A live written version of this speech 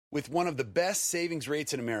With one of the best savings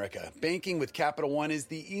rates in America, banking with Capital One is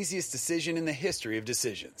the easiest decision in the history of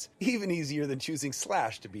decisions. Even easier than choosing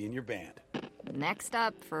Slash to be in your band. Next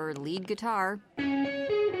up for lead guitar.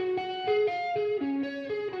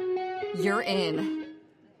 You're in.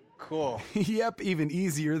 Cool. Yep, even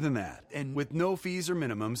easier than that. And with no fees or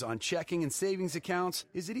minimums on checking and savings accounts,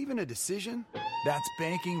 is it even a decision? That's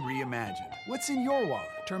banking reimagined. What's in your wallet?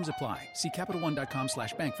 Terms apply. See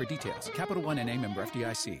CapitalOne.com/bank for details. Capital One N.A. member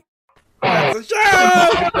FDIC. Ladies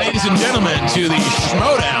and gentlemen, to the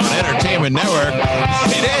Schmodown Entertainment Network.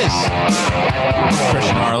 It is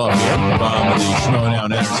Christian Harlow here from the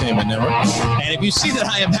Schmodown Entertainment Network. And if you see that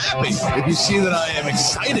I am happy, if you see that I am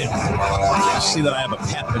excited, if you see that I have a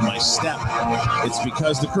pep in my step, it's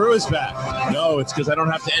because the crew is back. No, it's because I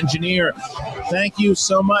don't have to engineer. Thank you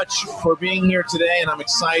so much for being here today, and I'm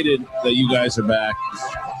excited that you guys are back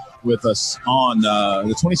with us on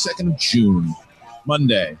the 22nd of June,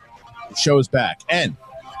 Monday. The show is back. And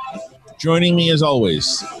joining me as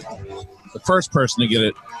always, the first person to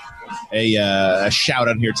get a shout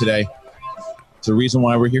out here today. It's the reason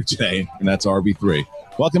why we're here today, and that's RB3.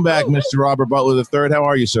 Welcome back, Mr. Robert Butler III. How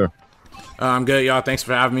are you, sir? I'm good, y'all. Thanks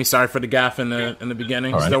for having me. Sorry for the gaffe in the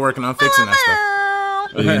beginning. Right. Still working on fixing that stuff.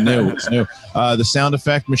 It's new. The sound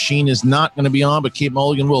effect machine is not going to be on, but Kate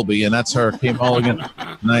Mulligan will be, and that's her. Kate Mulligan,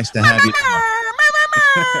 nice to have you.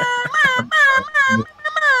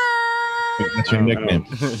 That's your nickname.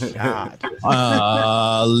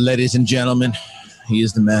 Ladies and gentlemen, he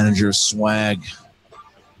is the manager of swag,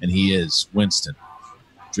 and he is Winston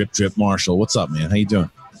Drip Drip Marshall. What's up, man? How you doing?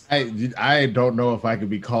 I don't know if I could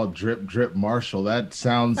be called Drip Drip Marshall. That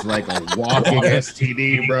sounds like a walking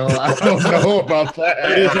STD, bro. I don't know about that.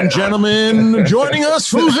 Ladies and gentlemen, joining us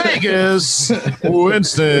from Vegas,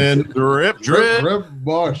 Winston Drip Drip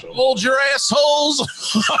Marshall. Hold your assholes,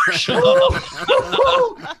 Marshall.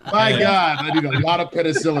 My God, I need a lot of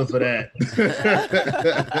penicillin for that.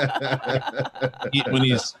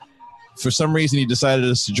 For some reason, he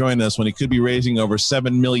decided to join us when he could be raising over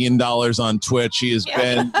 $7 million on Twitch. He has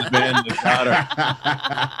been the daughter.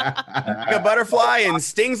 Like a butterfly and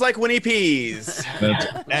stings like Winnie Peas.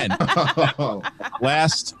 And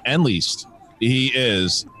last and least, he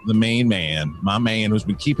is the main man, my man who's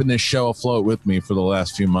been keeping this show afloat with me for the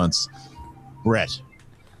last few months, Brett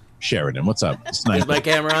Sheridan. What's up? It's nice. Is my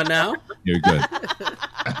camera on now? You're good.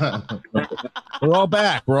 We're all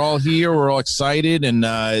back. We're all here. We're all excited, and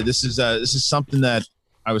this is something that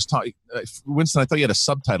I was talking. Winston, I thought you had a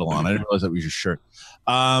subtitle on. I didn't realize that was your shirt.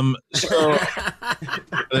 So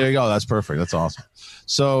there you go. That's perfect. That's awesome.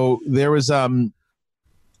 So there was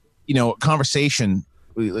conversation.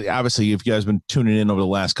 Obviously, if you guys have been tuning in over the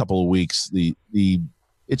last couple of weeks,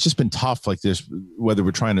 it's just been tough like this, whether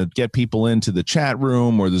we're trying to get people into the chat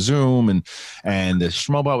room or the Zoom and the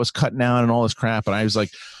Schmobot was cutting out and all this crap. And I was like,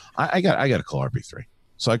 I got to call RB3.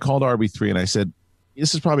 So I called RB3 and I said,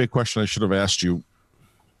 this is probably a question I should have asked you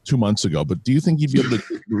 2 months ago, but do you think you'd be able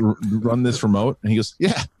to run this remote? And he goes,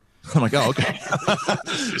 yeah. I'm like, oh, okay.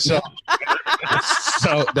 so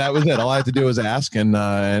that was it. All I had to do was ask and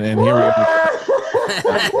here we are.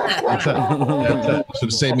 That should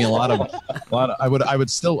have saved me a lot of. I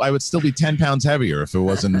would still be 10 pounds heavier if it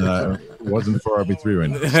wasn't for RB3 right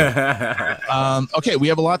now. So, okay, we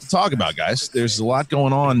have a lot to talk about, guys. There's a lot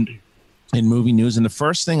going on in movie news, and the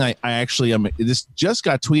first thing I actually this just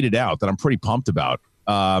got tweeted out that I'm pretty pumped about.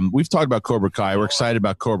 We've talked about Cobra Kai. We're excited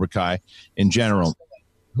about Cobra Kai in general.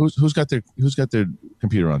 Who's got their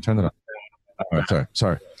computer on? Turn it on. All right,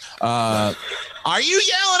 sorry. Are you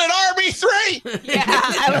yelling at RB3? Yeah,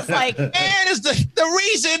 I was like, man, is the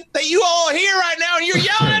reason that you all are here right now and you're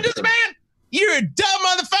yelling at this man? You're a dumb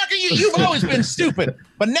motherfucker. You've always been stupid,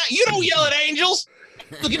 but now you don't yell at angels.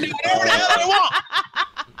 You can do whatever the hell they want.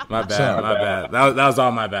 My bad. That was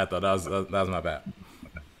all my bad though. That was my bad.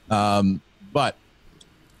 But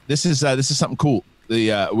this is something cool.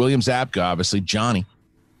 The William Zabka, obviously Johnny,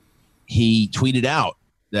 he tweeted out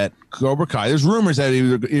that Cobra Kai, there's rumors that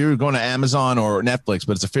either going to Amazon or Netflix,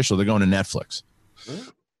 but it's official. They're going to Netflix,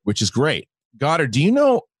 which is great. Goddard, do you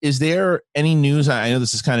know, is there any news? I know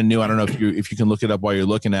this is kind of new. I don't know if you can look it up while you're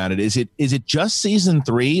looking at it. Is it just season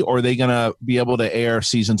 3 or are they going to be able to air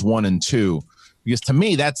seasons 1 and 2? Because to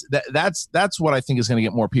me, that's what I think is going to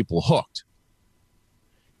get more people hooked.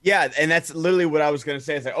 Yeah, and that's literally what I was going to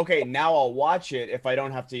say. It's like, okay, now I'll watch it if I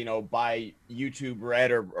don't have to, buy YouTube Red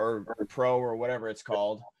or Pro or whatever it's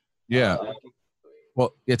called. Yeah.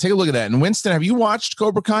 Well, yeah, take a look at that. And Winston, have you watched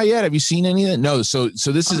Cobra Kai yet? Have you seen any of that? No. So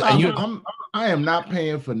this is. I'm I am not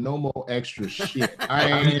paying for no more extra shit.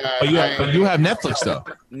 But you have Netflix though.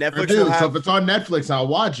 Netflix. So if it's on Netflix, I'll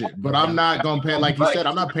watch it. But I'm not gonna pay, like you said,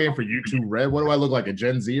 I'm not paying for YouTube Red. What do I look like, a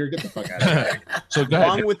Gen Zer? Get the fuck out of here. So go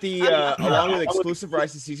ahead. Along with exclusive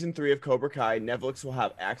rights to season 3 of Cobra Kai, Netflix will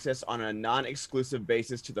have access on a non-exclusive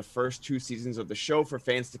basis to the first 2 seasons of the show for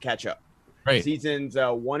fans to catch up. Right. Seasons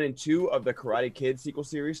 1 and 2 of the Karate Kid sequel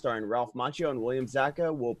series starring Ralph Macchio and William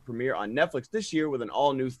Zabka will premiere on Netflix this year with an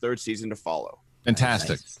all-new 3rd season to follow.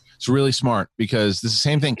 Fantastic. Nice. It's really smart because this is the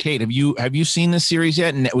same thing. Kate, have you seen this series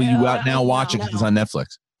yet? And will you out now watch it because it's on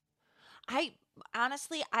Netflix? I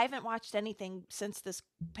haven't watched anything since this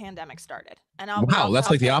pandemic started. And that's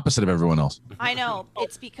like the opposite of everyone else. I know.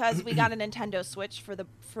 It's because we got a Nintendo Switch for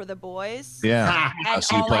the boys. Yeah. And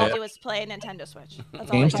so all I do is play a Nintendo Switch. That's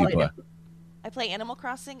all games I do you play? I play Animal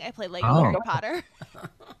Crossing. I play Lego Harry Potter.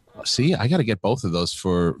 See, I got to get both of those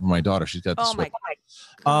for my daughter. She's got the Switch.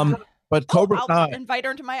 But Cobra Kai, I'll invite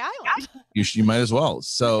her to my island. You might as well.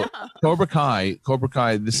 So Cobra Kai.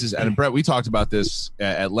 This is, and Brett, we talked about this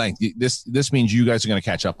at length. This means you guys are going to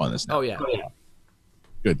catch up on this now. Oh yeah.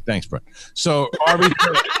 Good. Thanks, Brett. So RB.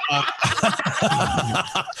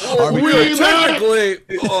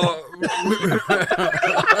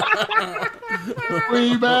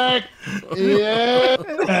 We back. Yeah.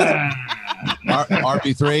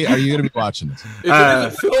 RB3, are you going to be watching this? If it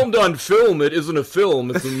isn't filmed on film, it isn't a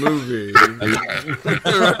film. It's a movie. Nobody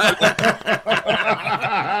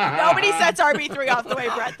sets RB3 off the way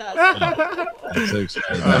Brett does. I'm so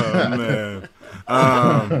excited. Oh man.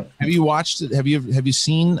 Have you watched it? Have you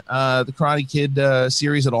seen the Karate Kid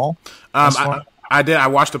series at all? I did. I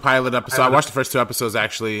watched the pilot episode. I watched the first 2 episodes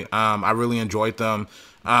actually. I really enjoyed them.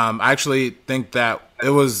 I actually think that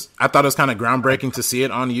I thought it was kind of groundbreaking to see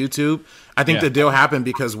it on YouTube. I think the deal happened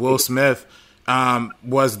because Will Smith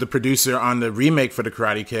was the producer on the remake for the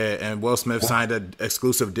Karate Kid, and Will Smith signed an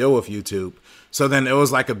exclusive deal with YouTube. So then it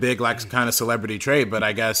was like a big, like, kind of celebrity trade. But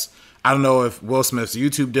I guess I don't know if Will Smith's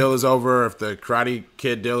YouTube deal is over, if the Karate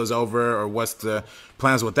Kid deal is over, or what's the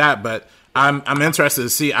plans with that. But I'm interested to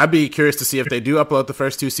see. I'd be curious to see if they do upload the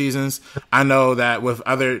first 2 seasons. I know that with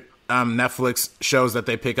other Netflix shows that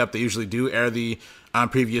they pick up, they usually do air the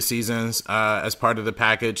previous seasons as part of the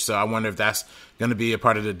package. So I wonder if that's going to be a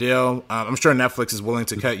part of the deal. I'm sure Netflix is willing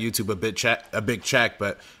to cut YouTube a big check,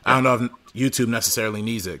 but I don't know if YouTube necessarily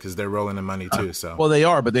needs it because they're rolling in money too. So well, they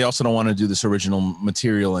are, but they also don't want to do this original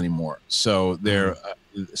material anymore. So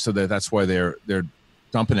that's why they're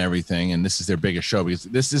dumping everything, and this is their biggest show because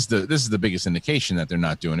this is the biggest indication that they're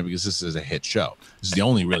not doing it because this is a hit show. This is the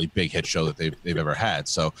only really big hit show that they've ever had.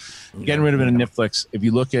 So getting rid of it in Netflix. If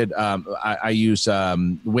you look at, I use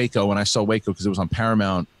Waco when I saw Waco because it was on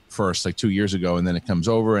Paramount first, like 2 years ago, and then it comes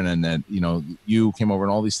over, and then you came over,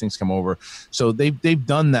 and all these things come over. So they've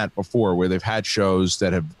done that before where they've had shows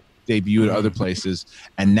that have debuted other places,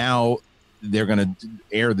 and now they're going to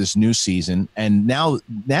air this new season. And now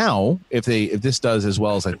if this does as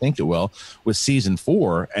well as I think it will with season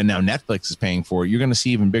 4, and now Netflix is paying for it, you're going to see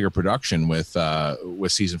even bigger production with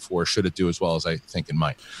season 4 should it do as well as I think it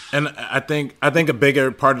might. And I think a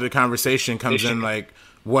bigger part of the conversation comes in like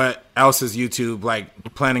what else is YouTube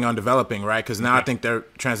like planning on developing, right? Because now I think they're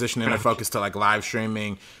transitioning their focus to like live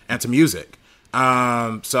streaming and to music.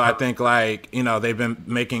 So I think they've been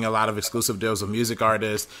making a lot of exclusive deals with music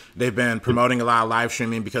artists. They've been promoting a lot of live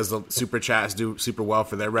streaming because the super chats do super well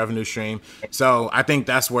for their revenue stream. So I think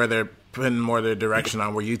that's where they're putting more of their direction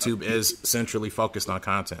on, where YouTube is centrally focused on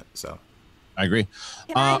content. So I agree.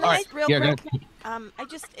 Can I real quick?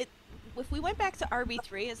 If we went back to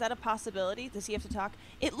RB3, is that a possibility? Does he have to talk?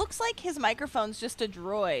 It looks like his microphone's just a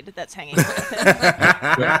droid that's hanging with him.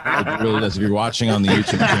 It really does. If you're watching on the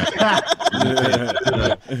YouTube channel.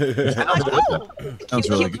 Sounds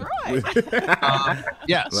really good.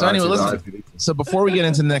 So anyway, listen. So before we get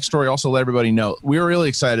into the next story, also let everybody know, we're really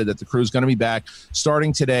excited that the crew's going to be back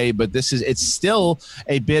starting today, but it's still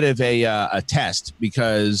a bit of a test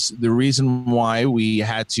because the reason why we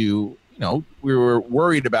had to, we were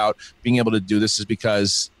worried about being able to do this is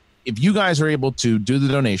because if you guys are able to do the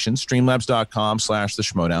donations, streamlabs.com/the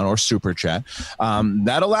Schmodown or Super Chat,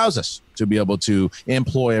 that allows us to be able to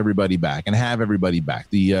employ everybody back and have everybody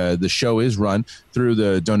back. The show is run through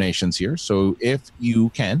the donations here. So if you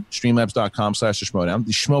can, streamlabs.com/the Schmodown.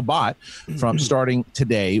 The Schmobot from starting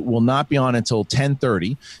today will not be on until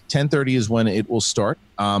 10:30. 10:30 is when it will start.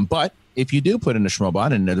 But if you do put in a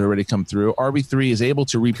Schmobot and it already come through, RB3 is able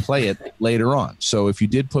to replay it later on. So if you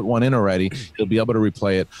did put one in already, you'll be able to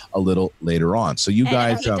replay it a little later on. So you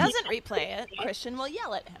guys, if he doesn't replay it, Christian will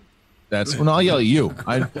yell at him. I'll yell at you.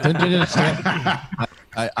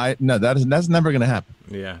 No, that's never going to happen.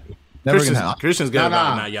 Yeah. Never gonna happen. Christian's good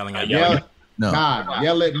about not yelling at you. No. God,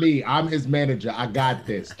 yell at me. I'm his manager. I got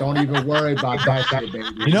this. Don't even worry about that shit, baby.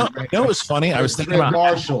 You know what's funny? I was thinking about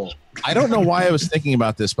Marshall. I don't know why I was thinking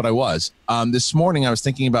about this, but I was. This morning, I was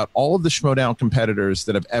thinking about all of the Schmodown competitors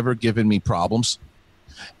that have ever given me problems.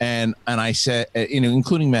 And I said,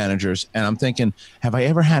 including managers, and I'm thinking, have I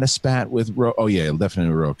ever had a spat with Oh yeah,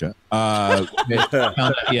 definitely Roca. Yeah,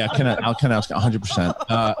 Kanowska,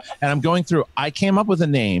 100%. And I'm going through. I came up with a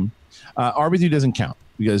name. RB3 doesn't count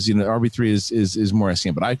because RB3 is more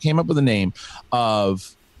SEN. But I came up with a name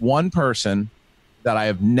of one person that I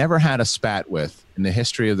have never had a spat with in the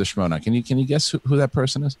history of the Schmodown. Can you guess who that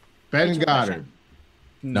person is? Ben Goddard.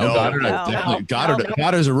 No, Goddard. Definitely.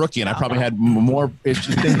 Goddard's a rookie, and I probably had more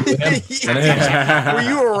issues with him. Were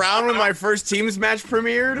you around when my first teams match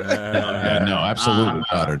premiered? No, absolutely,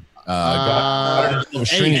 Goddard. Goddard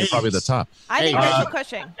is probably the top. I think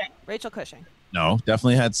Rachel Cushing. No,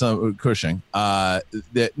 definitely had some Cushing.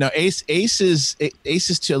 Ace is a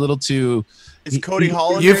little too. Is Cody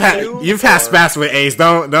Hall? You've had spats with Ace.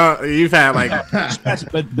 Don't. You've had like.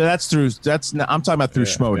 but I'm talking about through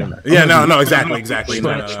Schmodown. Yeah, no, exactly.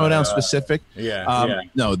 Schmodown specific. Yeah.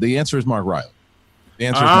 No, the answer is Mark Riley. The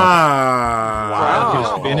answer is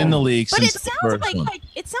wow. He's been in the league But since it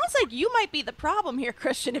sounds like you might be the problem here,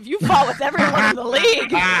 Christian, if you fall with everyone in the league.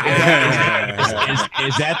 Is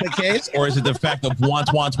that the case, or is it the fact of want?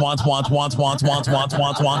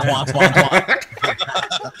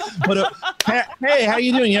 But hey, how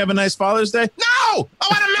you doing? You have a nice Father's Day? No, I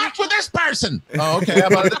want to match with this person. Oh, okay. How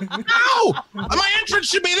about it? No, my entrance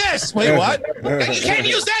should be this. Wait, what? You can't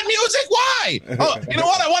use that music. Why? Oh, you know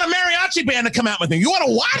what? I want a mariachi band to come out with me. You want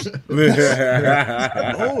a what?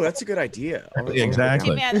 Oh, that's a good idea.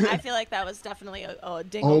 Exactly. Man, I feel like that was definitely a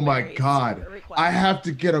dingleberry. Oh my God! I have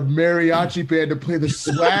to get a mariachi band to play the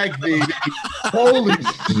swag theme. Holy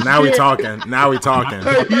shit! Now we talking.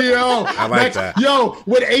 Yo, I like that. Yo,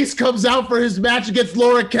 when Ace comes out for his match against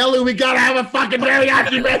Laura Kelly, we gotta have a fucking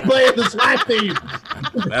mariachi band playing the swag theme.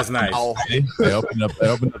 That's nice. They opened up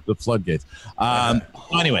the floodgates.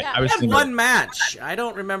 Anyway, I was thinking one match. I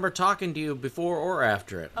don't remember talking to you before or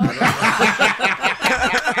after it.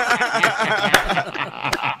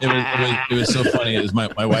 It was so funny. It was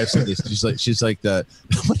my wife said this. She's like what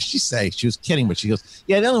did she say? She was kidding, but she goes,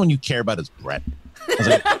 "Yeah, the only one you care about is Brett." I was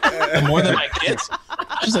like, "More than my kids."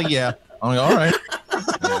 She's like, "Yeah." I'm like, "All right."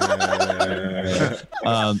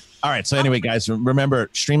 All right. So anyway, guys, remember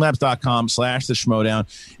streamlabs.com/the Schmodown.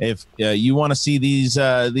 If you want to see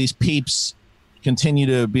these peeps continue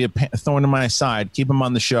to be a thorn in my side, keep them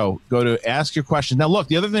on the show. Go to ask your questions. Now, look,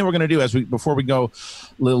 the other thing we're going to do before we go a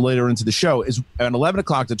little later into the show is at 11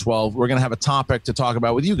 o'clock to 12, we're going to have a topic to talk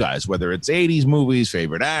about with you guys, whether it's 80s movies,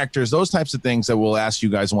 favorite actors, those types of things that we'll ask you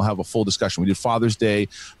guys, and we'll have a full discussion. We did Father's Day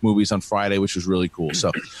movies on Friday, which was really cool.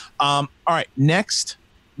 So, all right, next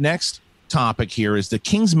topic here is the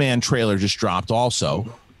Kingsman trailer just dropped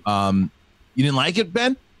also. You didn't like it,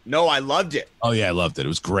 Ben? No, I loved it. Oh yeah, I loved it. It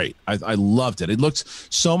was great. I loved it. It looks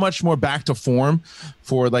so much more back to form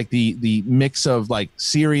for like the mix of like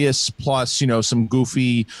serious plus some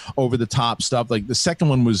goofy over the top stuff. Like the second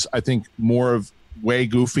one was, I think, more of way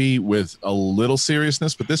goofy with a little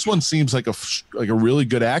seriousness, but this one seems like a really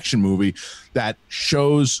good action movie that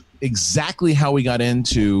shows exactly how we got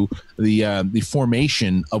into the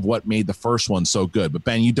formation of what made the first one so good. But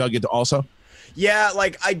Ben, you dug it also? Yeah,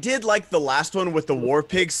 like I did like the last one with the War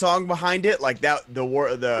Pig song behind it, like that. The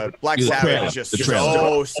Black Sabbath was just the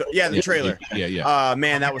trailer. The trailer. Yeah.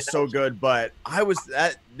 Man, that was so good. But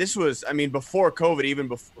this was before COVID, even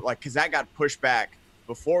before because that got pushed back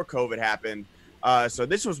before COVID happened. So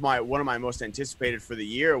this was one of my most anticipated for the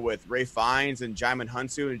year with Ray Fiennes and Jaimin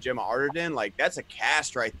Hunsu and Gemma Arterton. Like that's a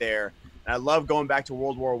cast right there. And I love going back to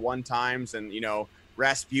World War I times, and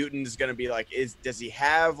Rasputin is going to be does he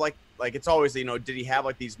have like it's always, did he have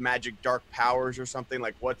like these magic dark powers or something?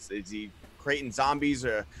 Like is he creating zombies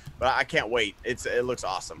but I can't wait. It looks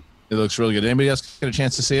awesome. It looks really good. Anybody else get a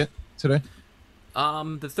chance to see it today?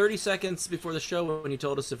 The 30 seconds before the show when you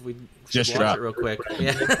told us if we just watch it real quick.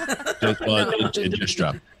 Yeah. It just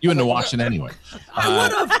dropped. You wouldn't have watched it anyway. I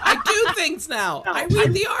would have. I do things now. I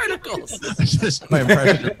read the articles. Just my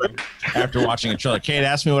impression after watching a trailer. Kate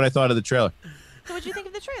asked me what I thought of the trailer. So what did you think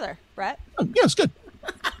of the trailer, Brett? Yeah, it's good.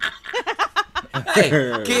 Hey,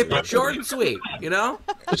 keep it short and sweet, People don't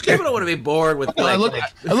want to be bored with. I looked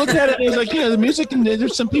at it and it was like, the music and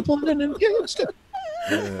there's some people in it, and yeah, it's good.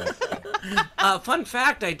 Fun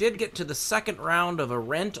fact, I did get to the second round of a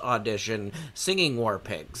Rent audition singing War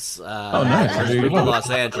Pigs. Nice. In Los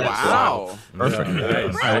Angeles. Wow. Perfect.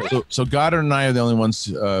 All right, so Goddard and I are the only ones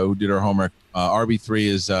who did our homework. RB3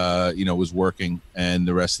 is, was working, and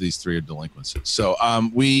the rest of these three are delinquents. So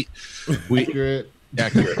we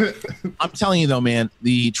accurate. I'm telling you though, man,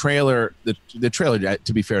 the trailer, to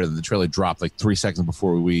be fair to them, the trailer dropped like 3 seconds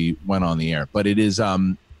before we went on the air, but it is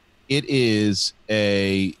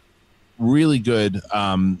a really good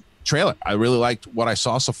trailer. I really liked what I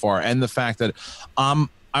saw so far, and the fact that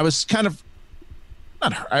I was kind of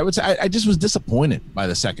I just was disappointed by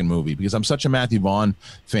the second movie because I'm such a Matthew Vaughn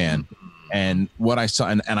fan. And what I saw,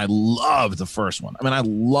 and I loved the first one. I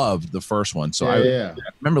loved the first one. So I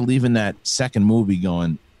remember leaving that second movie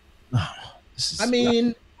going, this is.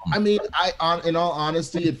 In all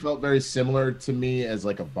honesty, it felt very similar to me as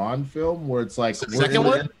like a Bond film, where it's like the second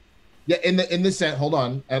one. Yeah, in the sense, hold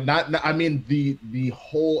on, and the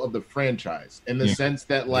whole of the franchise, in the sense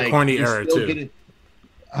that like the corny era too.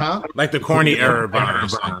 Like the corny era Bond.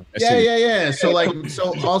 Yeah. So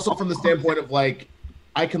also from the standpoint of like,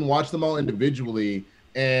 I can watch them all individually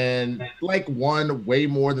and like one way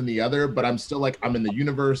more than the other, but I'm still like, I'm in the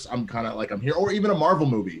universe. I'm kind of like, I'm here. Or even a Marvel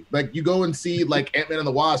movie. Like you go and see like Ant-Man and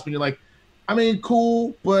the Wasp and you're like,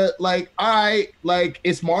 cool, but like,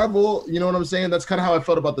 it's Marvel. You know what I'm saying? That's kind of how I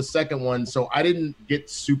felt about the second one. So I didn't get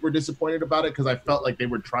super disappointed about it because I felt like they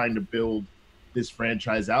were trying to build this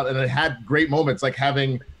franchise out. And it had great moments like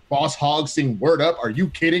having Boss Hogg sing Word Up. Are you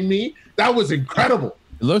kidding me? That was incredible.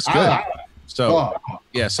 It looks good. So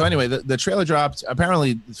anyway, the trailer dropped.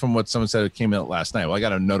 Apparently, from what someone said, it came out last night. Well, I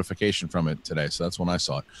got a notification from it today, so that's when I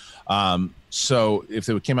saw it. So if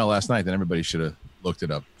it came out last night, then everybody should have looked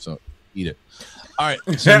it up. So eat it. All right.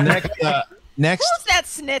 So next. Who's that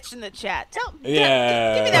snitch in the chat? Give me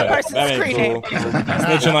that person's screen name.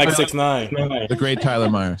 Snitching like 6ix9ine. The great Tyler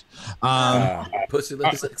Myers. Pussy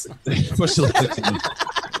lip 6. Pussy lip 6.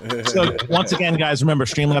 So once again, guys, remember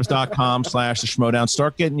streamlabs.com/the Schmodown.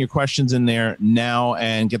 Start getting your questions in there now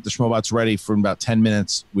and get the Schmobots ready for about 10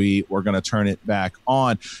 minutes. We're going to turn it back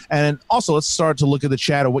on. And also, let's start to look at the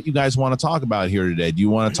chat of what you guys want to talk about here today. Do you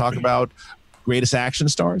want to talk about greatest action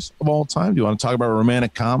stars of all time? Do you want to talk about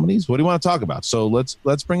romantic comedies? What do you want to talk about? So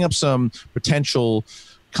let's bring up some potential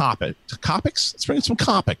topics. Let's bring up some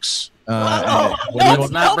topics.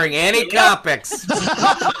 Let's not bring any topics. Back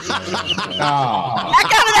out of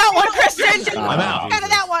that one, Christian. I'm out. Back out of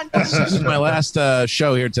that one. This is my last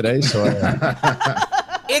show here today. So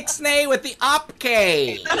Ixnay with the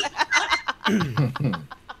Op-K.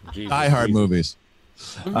 Die Hard movies.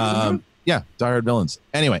 Die Hard villains.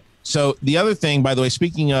 Anyway, so the other thing, by the way,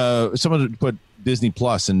 speaking of someone put Disney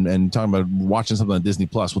Plus and talking about watching something on Disney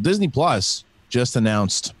Plus. Well, Disney Plus just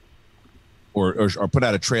announced or put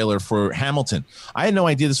out a trailer for Hamilton. I had no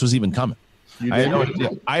idea this was even coming. I had no idea.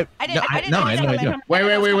 I had no idea.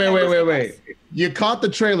 Wait. You caught the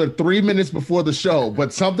trailer 3 minutes before the show,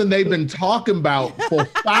 but something they've been talking about for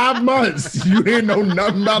 5 months. You didn't know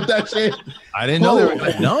nothing about that shit. I didn't know.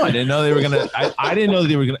 I didn't know they were gonna. I didn't know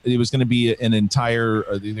they were gonna. It was gonna be an entire.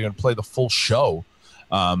 They're gonna play the full show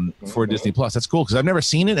for Disney Plus. That's cool because I've never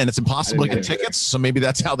seen it, and it's impossible to get tickets. So maybe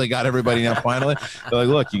that's how they got everybody now. Finally, they're like,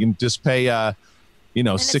 look, you can just pay,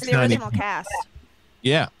 $6.90. Cast.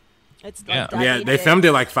 Yeah. It's they filmed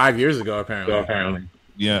it like 5 years ago. Apparently.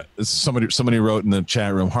 Yeah, somebody wrote in the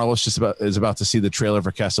chat room. Harlow is about to see the trailer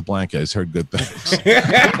for Casablanca. He's heard good things.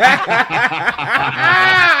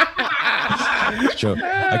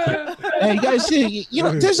 Hey guys,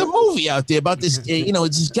 there's a movie out there about this.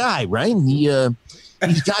 It's this guy, right?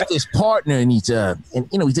 And he's got this partner, and he's kind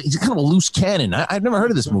of a loose cannon. I've never heard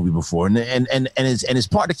of this movie before, and his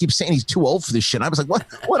partner keeps saying he's too old for this shit. I was like, what?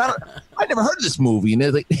 I never heard of this movie. And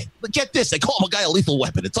they're like, get this, they call him a guy a lethal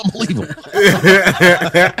weapon. It's unbelievable.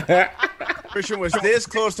 Christian was this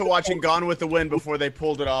close to watching Gone with the Wind before they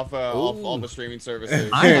pulled it off all the streaming services.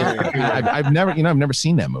 I've never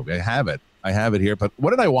seen that movie. I have it here. But what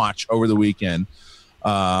did I watch over the weekend? Did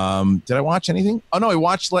I watch anything? Oh no, I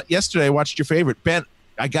watched yesterday. I watched your favorite, Ben.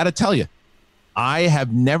 I got to tell you, I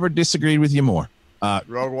have never disagreed with you more.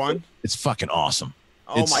 Rogue One. It's fucking awesome.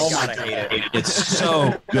 Oh my god, I hate it. It's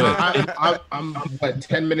so good. I'm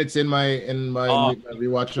 10 minutes in my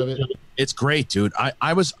rewatch of it. It's great, dude.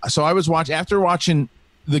 I was watching after watching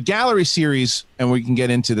the gallery series, and we can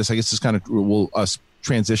get into this. I guess it's kind of us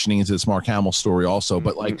transitioning into this Mark Hamill story also,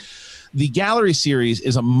 but like. The gallery series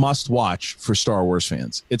is a must-watch for Star Wars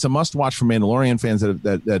fans. It's a must-watch for Mandalorian fans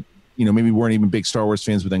that maybe weren't even big Star Wars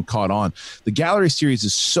fans, but then caught on. The Gallery series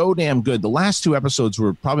is so damn good. The last 2 episodes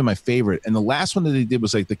were probably my favorite. And the last one that they did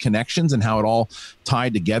was like the connections and how it all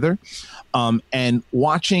tied together. And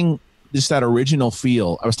watching just that original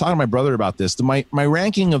feel. I was talking to my brother about this. My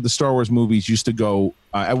ranking of the Star Wars movies used to go,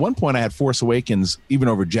 at one point I had Force Awakens even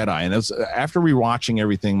over Jedi. And it was, after rewatching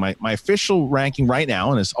everything, my official ranking right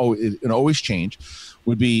now, and it always change,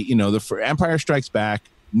 would be, the Empire Strikes Back,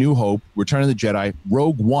 New Hope, Return of the Jedi,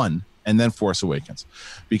 Rogue One, and then Force Awakens.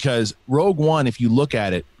 Because Rogue One, if you look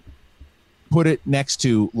at it, put it next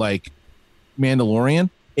to like Mandalorian,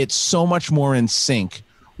 it's so much more in sync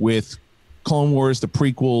with Clone Wars, the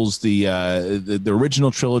prequels, the original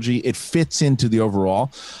trilogy. It fits into the overall.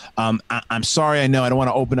 I'm sorry, I know I don't want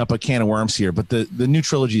to open up a can of worms here, but the new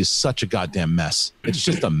trilogy is such a goddamn mess. It's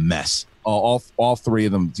just a mess. All 3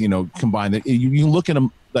 of them, combined. You look at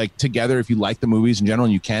them like together if you like the movies in general,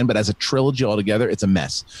 and you can, but as a trilogy altogether, it's a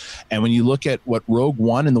mess. And when you look at what Rogue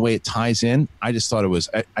One and the way it ties in, I just thought it was.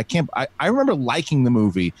 I remember liking the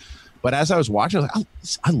movie. But as I was watching, I was like,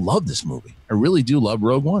 I love this movie. I really do love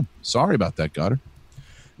Rogue One. Sorry about that, Goddard.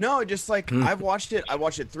 No, just like I've watched it. I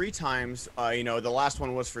watched it 3 times. The last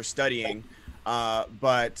one was for studying.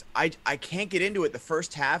 But I can't get into it. The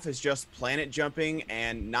first half is just planet jumping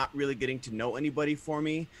and not really getting to know anybody for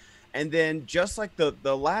me. And then just like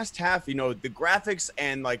the last half, the graphics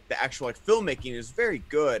and like the actual like filmmaking is very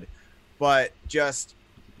good, but just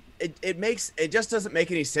it just doesn't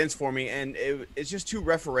make any sense for me, and it's just too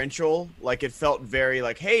referential. Like it felt very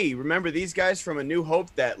like, hey, remember these guys from A New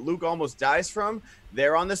Hope that Luke almost dies from?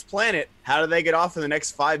 They're on this planet. How do they get off in the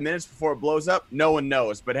next 5 minutes before it blows up? No one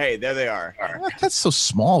knows, but hey, there they are. That's so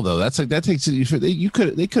small though. That's like that takes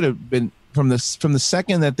they could have been from the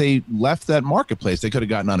second that they left that marketplace, they could have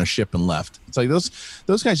gotten on a ship and left. It's like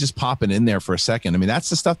those guys just popping in there for a second. I mean, that's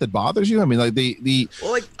the stuff that bothers you. I mean, like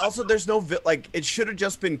well, like also there's no like it should have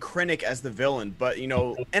just been Krennic as the villain, but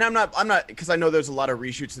and I'm not because I know there's a lot of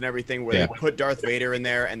reshoots and everything where they put Darth Vader in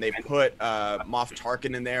there and they put Moff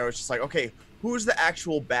Tarkin in there. It's just like, okay, who's the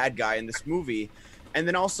actual bad guy in this movie? And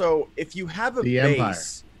then also if you have a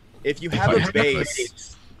base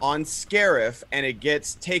on Scarif and it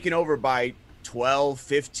gets taken over by 12,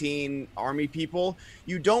 15 army people,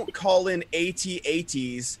 you don't call in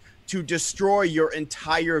AT-ATs to destroy your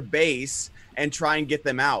entire base and try and get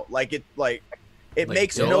them out. It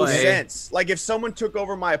makes no sense. Like if someone took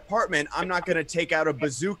over my apartment, I'm not going to take out a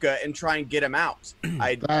bazooka and try and get them out.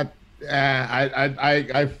 I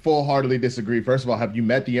full-heartedly disagree. First of all, have you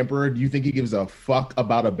met the Emperor? Do you think he gives a fuck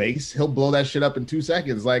about a base? He'll blow that shit up in 2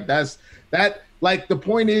 seconds. Like the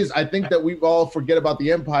point is, I think that we all forget about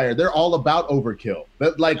the Empire. They're all about overkill.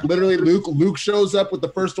 That like literally Luke shows up with the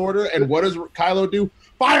First Order, and what does Kylo do?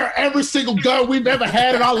 Fire every single gun we've ever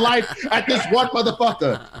had in our life at this one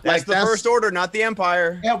motherfucker. That's the First Order, not the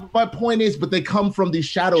Empire. Yeah, my point is, but they come from the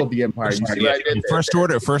shadow of the Empire. You see what I did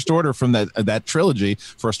there? First Order from that trilogy.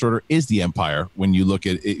 First Order is the Empire when you look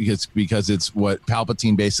at it, because it's what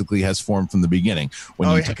Palpatine basically has formed from the beginning.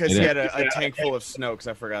 Because he had a tank full of Snokes.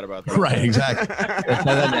 I forgot about that. Right, exactly.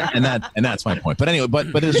 and that's my point. But anyway,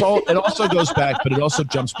 but it also goes back, but it also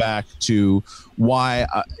jumps back to why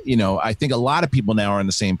I think a lot of people now are on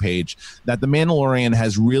the same page that the Mandalorian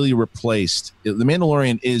has really replaced. The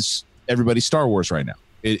Mandalorian is everybody's Star Wars right now,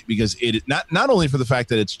 because it not only for the fact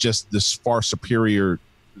that it's just this far superior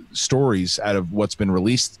stories out of what's been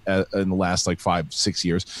released in the last like 5-6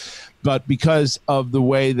 years, but because of the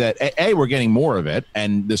way that we're getting more of it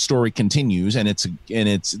and the story continues, and it's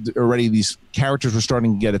already these characters we're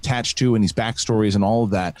starting to get attached to and these backstories and all of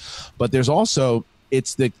that. But there's also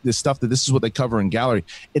it's the stuff that this is what they cover in Gallery.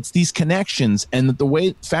 It's these connections, and the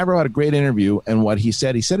way Favreau had a great interview, and what he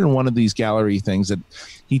said in one of these Gallery things that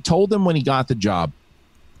he told them when he got the job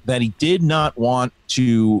that he did not want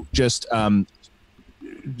to just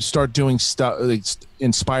start doing stuff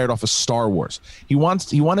inspired off of Star Wars. He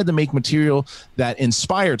wanted to make material that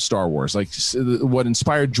inspired Star Wars, like what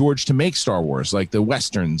inspired George to make Star Wars, like the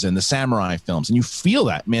westerns and the samurai films. And you feel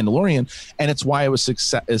that Mandalorian, and it's why it was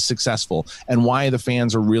successful, and why the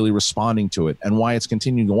fans are really responding to it, and why it's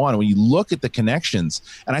continuing to go on. And when you look at the connections,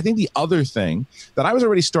 and I think the other thing that I was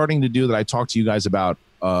already starting to do that I talked to you guys about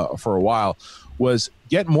for a while was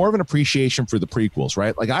get more of an appreciation for the prequels,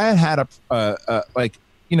 right? Like I had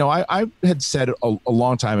I had said a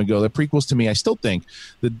long time ago that prequels, to me, I still think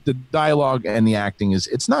the dialogue and the acting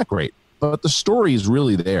it's not great, but the story is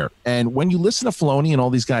really there. And when you listen to Filoni and all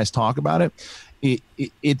these guys talk about it,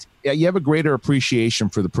 you have a greater appreciation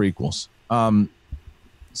for the prequels.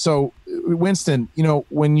 So Winston,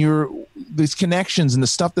 when these connections and the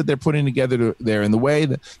stuff that they're putting together there, and the way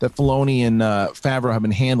that Filoni and Favreau have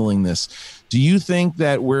been handling this, do you think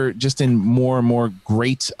that we're just in more and more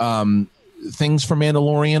great things for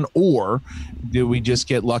Mandalorian, or did we just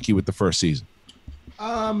get lucky with the first season?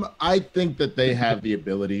 I think that they have the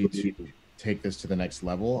ability to take this to the next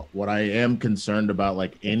level. What I am concerned about,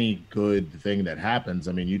 like any good thing that happens,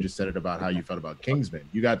 I mean, you just said it about how you felt about Kingsman.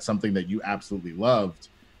 You got something that you absolutely loved,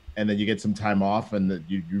 and then you get some time off, and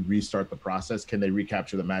you restart the process. Can they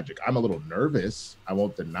recapture the magic? I'm a little nervous. I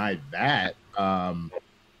won't deny that.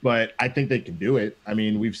 But I think they can do it. I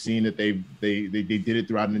mean, we've seen that they did it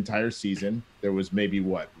throughout an entire season. There was maybe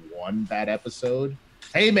one bad episode.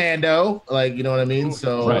 Hey, Mando, like, you know what I mean?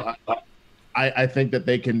 So right. I think that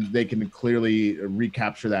they can clearly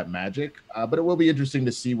recapture that magic. But it will be interesting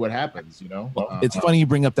to see what happens. You know, it's funny you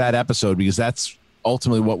bring up that episode, because that's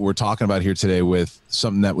ultimately what we're talking about here today with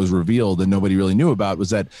something that was revealed and nobody really knew about, was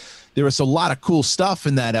that there was a lot of cool stuff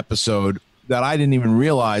in that episode that I didn't even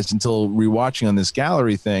realize until rewatching on this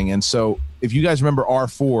gallery thing. And so if you guys remember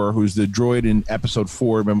R4, who's the droid in episode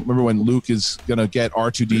 4, remember when Luke is going to get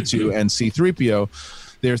R2-D2 and C-3PO,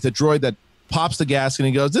 there's the droid that pops the gasket and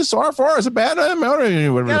he goes, this R4 is a bad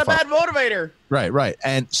motivator. Got a bad motivator. Right.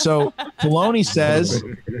 And so Filoni says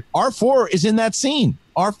R4 is in that scene.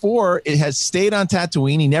 R4, it has stayed on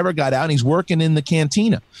Tatooine. He never got out, and he's working in the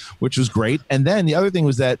cantina, which was great. And then the other thing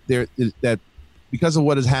was that because of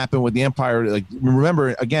what has happened with the Empire, like,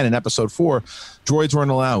 remember, again, in episode 4, droids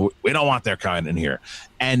weren't allowed. We don't want their kind in here.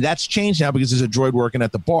 And that's changed now because there's a droid working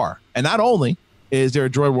at the bar. And not only is there a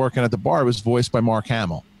droid working at the bar, it was voiced by Mark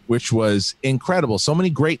Hamill, which was incredible. So many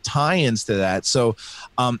great tie-ins to that. So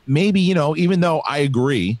maybe, even though I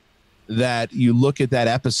agree that you look at that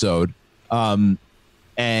episode and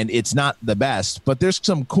it's not the best, but there's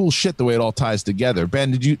some cool shit the way it all ties together.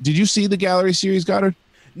 Ben, did you see the gallery series, Goddard?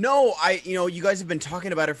 No, you guys have been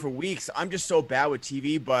talking about it for weeks. I'm just so bad with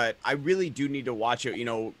TV, but I really do need to watch it,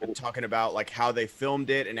 talking about like how they filmed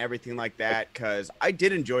it and everything like that, because I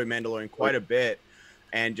did enjoy Mandalorian quite a bit,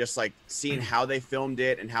 and just like seeing how they filmed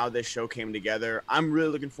it and how this show came together. I'm really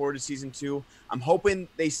looking forward to season 2. I'm hoping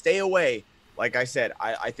they stay away. Like I said,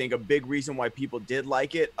 I think a big reason why people did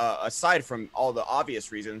like it, aside from all the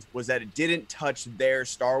obvious reasons, was that it didn't touch their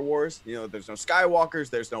Star Wars. There's no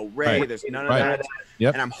Skywalkers, there's no Rey, there's none of that.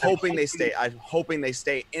 Yep. And I'm hoping they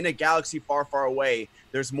stay in a galaxy far, far away.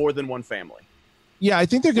 There's more than one family. Yeah, I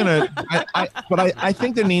think they're gonna. I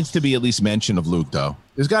think there needs to be at least mention of Luke, though.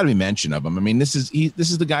 There's got to be mention of him. I mean, this is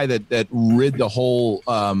the guy that rid the whole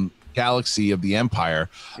galaxy of the Empire.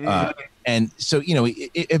 And so,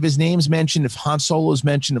 if his name's mentioned, if Han Solo is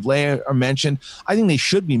mentioned, if Leia are mentioned, I think they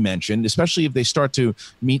should be mentioned, especially if they start to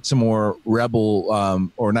meet some more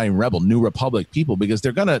Rebel, or not even Rebel, New Republic people, because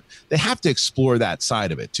they have to explore that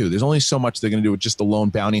side of it too. There's only so much they're going to do with just the lone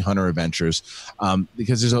bounty hunter adventures,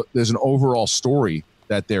 because there's an overall story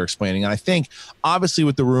that they're explaining. And I think, obviously,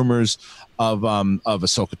 with the rumors of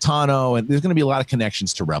Ahsoka Tano, and there's going to be a lot of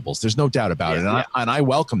connections to Rebels. There's no doubt about it. And I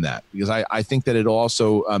welcome that, because I think that it'll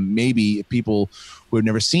also maybe people who have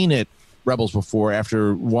never seen Rebels before,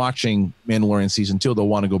 after watching Mandalorian season 2, they'll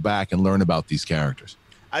want to go back and learn about these characters.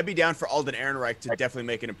 I'd be down for Alden Ehrenreich to definitely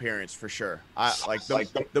make an appearance for sure.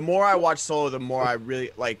 The more I watch Solo, the more I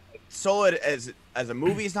really like Solo as a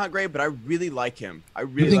movie is not great, but I really like him. I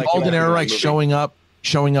really you think like Alden Ehrenreich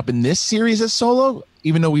showing up in this series as Solo,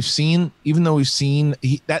 even though we've seen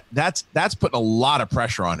that's putting a lot of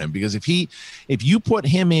pressure on him, because if you put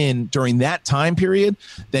him in during that time period,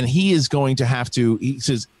 then he is going to have to, he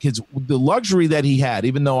says, the luxury that he had,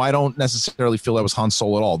 even though I don't necessarily feel that was Han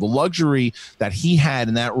Solo at all, the luxury that he had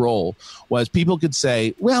in that role was people could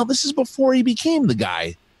say, well, this is before he became the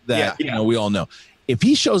guy that we all know. If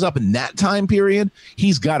he shows up in that time period,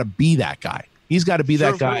 he's got to be that guy. He's got to be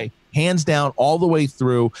that guy. Hands down, all the way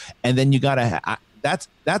through, and then you gotta.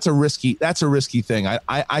 That's a risky thing.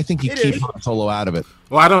 I think you keep Han Solo out of it.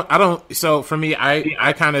 Well, I don't. So for me,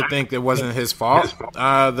 I kind of think it wasn't his fault.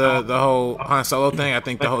 The whole Han Solo thing. I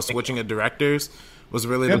think the whole switching of directors was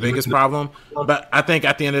really the biggest problem. But I think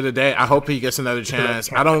at the end of the day, I hope he gets another chance.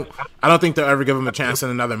 I don't think they'll ever give him a chance in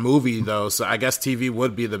another movie though. So I guess TV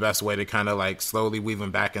would be the best way to kind of like slowly weave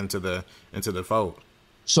him back into the fold.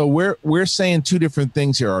 So we're saying two different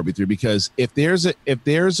things here, RB3, because if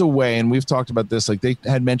there's a way, and we've talked about this, like they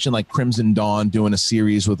had mentioned like Crimson Dawn doing a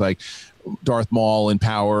series with like Darth Maul in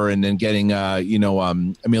power, and then getting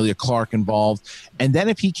Emilia Clarke involved, and then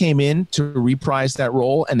if he came in to reprise that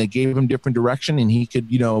role and they gave him different direction, and he could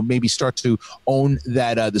maybe start to own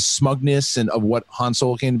that the smugness and of what Han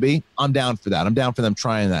Solo came to be, I'm down for that. I'm down for them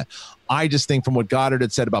trying that. I just think from what Goddard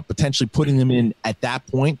had said about potentially putting them in at that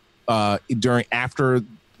point, after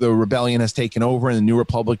the rebellion has taken over and the New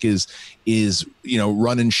Republic is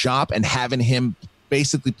running shop, and having him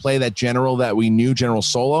basically play that general that we knew, General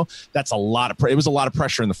Solo. That's a lot of it was a lot of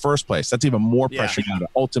pressure in the first place. That's even more pressure now to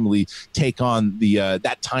ultimately take on the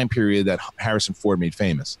that time period that Harrison Ford made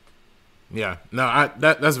famous. Yeah, no,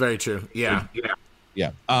 that's very true. Yeah.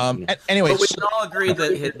 Anyway, but we can all agree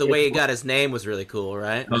that the way he got his name was really cool,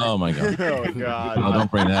 right? Oh my god! Oh god! Oh, don't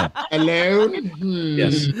bring that up. Alone?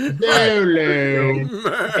 Yes. Alone.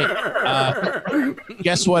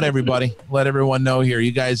 Guess what, everybody? Let everyone know here.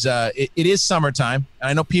 You guys, it is summertime. And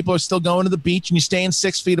I know people are still going to the beach and you're staying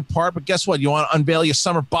 6 feet apart, but guess what? You want to unveil your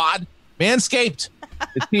summer bod? Manscaped.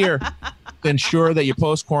 It's here to ensure that your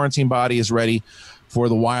post-quarantine body is ready for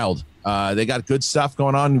the wild. They got good stuff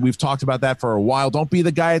going on. We've talked about that for a while. Don't be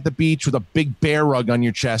the guy at the beach with a big bear rug on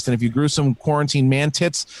your chest. And if you grew some quarantine man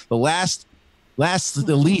tits, the least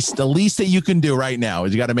that you can do right now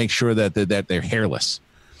is you got to make sure that they're hairless.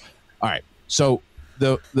 All right. So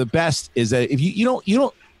the best is that if you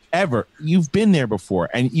don't ever, you've been there before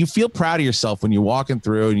and you feel proud of yourself when you're walking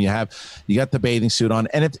through and you got the bathing suit on,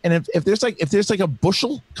 and if there's like a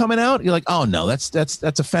bushel coming out, you're like, oh no, that's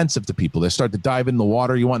offensive to people. They start to dive in the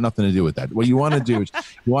water. You want nothing to do with that. What you want to do is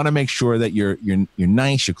you want to make sure that you're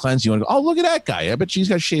nice, you're cleansed. You want to go, oh, look at that guy, I bet she's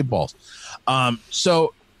got shaved balls.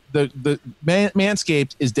 So the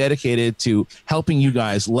Manscaped is dedicated to helping you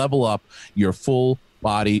guys level up your full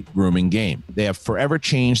body grooming game. They have forever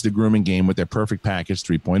changed the grooming game with their Perfect Package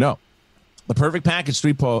 3.0. The Perfect Package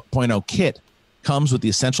 3.0 kit comes with the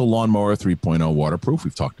Essential Lawnmower 3.0 waterproof.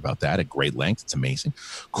 We've talked about that at great length. It's amazing.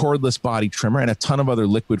 Cordless body trimmer and a ton of other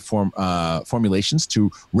liquid formulations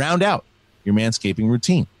to round out your manscaping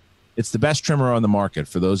routine. It's the best trimmer on the market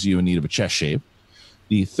for those of you in need of a chest shave.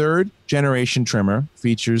 The third generation trimmer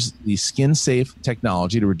features the skin-safe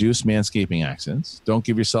technology to reduce manscaping accidents. Don't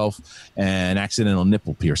give yourself an accidental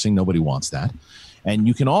nipple piercing. Nobody wants that. And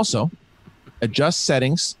you can also adjust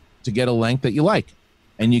settings to get a length that you like.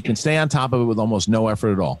 And you can stay on top of it with almost no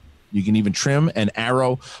effort at all. You can even trim an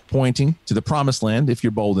arrow pointing to the promised land if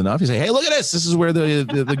you're bold enough. You say, hey, look at this. This is where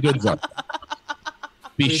the goods are.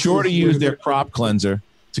 Be sure to use their crop cleanser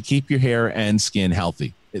to keep your hair and skin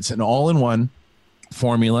healthy. It's an all-in-one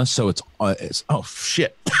formula, so it's oh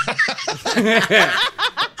shit.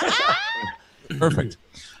 Perfect.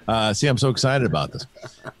 See, I'm so excited about this.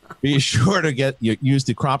 Be sure to use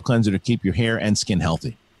the crop cleanser to keep your hair and skin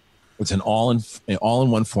healthy. It's an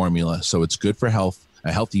all-in-one formula, so it's good for health,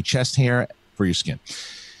 a healthy chest hair for your skin.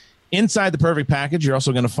 Inside the Perfect Package, you're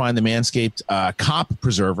also going to find the Manscaped Cop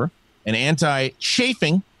Preserver, an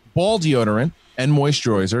anti-chafing ball deodorant and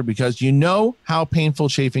moisturizer, because you know how painful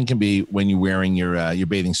chafing can be when you're wearing your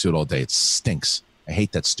bathing suit all day. It stinks. I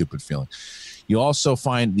hate that stupid feeling. You also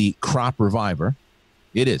find the Crop Reviver.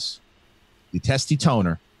 It is the testy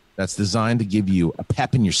toner that's designed to give you a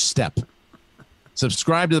pep in your step.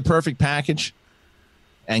 Subscribe to the Perfect Package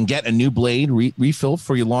and get a new blade refill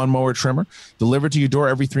for your lawnmower trimmer delivered to your door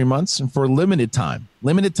every 3 months. And for limited time,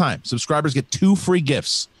 subscribers get 2 free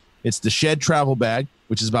gifts. It's the Shed Travel Bag,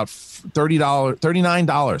 which is about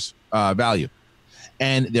 $39 value,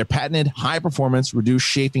 and their patented high-performance reduced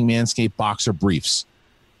chafing Manscaped boxer briefs.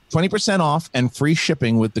 20% off and free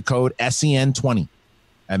shipping with the code SEN20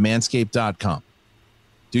 at manscaped.com.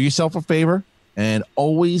 Do yourself a favor and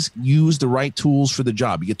always use the right tools for the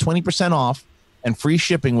job. You get 20% off and free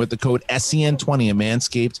shipping with the code SEN20 at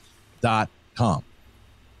manscaped.com.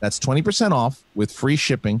 That's 20% off with free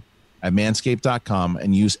shipping at manscaped.com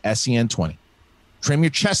and use SEN20. Trim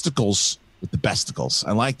your chesticles with the besticles.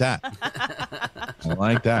 I like that. I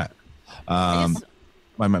like that.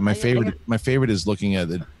 My favorite is looking at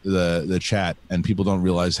the chat, and people don't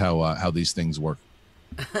realize how these things work.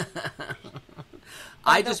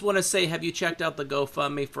 I just want to say, have you checked out the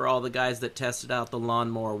GoFundMe for all the guys that tested out the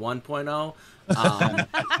Lawnmower 1.0?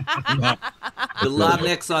 A lot of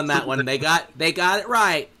nicks on that one. They got it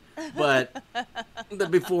right. But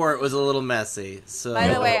before it was a little messy. So, by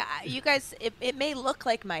the way, you guys, it may look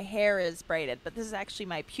like my hair is braided, but this is actually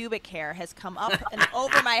my pubic hair has come up and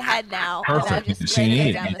over my head now. Perfect. And I'm just So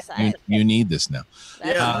down the side. you need this now.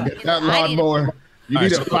 That lawnmower. You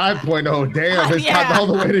need a 5.0. Damn, it's gotten all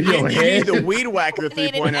the way to your head. You need the Weed Whacker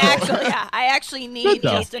 3.0. I actually need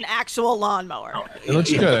just an actual lawnmower. It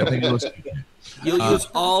looks good. I think it looks good. You'll use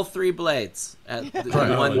all 3 blades at one. Jeez,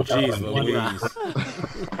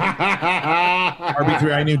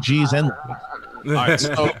 RB3, I knew G's and. All right,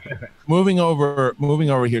 so moving over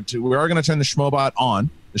here to, we are going to turn the Schmobot on.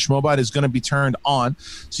 The Schmobot is going to be turned on,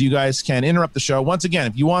 so you guys can interrupt the show. Once again,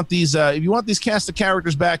 if you want these cast of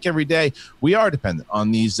characters back every day, we are dependent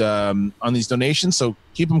on these donations. So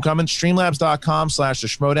Keep them coming. Streamlabs.com/the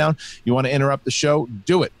Schmodown. You want to interrupt the show?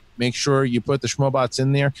 Do it. Make sure you put the Schmobots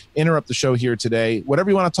in there. Interrupt the show here today.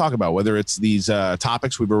 Whatever you want to talk about, whether it's these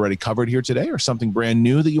topics we've already covered here today or something brand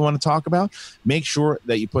new that you want to talk about, make sure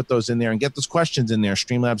that you put those in there and get those questions in there.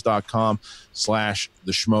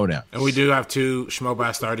 Streamlabs.com/the Schmodown. And we do have 2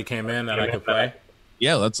 Schmobots that already came in that I can play.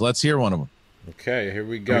 Yeah, let's hear one of them. Okay, here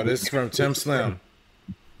we go. This is from Tim Slim.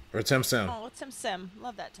 Or Tim Sim. Oh, Tim Sim.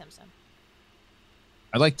 Love that Tim Sim.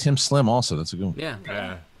 I like Tim Slim also. That's a good one.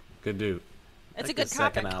 Yeah. Good dude. It's like a good the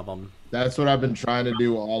second topic. album. That's what I've been trying to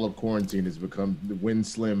do all of quarantine is become the Win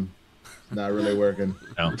Slim. Not really working.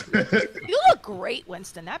 No. You look great,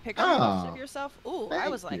 Winston. That picture of yourself. Ooh, I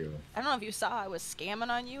was like, I don't know if you saw, I was scamming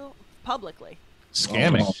on you publicly.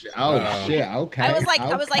 Scamming. Oh shit. Okay. I was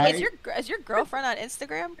like, is your girlfriend on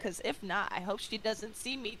Instagram? Because if not, I hope she doesn't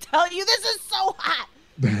see me tell you this is so hot.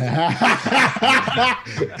 Okay.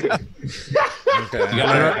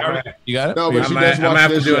 You got it? No, but I might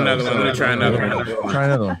have to do another one. Let me try another one. Try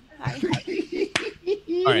another one.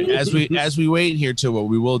 All right. As we wait here, to what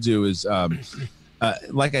we will do is,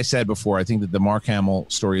 like I said before, I think that the Mark Hamill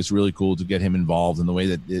story is really cool to get him involved in the way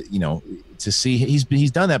that to see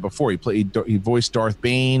he's done that before. He voiced Darth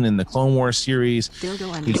Bane in the Clone Wars series.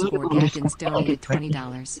 Dildo_Daggins donated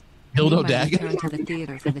 $20. Dildo Daggins Daggins. returned to the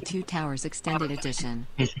theater for the Two Towers Extended Edition.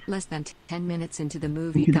 Less than 10 minutes into the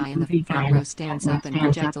movie, guy in the front row stands up and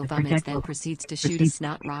projectile vomits, then proceeds to shoot a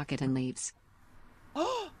snot rocket and leaves.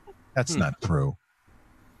 That's not true.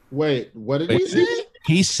 Wait, what did he say?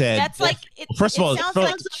 He said. That's like. First of all, sounds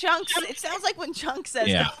like Chunks. It sounds like when Chunks says,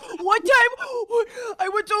 Yeah. "One time, I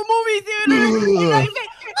went to a movie theater."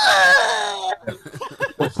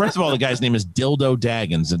 Well, first of all, the guy's name is Dildo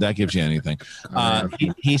Daggins. If that gives you anything,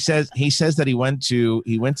 he says that he went to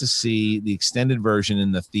see the extended version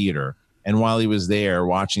in the theater, and while he was there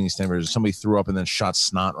watching the extended version, somebody threw up and then shot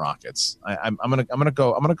snot rockets. I'm gonna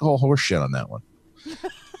go horse shit on that one.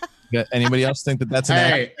 Anybody else think that that's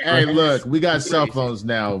an Hey, look, we got cell phones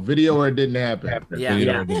now. Video or it didn't happen.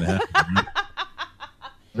 Yeah.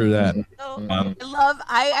 Through that. So,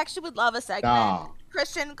 I actually would love a segment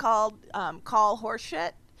Christian called Call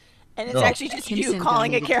Horseshit. And it's actually just you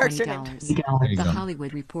calling a character named. The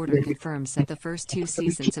Hollywood Reporter confirms that the first 2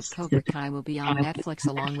 seasons of Cobra Kai will be on Netflix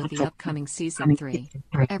along with the upcoming season 3.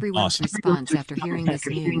 Everyone's response after hearing this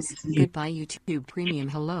news: goodbye YouTube Premium,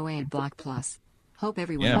 hello Adblock Plus. Hope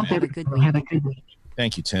everyone will have a good week.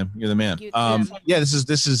 Thank you, Tim. You're the man. You, Tim. Yeah, this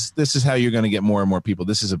is how you're going to get more and more people.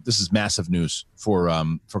 This is massive news for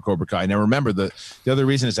Cobra Kai. Now remember, the other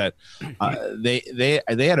reason is that they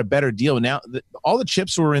had a better deal. Now all the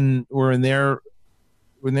chips were in their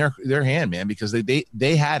hand, man, because they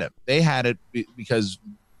had it. They had it because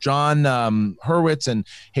John Hurwitz and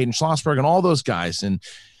Hayden Schlossberg and all those guys and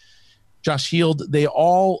Josh Heald, they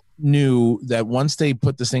all knew that once they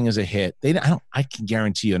put this thing as a hit, I can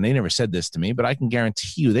guarantee you, and they never said this to me, but I can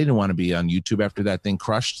guarantee you they didn't want to be on YouTube after that thing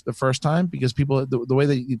crushed the first time, because people, the way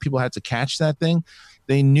that people had to catch that thing,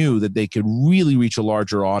 they knew that they could really reach a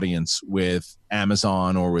larger audience with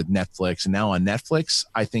Amazon or with Netflix. And now on Netflix,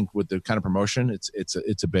 I think with the kind of promotion, it's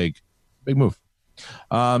a big move.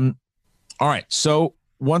 All right. So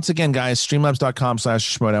once again, guys,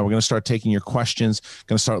 streamlabs.com/Schmodown. We're going to start taking your questions,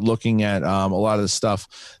 going to start looking at a lot of the stuff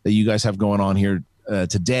that you guys have going on here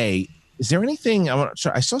today. Is there anything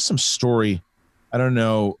I saw some story. I don't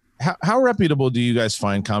know. How reputable do you guys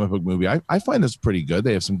find Comic Book Movie? I find this pretty good.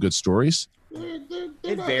 They have some good stories.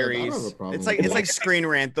 It varies. It's like Screen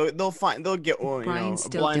Rant. They'll get Brian a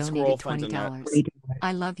still blind squirrel donated finds a nut. $20.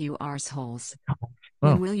 I love you, arseholes.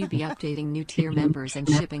 When will you be updating new tier members and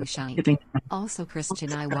shipping shite? Also,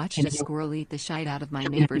 Christian, I watched a squirrel eat the shite out of my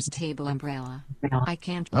neighbor's table umbrella. I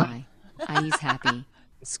can't lie. He's happy.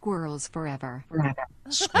 Squirrels forever.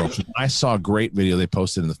 Squirrels. I saw a great video they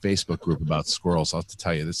posted in the Facebook group about squirrels. I'll have to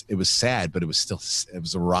tell you this. It was sad, but it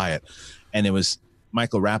was a riot. And it was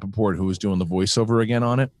Michael Rappaport who was doing the voiceover again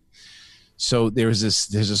on it. So there's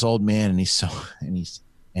this old man, and he's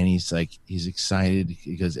excited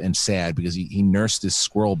and sad because he nursed his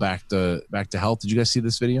squirrel back to health. Did you guys see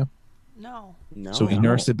this video? No. So he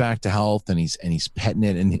nursed it back to health, and he's petting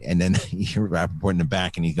it, and then you hear Rappaport in the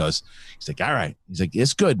back, and he's like, all right. He's like,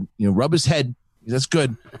 it's good. Rub his head. That's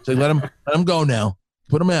good. So let him go now.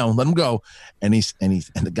 Put him out. Let him go. And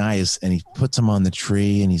the guy he puts him on the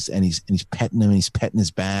tree, and he's petting him, and he's petting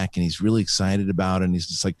his back, and he's really excited about it. And he's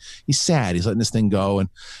just like, he's sad. He's letting this thing go. And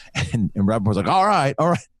Rappaport's like, all right.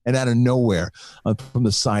 And out of nowhere, from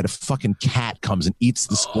the side, a fucking cat comes and eats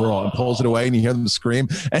the squirrel and pulls it away, and you hear them scream.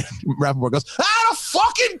 And Rappaport goes, "Ah, a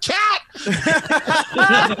fucking cat!"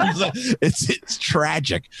 it's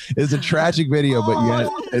tragic. It's a tragic video, but yet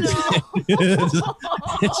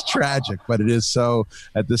it's tragic. But it is so.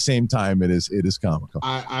 At the same time, it is comical.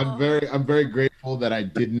 I'm very grateful that I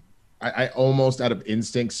didn't. I almost out of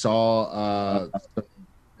instinct saw.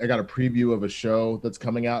 I got a preview of a show that's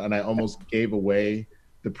coming out, and I almost gave away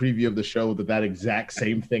the preview of the show that exact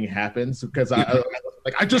same thing happens, because I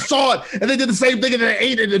just saw it and they did the same thing and they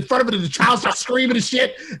ate it in front of it and the child starts screaming and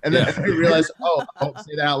shit. And then I realized, don't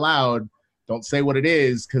say that out loud. Don't say what it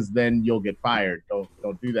is, because then you'll get fired.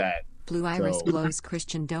 Don't do that. Blue Iris Blows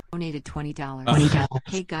Christian donated $20.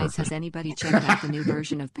 Hey guys, has anybody checked out the new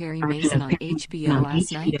version of Perry Mason on HBO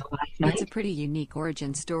last night? It's a pretty unique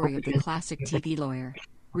origin story of the classic TV lawyer.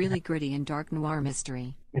 Really gritty and dark noir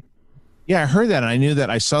mystery. Yeah, I heard that, and I knew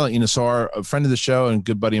that. I saw it. So a friend of the show and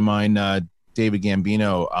good buddy of mine, David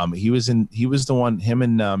Gambino, he was the one. Him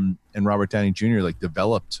and Robert Downey Jr. like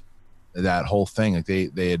developed that whole thing. Like they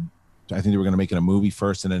had, I think they were going to make it a movie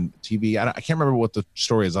first and then TV. I can't remember what the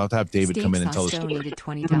story is. I'll have to have David come in and tell us. Donated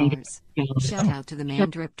 $20. Shout out to the man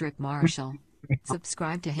Drip Marshall.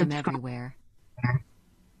 Subscribe to him everywhere.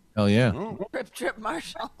 Hell yeah. Drip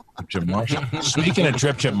Marshall. Drip Marshall. Speaking of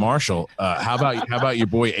Drip Marshall, how about your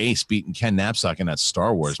boy Ace beating Ken Knapsack in that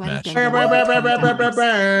Star Wars match? Hey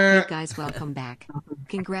guys, welcome back.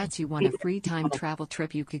 Congrats, you won a free time travel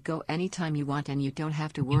trip. You could go anytime you want and you don't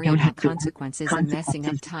have to worry about consequences and messing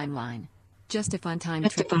up timeline. Just a fun time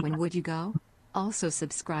trip. When would you go? Also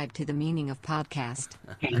subscribe to the Meaning of Podcast.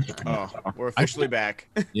 Oh, we're officially back.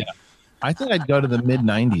 Yeah. I think I'd go to the mid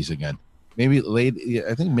 90s again. Maybe late,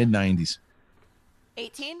 I think mid 90s.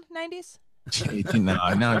 1890s? 18. No,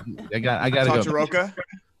 I got to go. Roca?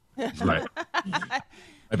 Right.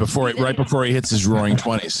 Right before he hits his roaring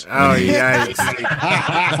 20s. Oh yeah. Jesus.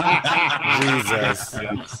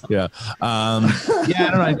 Yeah. Yeah. I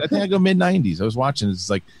don't know. I think I go mid 90s. I was watching. It's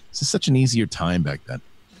like it's just such an easier time back then.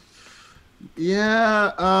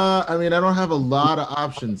 Yeah, I mean, I don't have a lot of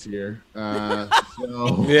options here.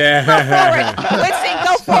 So. Yeah.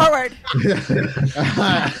 Go forward. Go into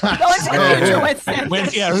the future, Winston.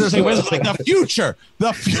 I was going to say, Winston, like the future.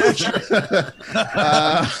 The future.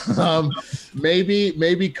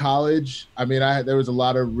 Maybe college. I mean, there was a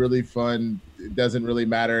lot of really fun. It doesn't really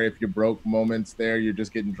matter if you're broke moments there. You're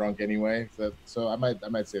just getting drunk anyway. So I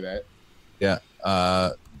might say that. Yeah.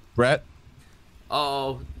 Brett?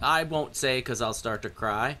 Oh, I won't say because I'll start to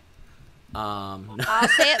cry. I'll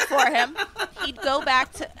say it for him. He'd go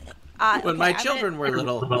back to when my children were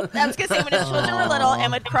little. I was gonna say when his children were little,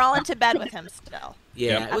 and would crawl into bed with him still.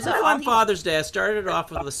 Yeah, it was a fun Father's Day. I started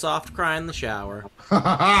off with a soft cry in the shower.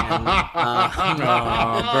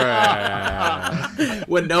 And,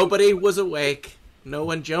 when nobody was awake, no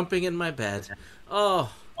one jumping in my bed.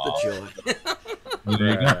 Oh, the joy. There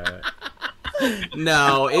you go.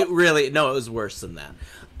 No, it was worse than that.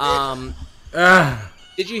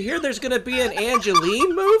 Did you hear there's going to be an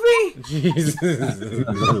Angeline movie? Jesus. You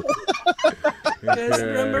guys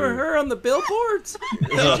remember her on the billboards?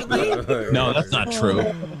 Angeline? No, that's not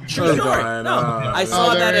true. True story. No, I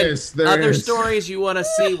saw that in other stories you want to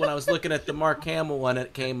see. When I was looking at the Mark Hamill one,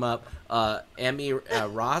 it came up. Emmy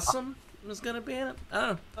Rossum was going to be in it. I don't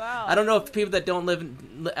know. Wow. I don't know if people that don't live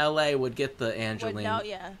in L.A. would get the Angeline.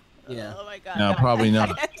 Yeah. Oh my God. No, probably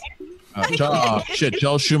not. Shit,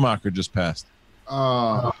 Joel Schumacher just passed.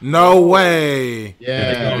 No way.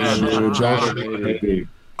 Yeah. The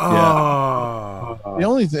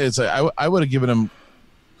only thing is, I would have given him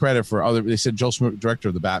credit for other. They said Joel Schumacher, director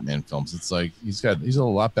of the Batman films. It's like he's a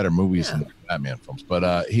lot better movies than the Batman films.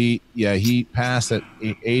 But he passed at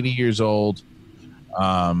 80 years old.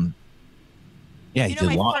 He did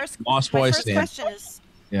Lost Boys. My first question is.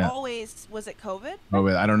 Yeah. Always, was it COVID? Oh,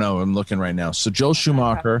 I don't know. I'm looking right now. So Joel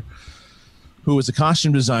Schumacher, who was a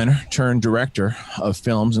costume designer turned director of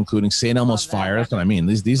films, including St. Elmo's Fire. That's what I mean.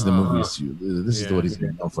 These are the movies. This is what he's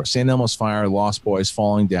known for. St. Elmo's Fire, Lost Boys,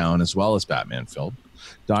 Falling Down, as well as Batman film.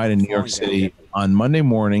 Died in New York City on Monday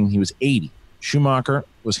morning. He was 80. Schumacher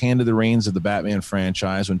was handed the reins of the Batman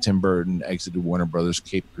franchise when Tim Burton exited Warner Brothers'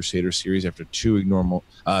 Cape Crusader series after two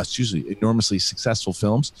enormously successful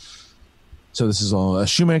films. So this is all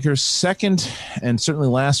Schumacher's second and certainly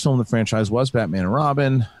last film in the franchise was Batman and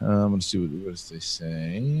Robin. Let's see what does they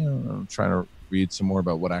say. I'm trying to read some more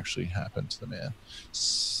about what actually happened to the man.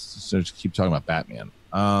 So just keep talking about Batman.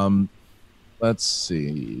 Let's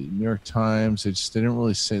see. New York Times. They didn't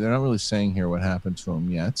really say. They're not really saying here what happened to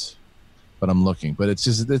him yet. But I'm looking. But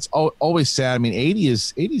it's always sad. I mean, 80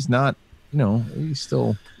 is not he's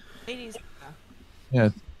still. 80s. Yeah,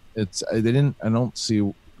 it's they didn't. I don't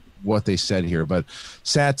see what they said here, but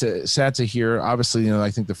sad to hear. Obviously,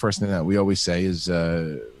 I think the first thing that we always say is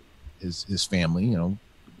his family.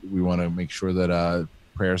 We want to make sure that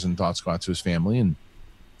prayers and thoughts go out to his family, and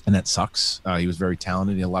that sucks. He was very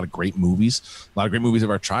talented. He had a lot of great movies of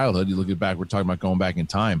our childhood. You look at back, we're talking about going back in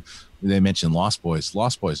time. They mentioned Lost Boys.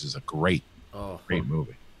 Lost Boys is a great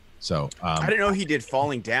movie. So I didn't know he did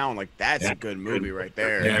Falling Down. Like that's a good movie right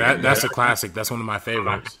there. Yeah, that's a classic. That's one of my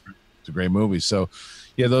favorites. It's a great movie. So,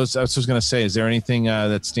 yeah, those. I was just gonna say, is there anything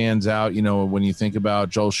that stands out? When you think about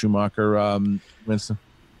Joel Schumacher, Winston?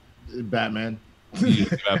 Batman. You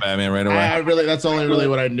think about Batman right away. That's only really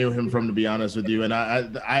what I knew him from, to be honest with you. And I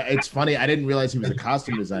it's funny, I didn't realize he was a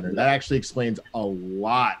costume designer. That actually explains a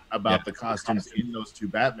lot about the costumes in those two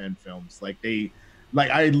Batman films.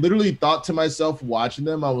 I literally thought to myself watching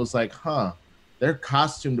them, I was like, their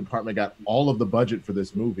costume department got all of the budget for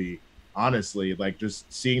this movie. Honestly,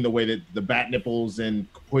 just seeing the way that the bat nipples and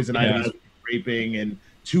Poison Ivy's raping and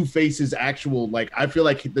Two-Face's actual, I feel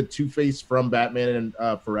like the Two-Face from Batman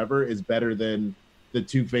and Forever is better than the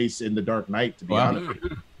Two-Face in The Dark Knight, to be honest with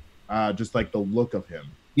you. Just the look of him.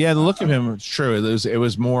 Yeah, the look of him, it's true. It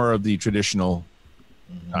was more of the traditional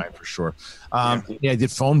time for sure. I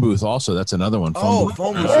did Phone Booth also. That's another one. Phone Booth.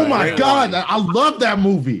 Oh my God, I love that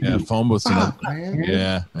movie. Yeah, Phone Booth.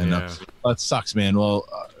 Yeah, I know. That sucks, man. Well,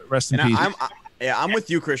 rest in peace. I'm with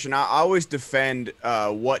you, Christian. I always defend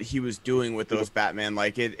what he was doing with those Batman.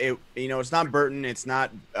 It's not Burton, it's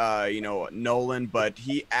not Nolan, but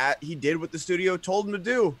he did what the studio told him to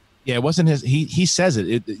do. Yeah, it wasn't his. He says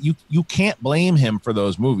it. You can't blame him for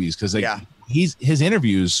those movies because his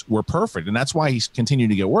interviews were perfect, and that's why he's continued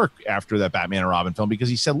to get work after that Batman and Robin film, because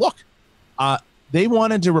he said, look, they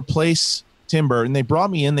wanted to replace Tim Burton. They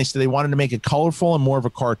brought me in. They said they wanted to make it colorful and more of a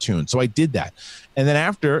cartoon. So I did that. And then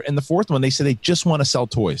in the fourth one, they said they just want to sell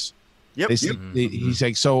toys. Yep. He's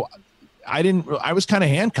like, so I was kind of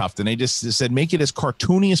handcuffed, and they just said, make it as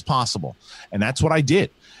cartoony as possible. And that's what I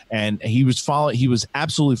did. And he was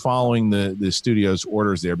absolutely following the studio's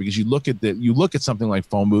orders there, because you look at something like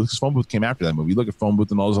Phone Booth, because Phone Booth came after that movie. You look at Phone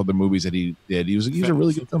Booth and all those other movies that he did. He's a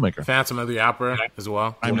really good filmmaker. Phantom of the Opera as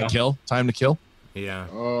well. Time to Kill. Yeah.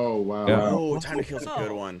 Oh wow. Yeah. Oh, Time to Kill's a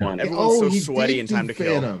good one. Everyone's so sweaty in Time to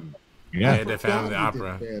Kill. Yeah, the Phantom of the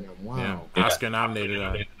Opera. Wow. Yeah. Oscar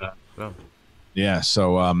nominated. Yeah.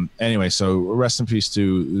 So anyway, so rest in peace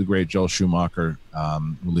to the great Joel Schumacher,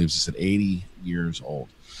 who leaves us at 80 years old.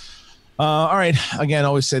 All right. Again, I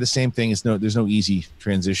always say the same thing. There's no easy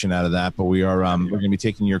transition out of that, but we're going to be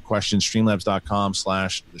taking your questions.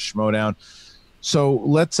 Streamlabs.com/the Schmodown. So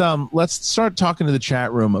let's start talking to the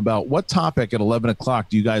chat room about what topic at 11 o'clock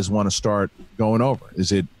do you guys want to start going over? Is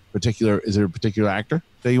there a particular actor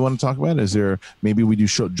that you want to talk about? Maybe we do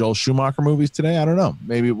Joel Schumacher movies today? I don't know.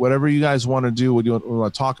 Maybe whatever you guys want to do, what you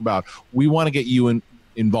want to talk about, we want to get you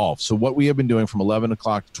involved. So what we have been doing from 11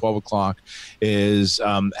 o'clock to 12 o'clock is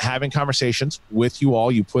having conversations with you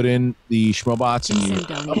all. You put in the Schmobots and you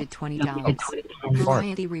donated $20.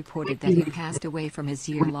 Variety reported that he passed away from his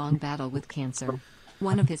year-long battle with cancer.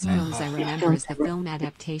 One of his films I remember is the film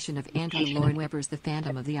adaptation of Andrew Lloyd Webber's The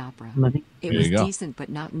Phantom of the Opera. It was decent but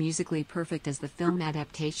not musically perfect as the film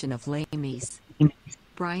adaptation of Les Mis.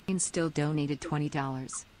 Brian still donated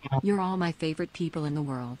 $20. You're all my favorite people in the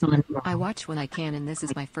world. I watch when I can, and this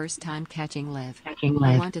is my first time catching live.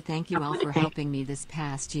 I want to thank you all for helping me this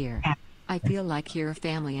past year. I feel like you're a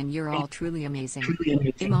family and you're all truly amazing.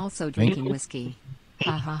 I'm also drinking whiskey.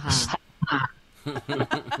 Ha ha ha.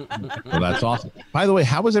 Well, that's awesome. By the way,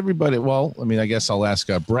 how was everybody? Well, I guess I'll ask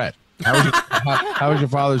Brett. How was your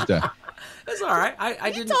Father's Day? That's all right.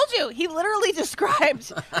 I didn't. told you. He literally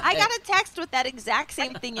described. I got a text with that exact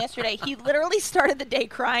same thing yesterday. He literally started the day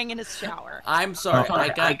crying in his shower. I'm sorry.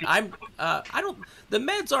 I don't. The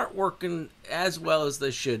meds aren't working as well as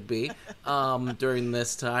they should be during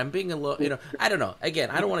this time. Being a little, I don't know. Again,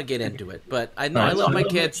 I don't want to get into it, but I know I love my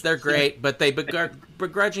kids. They're great, but they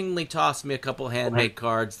begrudgingly tossed me a couple handmade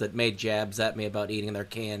cards that made jabs at me about eating their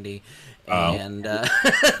candy. And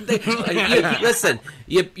listen,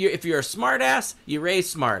 if you're a smart ass, you raise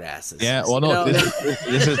smart asses. Yeah, well, no,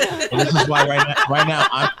 this is why right now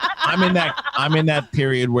I'm in that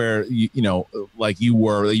period where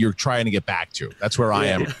you're trying to get back to. That's where I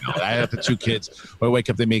am. I have the two kids. When I wake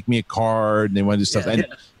up, they make me a card and they want to do stuff. And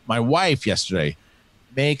my wife yesterday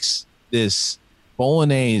makes this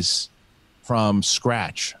bolognese from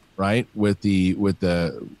scratch, right? With the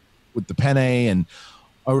penne and.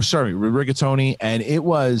 Oh, sorry, rigatoni, and it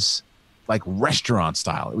was like restaurant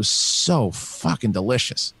style. It was so fucking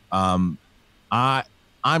delicious. I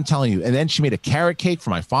I'm telling you. And then she made a carrot cake for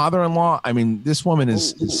my father-in-law. I mean, this woman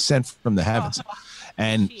is sent from the heavens.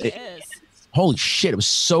 And holy shit, it was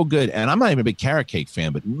so good. And I'm not even a big carrot cake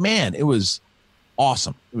fan, but man, it was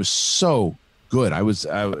awesome. It was so good. I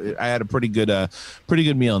had a pretty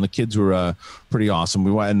good meal, and the kids were pretty awesome.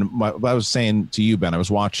 I was saying to you, Ben, I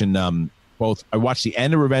was watching I watched the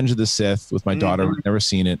end of Revenge of the Sith with my daughter. I'd never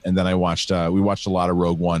seen it, and then we watched a lot of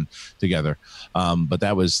Rogue One together. But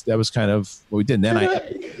that was kind of what we did. And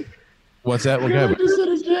then what's that?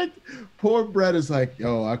 Poor Brett is like,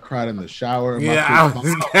 yo, I cried in the shower. Yeah,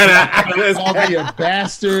 called me a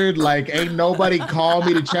bastard. Like, ain't nobody called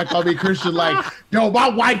me to check on me. Christian, like, yo, my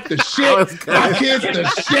wife the shit. My kids the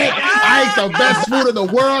shit. I ate the best food in the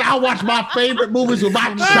world. I watch my favorite movies with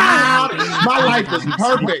my child. My life is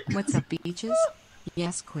perfect. What's up, Beaches?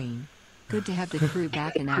 Yes, Queen. Good to have the crew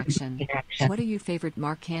back in action. What are your favorite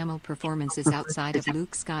Mark Hamill performances outside of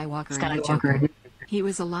Luke Skywalker and the Joker? He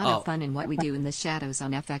was a lot of fun in What We Do in the Shadows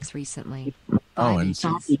on FX recently. Bye,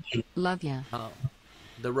 love ya.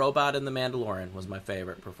 The robot in The Mandalorian was my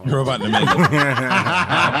favorite performance. The robot in The Mandalorian.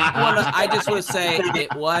 I just want to say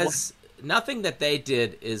it was nothing that they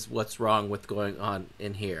did is what's wrong with going on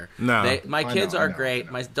in here. No, my kids are great.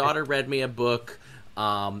 My daughter read me a book.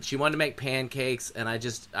 She wanted to make pancakes, and I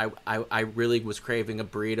really was craving a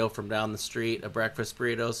burrito from down the street, a breakfast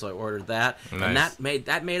burrito, so I ordered that. Nice. And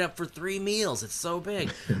that made up for 3 meals. It's so big.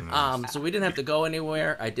 So we didn't have to go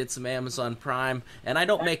anywhere. I did some Amazon Prime, and I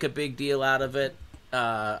don't make a big deal out of it.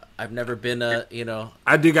 I've never been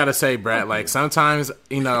I do gotta say, Brett, like sometimes,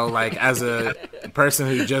 like as a person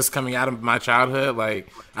who's just coming out of my childhood, like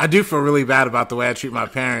I do feel really bad about the way I treat my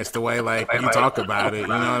parents, the way like you talk about it, you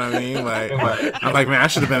know what I mean? Like I'm like, man, I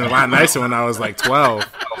should have been a lot nicer when I was like 12.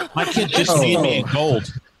 My kid just made me in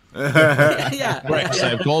gold. Yeah, bricks.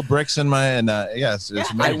 I have gold bricks in my yes.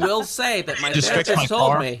 I will say that my therapist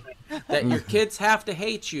told me that your kids have to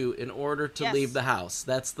hate you in order to leave the house.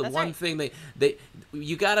 That's one thing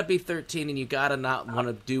you got to be 13 and you got to not want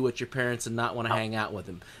to do what your parents and not want to hang out with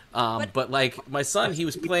them. But like my son, he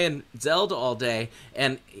was playing Zelda all day,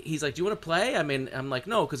 and he's like, "Do you want to play?" I mean, I'm like,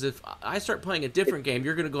 "No, because if I start playing a different game,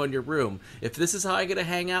 you're going to go in your room. If this is how I get to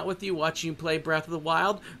hang out with you, watching you play Breath of the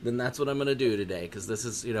Wild, then that's what I'm going to do today. Because this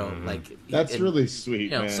is, like that's really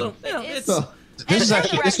sweet, man. So it's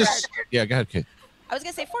this is yeah. Go ahead, Kate. I was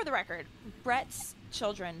gonna say, for the record, Brett's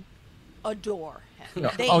children adore him.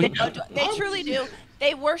 Yeah. They truly do.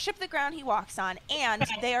 They worship the ground he walks on, and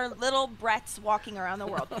they are little Bretts walking around the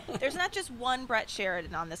world. There's not just one Brett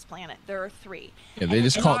Sheridan on this planet. There are 3. Yeah, they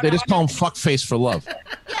just call him fuckface for love.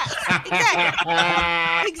 Yes,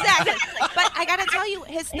 exactly. But I gotta tell you,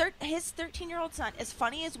 his 13-year-old son, as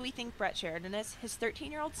funny as we think Brett Sheridan is, his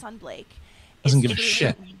 13-year-old son Blake doesn't give a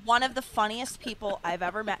shit. One of the funniest people I've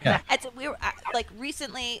ever met. Yeah.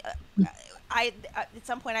 Recently, I at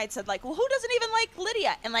some point I'd said like, well, who doesn't even like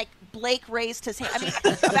Lydia? And like Blake raised his hand. I mean,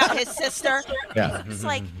 about his sister. Yeah. It's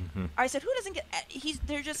like, I said, who doesn't get?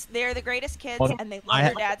 They're the greatest kids, and they love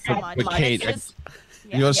their dad so much. But Kate,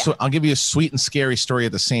 I'll give you a sweet and scary story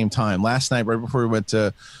at the same time. Last night, right before we went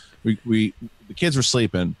to, the kids were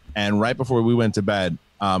sleeping, and right before we went to bed,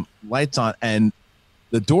 lights on, and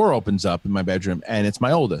the door opens up in my bedroom, and it's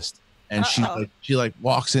my oldest. And she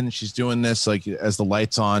walks in, and she's doing this, like, as the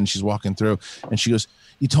light's on, she's walking through, and she goes,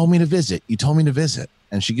 you told me to visit.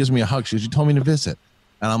 And she gives me a hug. She goes, you told me to visit.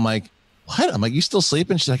 And I'm like, what? I'm like, you still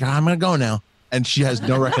sleeping? She's like, I'm going to go now. And she has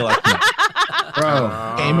no recollection.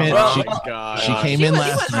 Bro, came in. She came in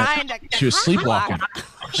last night. She was sleepwalking.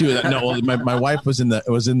 She was my wife was she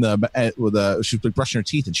was brushing her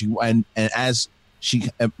teeth, and as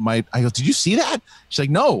I go, did you see that? She's like,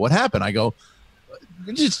 no, what happened? I go,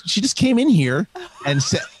 she just came in here and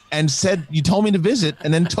said you told me to visit,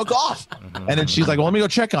 and then took off. And then she's like, well, let me go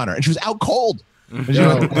check on her, and she was out cold.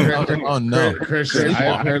 Oh no, Christian!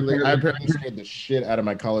 I apparently scared the shit out of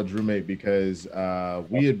my college roommate because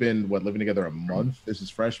we had been living together a month. This is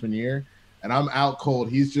freshman year, and I'm out cold.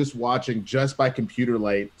 He's just watching just by computer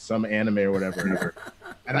light some anime or whatever,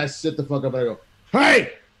 and I sit the fuck up and I go,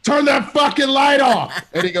 hey, turn that fucking light off.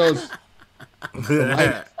 And he goes, the light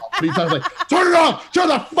off. And he sounds like, turn it off, turn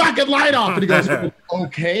the fucking light off. And he goes,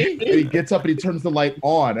 okay. And he gets up and he turns the light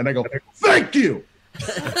on. And I go, thank you. And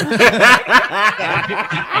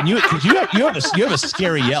you have a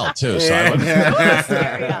scary yell too. So I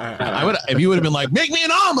would, if you would have been like, make me an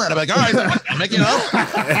omelet, I'd be like, all right, I'll make you an omelet.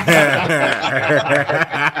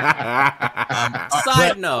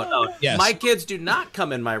 Side note, yes. My kids do not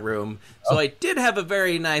come in my room, so I did have a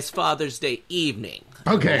very nice Father's Day evening.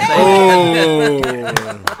 Okay.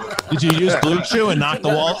 Did you use Blue Chew and knock the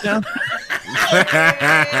walls down?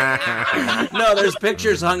 No, there's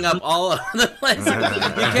pictures hung up all over the place. You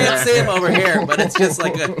can't see them over here, but it's just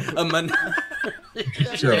like a of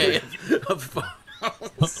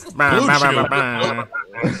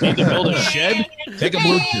Need to build a shed? Take a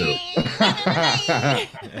blue chew.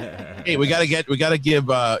 Hey, we gotta give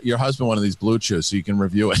your husband one of these blue chews so you can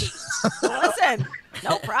review it. Listen,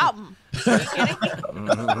 no problem. Are you kidding me?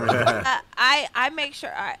 I make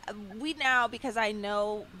sure we now, because I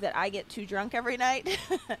know that I get too drunk every night.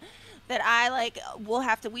 That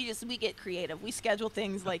we get creative. We schedule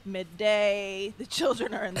things like midday. The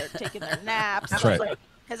children are in there taking their naps. That's right.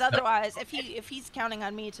 Because otherwise, if he's counting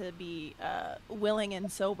on me to be willing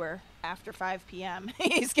and sober after 5 p.m.,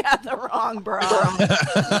 he's got the wrong bra.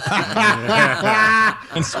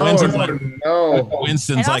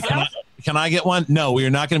 Winston's like, can I get one? No, we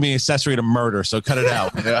are not going to be an accessory to murder, so cut it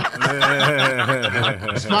out.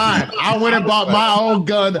 It's fine. I went and bought my own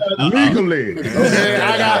gun legally. Okay,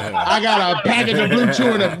 I got a package of Blue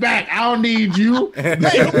Chew in the back. I don't need you. Hey,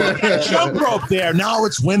 jump rope there. Now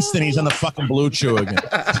it's Winston. He's on the fucking Blue Chew again.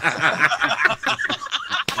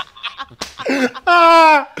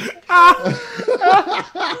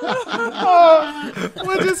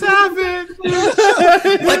 What just happened?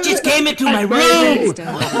 What just came into my room?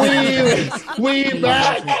 We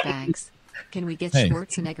back. Bags. Can we get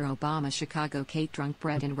Schwarzenegger, Obama, Chicago, Kate, Drunk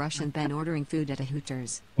Bread, and Russian Ben ordering food at a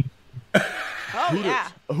Hooters? Oh, yeah.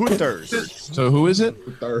 Hooters. So who is it?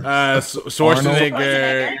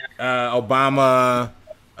 Schwarzenegger, Obama,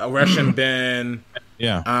 Russian Ben.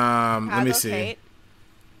 Yeah. Let me see. Kate.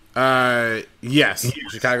 Yes,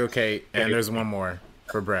 Chicago Kate, and there's one more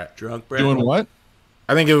for Brett. Drunk Brett. Doing what?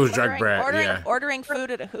 I think it was Drunk Brett. Ordering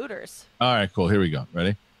food at a Hooters. All right, cool. Here we go.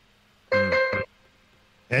 Ready?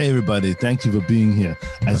 Hey, everybody. Thank you for being here.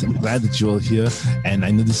 I'm glad that you're all here. And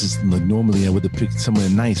I know this is like normally I would have picked somewhere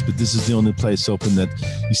nice, but this is the only place open that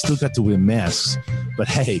you still got to wear masks. But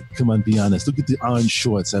hey, come on, be honest. Look at the orange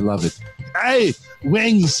shorts. I love it. Hey,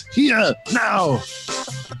 wings here now.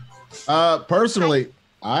 Personally,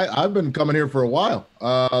 I've been coming here for a while.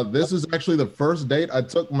 This is actually the first date I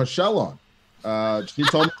took Michelle on. She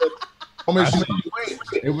told me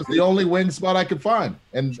it was the only wing spot I could find,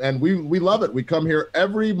 and we love it. We come here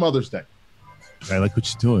every Mother's Day. I like what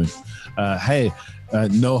you're doing. Hey,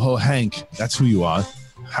 NoHo Hank, that's who you are.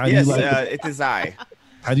 How do Yes, you like it is I.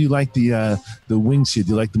 How do you like the wings here?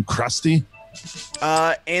 Do you like them crusty?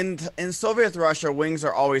 In Soviet Russia, wings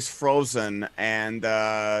are always frozen and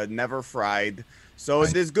never fried. So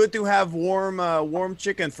it is good to have warm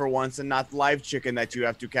chicken for once, and not live chicken that you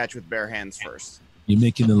have to catch with bare hands first. You're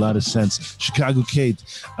making a lot of sense. Chicago Kate,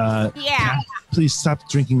 please stop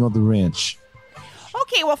drinking all the ranch.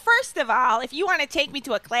 Okay, well, first of all, if you want to take me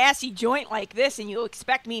to a classy joint like this and you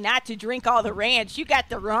expect me not to drink all the ranch, you got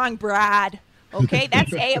the wrong broad. Okay,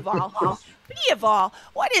 that's A of all. B of all,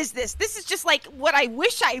 what is this? This is just like what I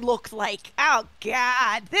wish I looked like. Oh,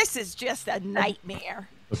 God, this is just a nightmare.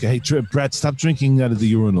 Okay, hey, Brad, stop drinking out of the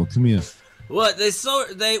urinal. Come here. What they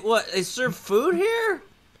serve food here?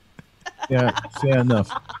 Yeah, fair enough.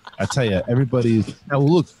 I tell you, everybody. Now,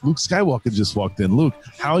 Luke Skywalker just walked in. Luke,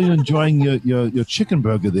 how are you enjoying your chicken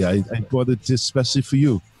burger there? I bought it especially for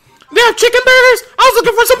you. They have chicken burgers? I was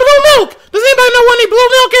looking for some blue milk. Does anybody know what any blue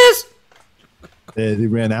milk is? They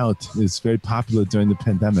ran out. It's very popular during the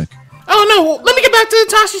pandemic. Oh no! Well, let me get back to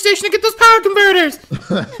the Toshi station and get those power converters.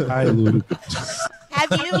 Hi, Luke.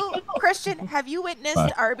 Christian, have you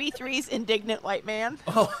witnessed RB3's indignant white man?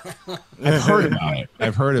 Oh, I've heard about it.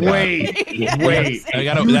 Wait.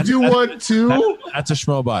 You do one too? That's a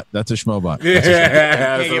schmobot. Yeah, That's a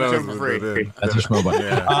schmobot.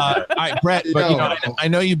 Yeah. All right, Brett. But I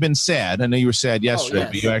know you've been sad. I know you were sad yesterday,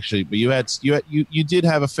 but you did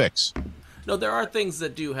have a fix. No, there are things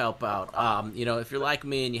that do help out. If you're like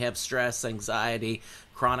me and you have stress, anxiety,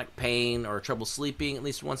 chronic pain, or trouble sleeping at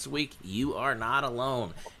least once a week, you are not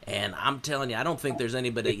alone. And I'm telling you, I don't think there's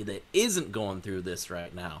anybody that isn't going through this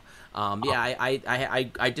right now.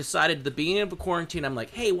 I decided at the beginning of the quarantine, I'm like,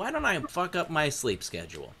 hey, why don't I fuck up my sleep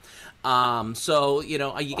schedule? So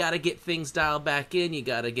you got to get things dialed back in. You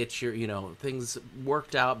got to get your, things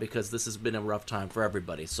worked out, because this has been a rough time for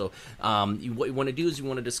everybody. So, what you want to do is you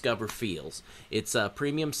want to discover Feels. It's a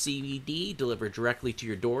premium CBD delivered directly to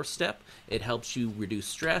your doorstep. It helps you reduce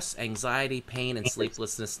stress, anxiety, pain, and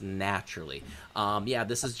sleeplessness naturally.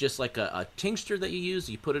 This is just like a tincture that you use.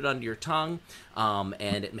 You put it under your tongue,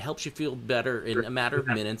 and it helps you feel better in a matter of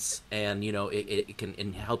minutes. And it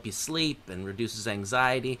can help you sleep and reduces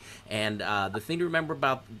anxiety. And the thing to remember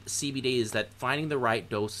about CBD is that finding the right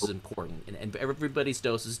dose is important, and everybody's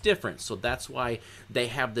dose is different. So that's why they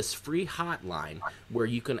have this free hotline where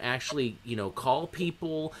you can actually call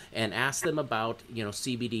people and ask them about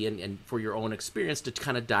CBD and for your own experience to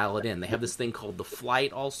kind of dial it in. They have this thing called the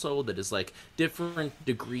Flight also that is like different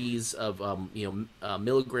degrees of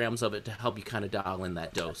milligrams of it to help you kind of dial in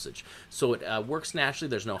that dosage. So it works naturally.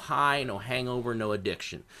 There's no high, no hangover, no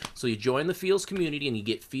addiction. So you join the Feels community and you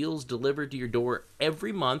get Feels delivered to your door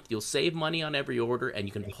every month. You'll save money on every order, and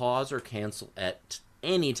you can pause or cancel at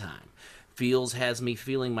any time. Feels has me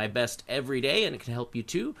feeling my best every day, and it can help you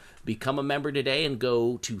too. Become a member today and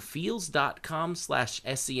go to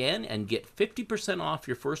feels.com/SEN and get 50% off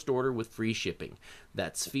your first order with free shipping.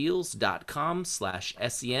 That's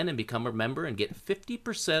feels.com/SEN and become a member and get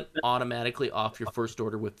 50% automatically off your first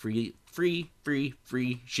order with free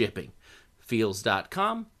shipping.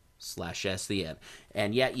 Feels.com/SEN.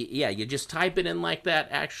 And you just type it in like that.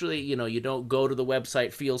 Actually, you don't go to the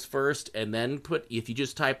website Feels first and then if you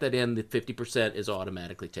just type that in, the 50% is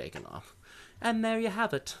automatically taken off. And there you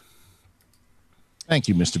have it. Thank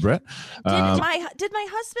you, Mr. Brett. Did my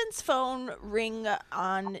husband's phone ring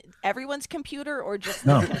on everyone's computer or just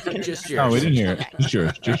no? Just yours. No, we didn't hear it.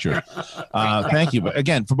 Just yours. Thank you. But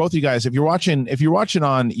again, for both of you guys, if you're watching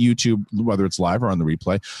on YouTube, whether it's live or on the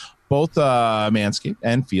replay, both Manscaped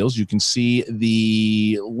and Feels, you can see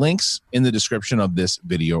the links in the description of this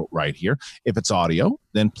video right here. If it's audio,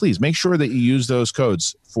 then please make sure that you use those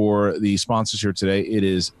codes for the sponsors here today. It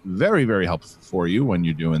is very, very helpful for you when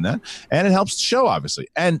you're doing that, and it helps the show, obviously.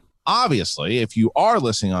 And obviously, if you are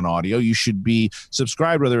listening on audio, you should be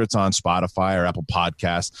subscribed, whether it's on Spotify or Apple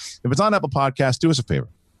Podcasts. If it's on Apple Podcasts, do us a favor.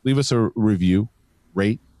 Leave us a review,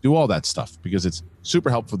 rate, do all that stuff, because it's super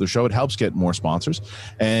helpful for the show. It helps get more sponsors,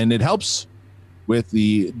 and it helps with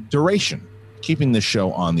the duration, keeping this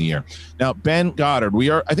show on the air. Now, Ben Goddard,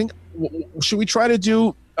 should we try to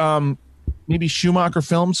do maybe Schumacher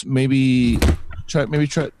films? Maybe try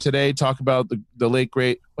today, talk about the late,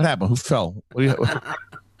 great, what happened? Who fell?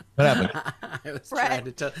 What happened? I was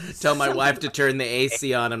trying to tell my wife to turn the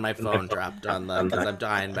AC on, and my phone dropped on because I'm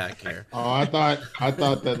dying back here. Oh, I thought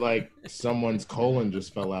that like someone's colon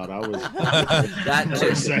just fell out. I was that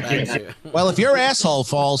too. Well, if your asshole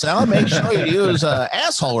falls out, make sure you use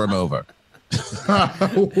asshole remover. It's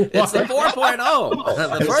the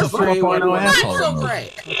 4.0. The first 3.0 asshole remover.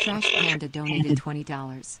 Trash Panda donated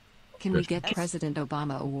 $20. Can we get President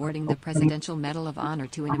Obama awarding the Presidential Medal of Honor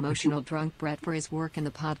to an emotional drunk Brett for his work in the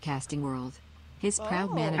podcasting world? His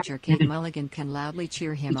proud manager, Kate Mulligan, can loudly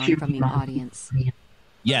cheer him on from the audience.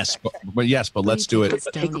 Yes, but let's do it.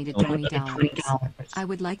 Donated $20. I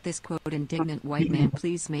would like this quote, indignant white man,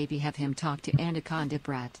 please maybe have him talk to Anaconda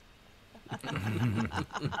Brett.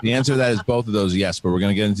 The answer to that is both of those, yes, but we're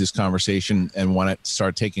going to get into this conversation and want to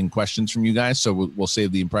start taking questions from you guys, so we'll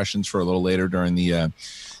save the impressions for a little later during the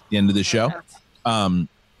end of the show.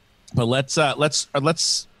 But let's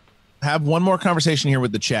have one more conversation here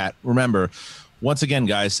with the chat. Remember, once again,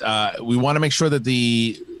 guys, we want to make sure that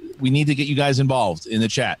we need to get you guys involved in the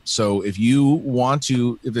chat. So if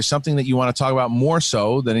there's something that you want to talk about more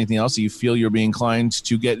so than anything else that you feel you're being inclined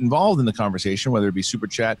to get involved in the conversation, whether it be Super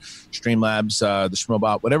Chat, Streamlabs, the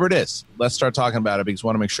Schmobot, whatever it is, let's start talking about it, because we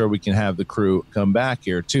want to make sure we can have the crew come back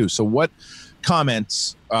here too. So what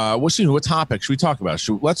comments, what topics should we talk about?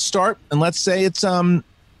 Let's start, and let's say it's a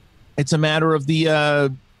matter of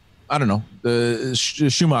the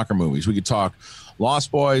Schumacher movies. We could talk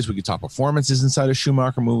Lost Boys, we could talk performances inside of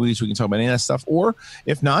Schumacher movies, we can talk about any of that stuff, or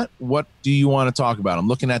if not, what do you want to talk about? I'm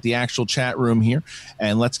looking at the actual chat room here,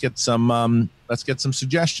 and let's get some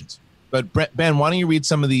suggestions. But Ben, why don't you read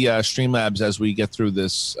some of the Streamlabs as we get through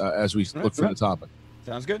this, as we look for the topic?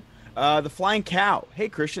 Sounds good. The Flying Cow. Hey,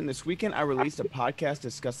 Christian, this weekend I released a podcast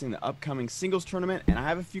discussing the upcoming singles tournament, and I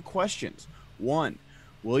have a few questions. 1,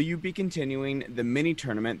 will you be continuing the mini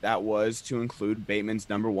tournament that was to include Bateman's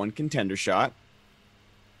 #1 contender shot?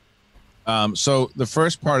 So the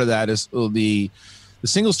first part of that is the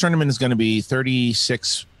singles tournament is going to be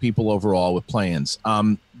 36 people overall with play-ins.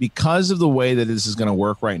 Because of the way that this is going to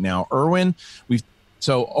work right now, Erwin,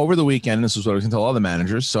 so over the weekend, this is what I can tell all the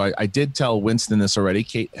managers. So I did tell Winston this already.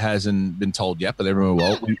 Kate hasn't been told yet, but everyone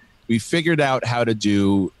will. We figured out how to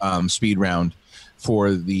do speed round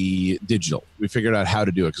for the digital. We figured out how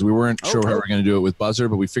to do it because we weren't sure how we were going to do it with buzzer,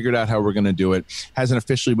 but we figured out how we're going to do it. Hasn't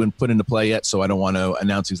officially been put into play yet, so I don't want to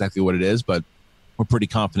announce exactly what it is, but we're pretty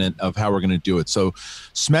confident of how we're going to do it. So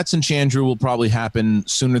Smets and Chandru will probably happen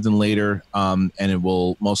sooner than later, and it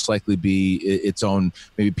will most likely be its own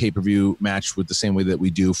maybe pay-per-view match with the same way that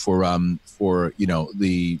we do for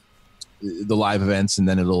the live events, and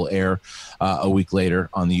then it'll air a week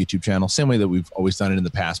later on the YouTube channel, same way that we've always done it in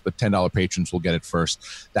the past, but $10 patrons will get it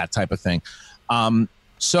first, that type of thing.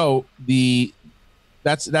 So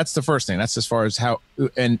that's the first thing. That's as far as how,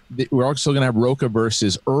 and we're also going to have Roka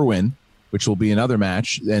versus Irwin, which will be another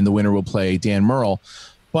match, and the winner will play Dan Murrell.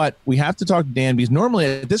 But we have to talk to Dan, because normally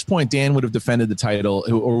at this point, Dan would have defended the title,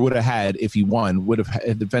 or would have had, if he won, would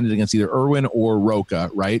have defended against either Irwin or Roka,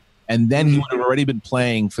 right? And then he would have already been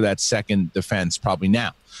playing for that second defense probably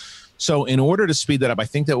now. So in order to speed that up, I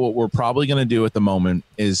think that what we're probably going to do at the moment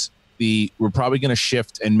is we're probably going to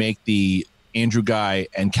shift and make the Andrew Guy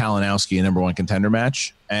and Kalinowski a number one contender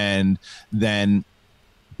match. And then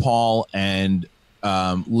Paul and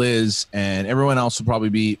Liz and everyone else will probably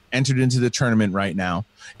be entered into the tournament right now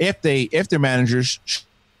if their managers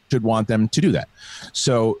should want them to do that.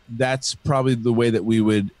 So that's probably the way that we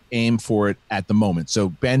would aim for it at the moment. So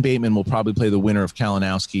Ben Bateman will probably play the winner of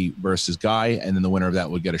Kalinowski versus Guy, and then the winner of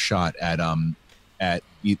that would get a shot at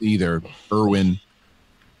either Irwin,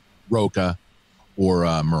 Roka, or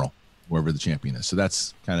Merle, whoever the champion is. So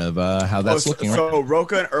that's kind of how that's looking. So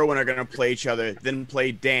Roka and Irwin are going to play each other, then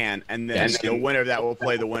play Dan, and then the winner of that will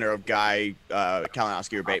play the winner of Guy,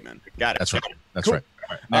 Kalinowski, or Bateman. Got it. That's right. That's Cool. right.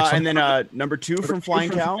 And then number 2 from Flying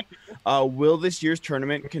Cow, will this year's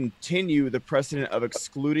tournament continue the precedent of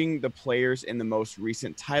excluding the players in the most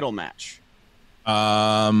recent title match?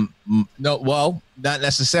 No, well, not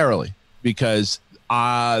necessarily, because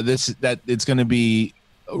it's going to be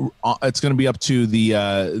up to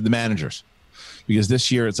the managers, because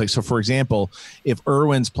this year it's like, so for example, if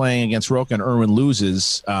Irwin's playing against Roka and Irwin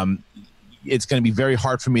loses, it's going to be very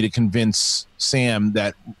hard for me to convince Sam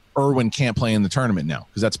that Irwin can't play in the tournament now,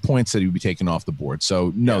 because that's points that he would be taken off the board.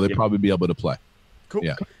 So no, they'd probably be able to play. Cool.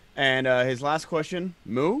 Yeah. And his last question,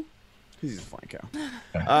 Moo, he's a Flying Cow.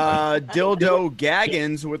 Dildo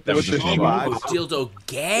Gaggins with the spot. Dildo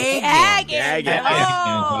Gaggins.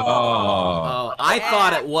 Oh, I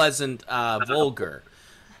thought it wasn't vulgar.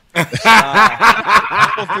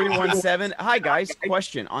 317. Hi guys,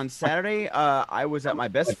 question. On Saturday, I was at my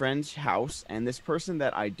best friend's house, and this person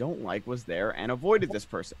that I don't like was there and avoided this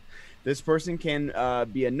person. This person can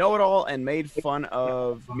be a know-it-all and made fun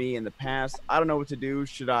of me in the past. I don't know what to do.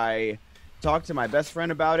 Should I talk to my best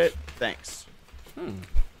friend about it? Thanks.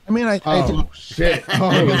 I mean, I think shit. Good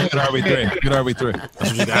RB3. That's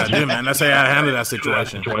what you gotta do, man. That's how you gotta handle that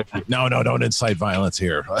situation. No, don't incite violence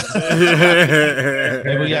here.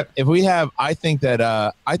 if we have, I think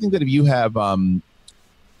that if you have,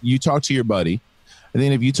 you talk to your buddy, and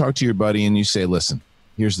then if you talk to your buddy and you say, listen,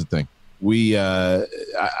 here's the thing,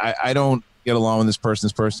 I don't get along with this person.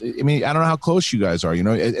 I mean, I don't know how close you guys are. You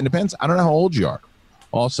know, it depends. I don't know how old you are.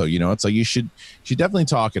 Also, you know, it's like you should definitely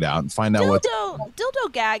talk it out and find out what.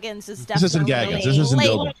 Dildo Gaggins is definitely. This isn't Gaggins. This isn't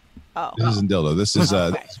Dildo. Oh. This isn't Dildo. This is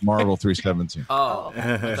this is Marvel 317. Oh,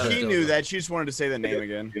 She knew that. She just wanted to say the name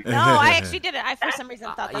again. No, I actually did it. I for some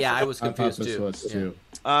reason thought. Yeah, I was confused too.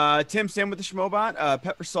 Tim Sim with the Schmobot.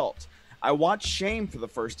 Pepper Salt. I watched Shame for the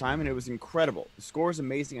first time, and it was incredible. The score is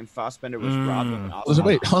amazing, and Fassbender was robbed of an Oscar. Listen,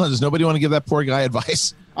 wait, hold on. Does nobody want to give that poor guy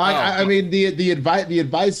advice? I mean, the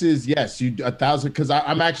advice is yes, you 1,000. Because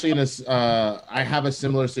I'm actually in this. I have a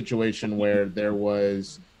similar situation where there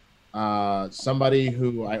was somebody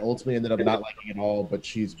who I ultimately ended up not liking at all, but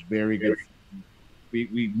she's very good.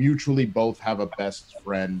 We mutually both have a best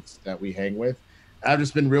friend that we hang with. I've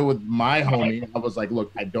just been real with my homie. I was like,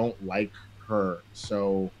 look, I don't like her,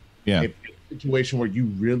 so. Yeah. If it's a situation where you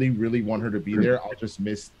really, really want her to be there, I'll just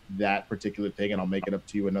miss that particular thing and I'll make it up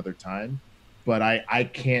to you another time. But I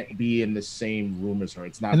can't be in the same room as her.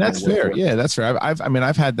 It's not. And that's fair. Yeah, that's fair.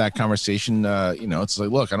 I've had that conversation. You know, it's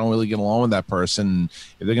like, look, I don't really get along with that person.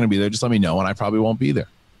 If they're going to be there, just let me know, and I probably won't be there.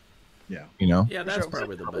 Yeah. You know. Yeah, that's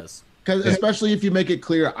probably the best. Because especially if you make it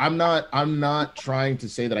clear, I'm not trying to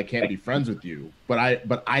say that I can't be friends with you, but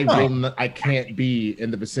I can't be in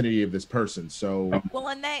the vicinity of this person. So well,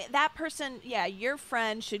 and that person, yeah, your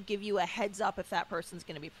friend should give you a heads up if that person's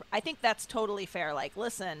going to be. I think that's totally fair. Like,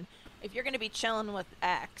 listen, if you're going to be chilling with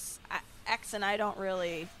X and I don't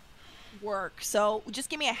really work, so just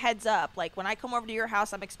give me a heads up. Like, when I come over to your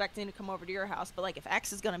house, I'm expecting to come over to your house, but like if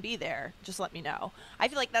X is going to be there, just let me know. I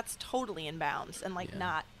feel like that's totally in bounds and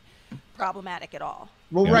not problematic at all.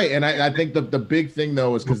 Well, yeah. Right, and I think the big thing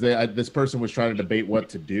though is because this person was trying to debate what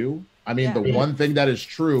to do. I mean, the one thing that is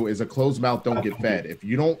true is a closed mouth don't get fed. If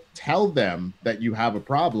you don't tell them that you have a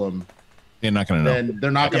problem, They're not going to know. Then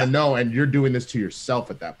they're not going to know, and you're doing this to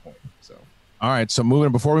yourself at that point. So. All right, so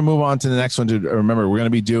before we move on to the next one, to remember we're going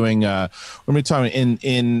to be doing we're going to be talking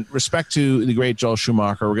in respect to the great Joel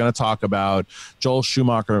Schumacher. We're going to talk about Joel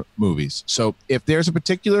Schumacher movies. So if there's a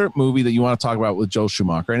particular movie that you want to talk about with Joel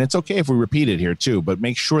Schumacher, and it's okay if we repeat it here too, but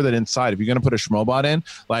make sure that inside, if you're going to put a Schmobot in,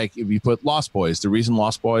 like if you put Lost Boys, the reason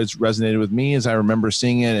Lost Boys resonated with me is I remember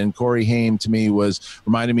seeing it, and Corey Haim to me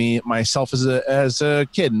reminded me myself as a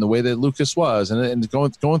kid and the way that Lucas was, and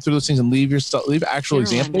going through those things and leave actual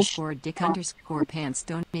examples. Pants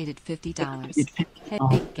donated $50.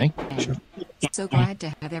 Hey, Sure. So glad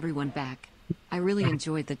to have everyone back. I really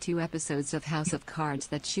enjoyed the 2 episodes of House of Cards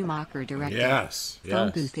that Schumacher directed. Yes. Phone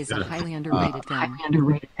Booth is a highly underrated film.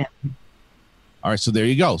 All right, so there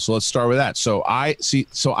you go. So let's start with that. So I've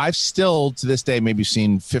still to this day maybe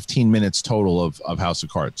seen 15 minutes total of House of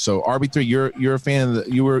Cards. So RB3, you're a fan of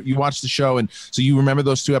you watched the show, and so you remember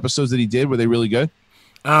those 2 episodes that he did? Were they really good?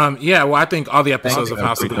 Yeah, well, I think all the episodes of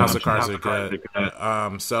House of Cards are good.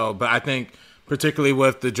 But I think particularly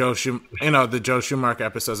with the Joe Schumacher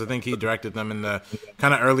episodes, I think he directed them in the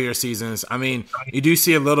kind of earlier seasons. I mean, you do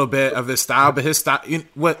see a little bit of his style, but his style.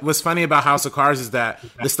 What's funny about House of Cards is that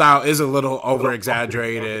the style is a little over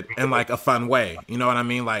exaggerated in like a fun way. You know what I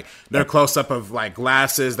mean? Like they're close up of like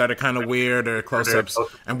glasses that are kind of weird, or close ups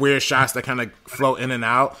and weird shots that kind of float in and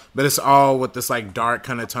out. But it's all with this like dark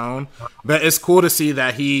kind of tone. But it's cool to see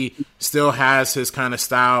that he still has his kind of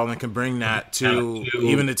style and can bring that to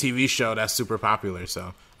even the TV show that's super popular.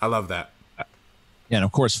 So I love that. Yeah, and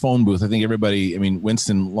of course, Phone Booth. I think everybody. I mean,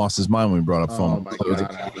 Winston lost his mind when we brought up Phone Booth.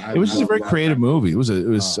 It was just a very creative movie. It was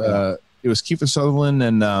Kiefer Sutherland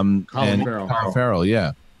and Colin Farrell.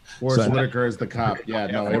 Yeah, Forrest Whitaker is the cop. Yeah,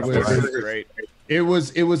 no, it was great. It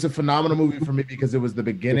was a phenomenal movie for me because it was the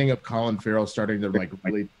beginning of Colin Farrell starting to like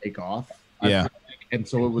really take off. Yeah. And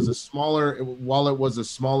so it was while it was a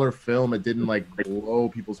smaller film, it didn't like blow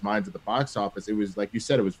people's minds at the box office. It was, like you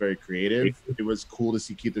said, it was very creative. It was cool to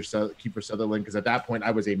see Kiefer Sutherland, because at that point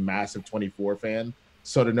I was a massive 24 fan.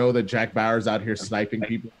 So to know that Jack Bauer's out here sniping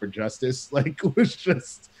people for justice, like, was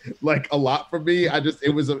just like a lot for me.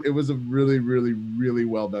 It was a really, really, really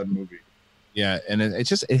well done movie. Yeah, and it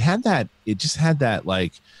just had that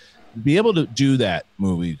like, be able to do that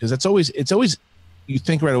movie, because it's always you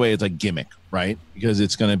think right away it's like gimmick, right? Because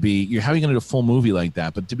it's going to be, how are you going to do a full movie like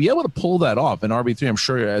that? But to be able to pull that off, and RB3, I'm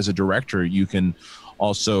sure as a director, you can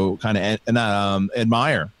also kind of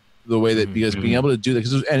admire the way that, because being able to do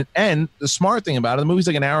that, and the smart thing about it, the movie's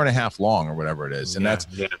like an hour and a half long or whatever it is. And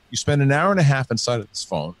you spend an hour and a half inside of this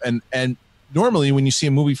phone. And normally when you see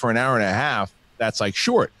a movie for an hour and a half, that's like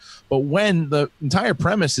short. But when the entire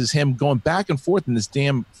premise is him going back and forth in this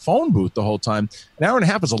damn phone booth the whole time, an hour and a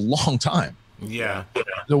half is a long time. Yeah.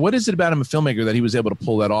 So what is it about him, a filmmaker, that he was able to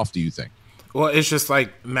pull that off, do you think? Well, it's just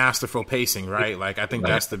like masterful pacing, right? Like, I think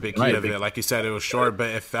that's the big key of it. Like you said, it was short,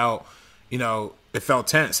 but it felt, it felt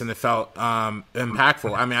tense and it felt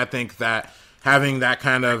impactful. I mean, I think that having that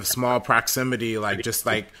kind of small proximity, like just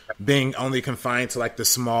like being only confined to like the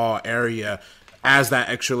small area, as that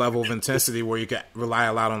extra level of intensity where you can rely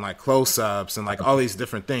a lot on like close-ups and like all these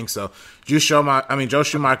different things. So Joe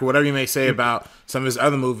Schumacher, whatever you may say about some of his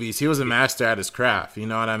other movies, he was a master at his craft. You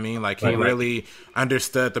know what I mean? Like, he really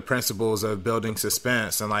understood the principles of building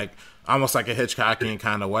suspense and like almost like a Hitchcockian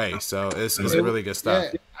kind of way. So it's really good stuff.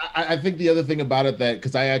 Yeah, I think the other thing about it, that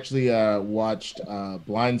because I actually watched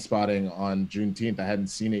Blind Spotting on Juneteenth, I hadn't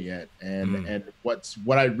seen it yet, and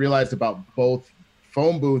what I realized about both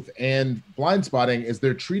Phone Booth and Blind Spotting is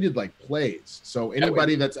they're treated like plays. So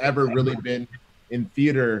anybody that's ever really been in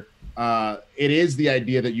theater, it is the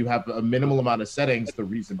idea that you have a minimal amount of settings. The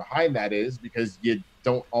reason behind that is because you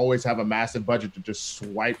don't always have a massive budget to just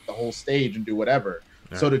swipe the whole stage and do whatever.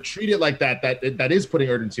 Yeah. So to treat it like that is putting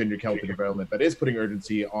urgency on your character development. That is putting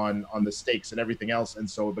urgency on the stakes and everything else. And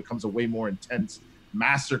so it becomes a way more intense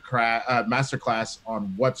masterclass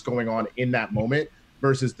on what's going on in that moment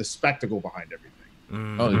versus the spectacle behind everything.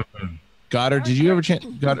 Oh, Goddard, did you ever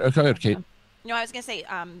change? Go ahead, Kate. No, I was gonna say,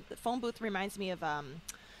 the Phone Booth reminds me of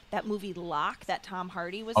that movie Lock that Tom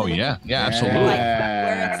Hardy was in. Oh yeah, absolutely. Like,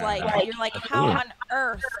 where it's like you're like, how on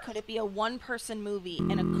earth could it be a one-person movie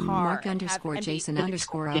in a car?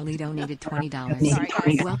 Mark_Jason_Ali donated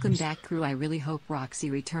 $20. Welcome back, crew. I really hope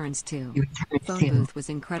Roxy returns too. Phone Booth was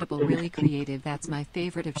incredible, really creative. That's my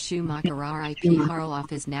favorite of Schumacher. R.I.P.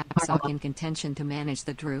 Harloff is knapsack in contention to manage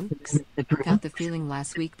the Droogs. Got the feeling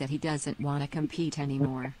last week that he doesn't want to compete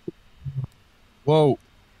anymore. Whoa,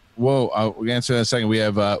 we're gonna answer that in a second. We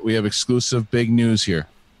have exclusive big news here.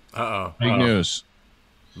 Big news.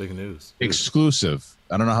 Big news. Exclusive.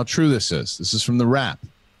 I don't know how true this is. This is from The Wrap.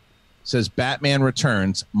 says Batman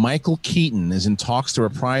Returns. Michael Keaton is in talks to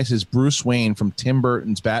reprise his Bruce Wayne from Tim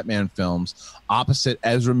Burton's Batman films opposite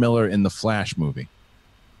Ezra Miller in the Flash movie.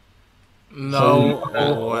 No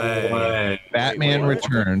way. Batman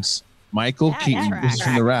Returns. Michael Keaton. This is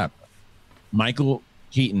from the rap. Michael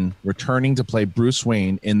Keaton returning to play Bruce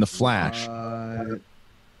Wayne in the Flash.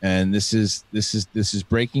 And this is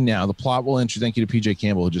breaking now. The plot will introduce. Thank you to PJ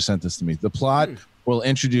Campbell who just sent this to me. The plot will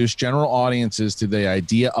introduce general audiences to the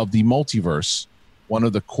idea of the multiverse, one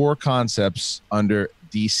of the core concepts under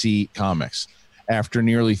DC Comics. After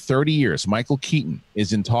nearly 30 years, Michael Keaton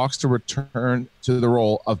is in talks to return to the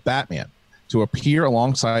role of Batman to appear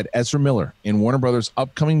alongside Ezra Miller in Warner Brothers'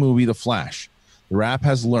 upcoming movie, The Flash. The Wrap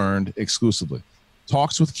has learned exclusively.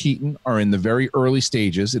 Talks with Keaton are in the very early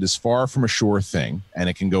stages. It is far from a sure thing, and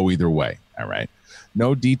it can go either way. All right.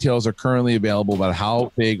 No details are currently available about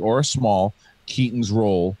how big or small Keaton's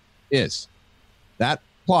role is. That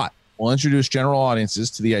plot will introduce general audiences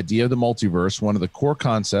to the idea of the multiverse, one of the core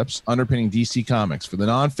concepts underpinning DC Comics. For the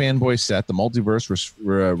non-fanboy set, the multiverse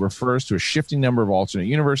refers to a shifting number of alternate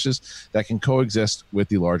universes that can coexist with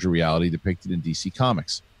the larger reality depicted in DC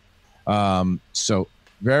Comics. So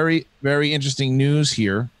very, very interesting news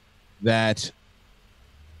here that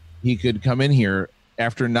he could come in here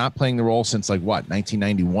after not playing the role since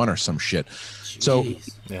 1991 or some shit. Jeez. So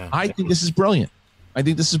yeah. I think this is brilliant. I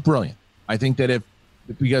think that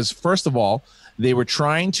because first of all, they were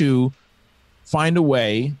trying to find a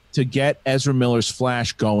way to get Ezra Miller's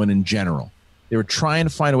Flash going in general. They were trying to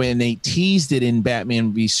find a way, and they teased it in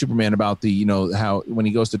Batman v Superman about the, how when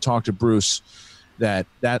he goes to talk to Bruce, that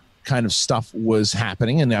kind of stuff was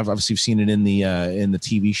happening. And I've obviously seen it in the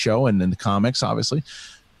TV show and in the comics, obviously.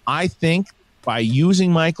 I think by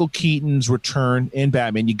using Michael Keaton's return in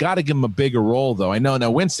Batman, you got to give him a bigger role, though. I know.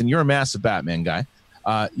 Now, Winston, you're a massive Batman guy.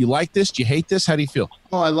 You like this? Do you hate this? How do you feel?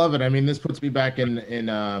 Oh, I love it. I mean, this puts me back in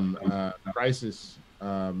Crisis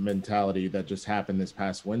mentality that just happened this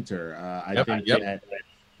past winter. I think that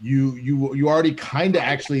you already kind of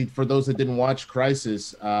actually, for those that didn't watch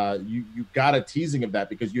Crisis, you got a teasing of that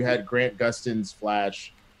because you had Grant Gustin's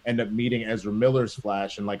Flash end up meeting Ezra Miller's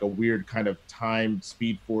Flash in a weird kind of time,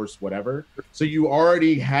 Speed Force, whatever. So you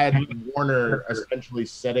already had Warner essentially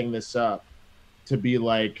setting this up to be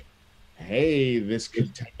like, hey, this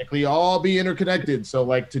could technically all be interconnected.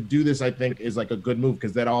 So to do this, I think is a good move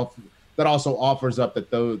because that also offers up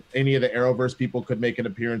that any of the Arrowverse people could make an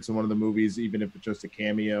appearance in one of the movies, even if it's just a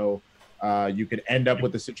cameo. You could end up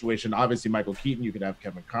with a situation, obviously Michael Keaton, you could have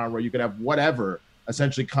Kevin Conroy, you could have whatever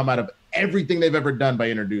essentially come out of everything they've ever done by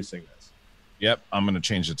introducing this. Yep, I'm going to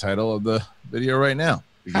change the title of the video right now.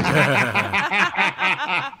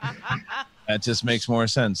 That just makes more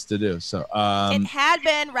sense to do. So it had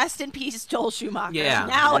been Rest in Peace, Joel Schumacher. Yeah.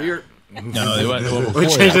 Now we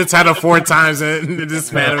changed the title 4 times in the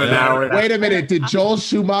span of an hour. Wait a minute. Did Joel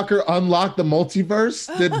Schumacher unlock the multiverse?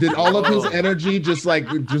 Did all of his energy just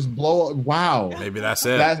blow? Wow. Maybe that's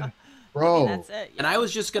it. Bro. That's it. And I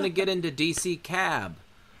was just going to get into DC Cab.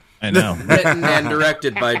 I know. Written and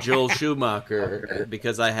directed by Joel Schumacher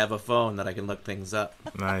because I have a phone that I can look things up.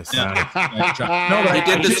 Nice. He did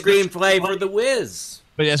the screenplay for The Wiz.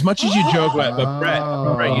 But as much as you joke about, but Brett,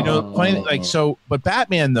 funny, but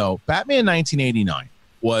Batman 1989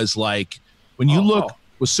 was when you look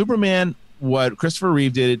with Superman, what Christopher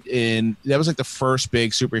Reeve did that was the first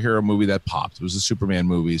big superhero movie that popped. It was the Superman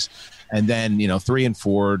movies. And then, 3 and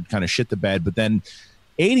 4 kind of shit the bed. But then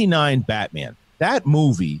 89 Batman, that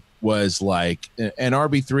movie was an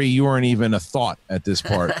RB3, you weren't even a thought at this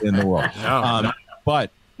part in the world. No.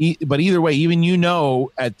 But either way, even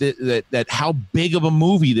that how big of a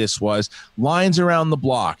movie this was. Lines around the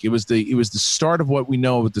block. It was the start of what we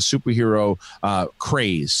know with the superhero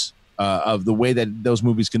craze of the way that those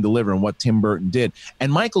movies can deliver and what Tim Burton did.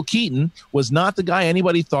 And Michael Keaton was not the guy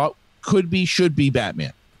anybody thought should be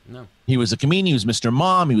Batman. No. He was a comedian. He was Mr.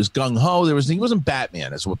 Mom. He was gung-ho. He wasn't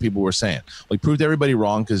Batman, is what people were saying. Proved everybody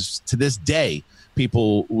wrong because to this day,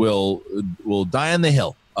 people will die on the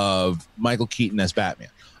hill of Michael Keaton as Batman.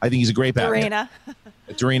 I think he's a great Batman.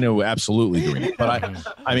 Dorina, absolutely Dorina. But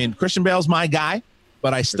I mean, Christian Bale's my guy,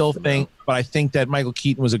 but I think that Michael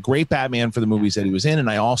Keaton was a great Batman for the movies that he was in. And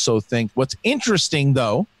I also think what's interesting,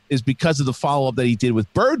 though, is because of the follow-up that he did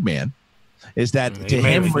with Birdman, is that he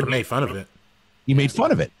made fun of it. He made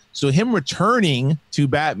fun of it. So him returning to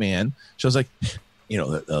Batman shows the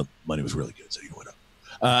money was really good, so you went up.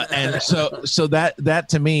 And so that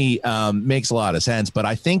to me makes a lot of sense. But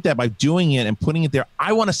I think that by doing it and putting it there,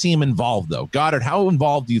 I want to see him involved, though. Goddard, how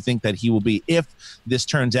involved do you think that he will be if this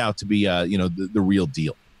turns out to be the real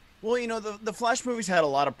deal? Well, the Flash movies had a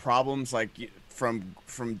lot of problems,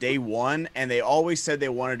 from day one, and they always said they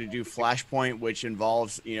wanted to do Flashpoint, which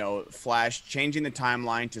involves, you know, Flash changing the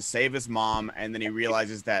timeline to save his mom, and then he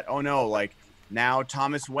realizes that, oh no, like now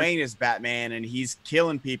Thomas Wayne is Batman and he's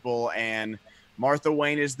killing people, and Martha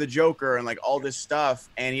Wayne is the Joker, and like all this stuff,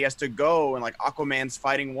 and he has to go, and like Aquaman's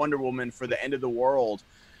fighting Wonder Woman for the end of the world.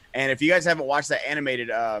 And if you guys haven't watched that animated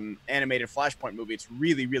Flashpoint movie, it's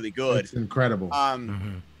really, really good. It's incredible.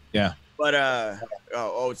 Yeah. But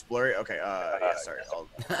it's blurry. Okay. Yeah. Sorry. I'll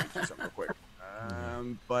do something real quick.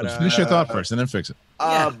 Finish your thought first, and then fix it.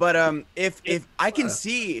 But if I can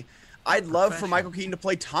see, I'd love for Michael Keaton to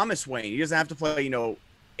play Thomas Wayne. He doesn't have to play, you know,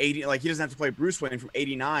 80. Like he doesn't have to play Bruce Wayne from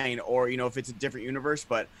 '89, or you know, if it's a different universe.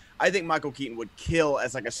 But I think Michael Keaton would kill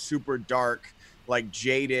as like a super dark, like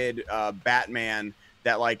jaded Batman.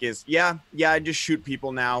 That like is I just shoot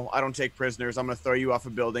people now. I don't take prisoners. I'm gonna throw you off a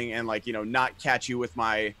building and like, you know, not catch you with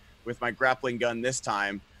my grappling gun this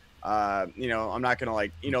time. You know, I'm not gonna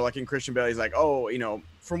like, you know, like in Christian Bale, he's like, oh, you know,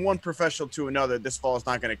 from one professional to another, this fall is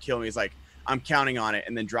not gonna kill me. He's like, I'm counting on it,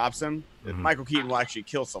 and then drops him. Michael Keaton will actually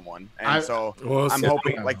kill someone, and I'm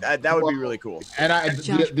hoping like that would be really cool. And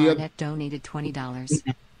Josh Barnett donated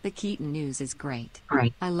 $20. The Keaton news is great.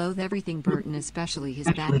 I loathe everything Burton, especially his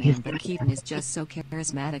Batman, but Keaton is just so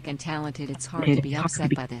charismatic and talented, it's hard to be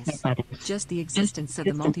upset by this. Just the existence of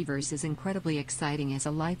the multiverse is incredibly exciting as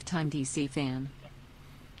a lifetime DC fan.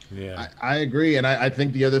 Yeah, I agree. And I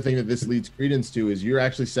think the other thing that this leads credence to is you're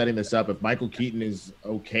actually setting this up. If Michael Keaton is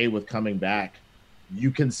okay with coming back, you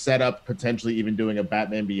can set up potentially even doing a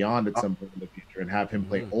Batman Beyond at some point in the future and have him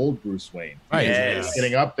play old Bruce Wayne. Right. He's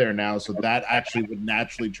getting up there now, so that actually would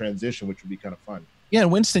naturally transition, which would be kind of fun. Yeah,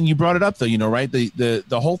 and Winston, you brought it up though, you know, right? The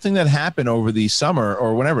whole thing that happened over the summer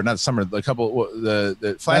or whenever, not summer, the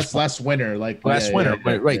flash last winter, right.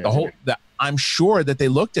 I'm sure that they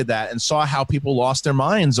looked at that and saw how people lost their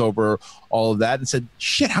minds over all of that and said,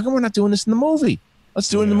 "Shit, how come we're not doing this in the movie? Let's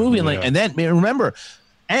do it in the movie." And then remember.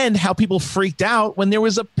 And how people freaked out when there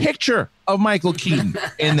was a picture of Michael Keaton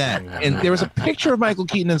in that. And there was a picture of Michael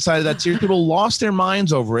Keaton inside of that series. People lost their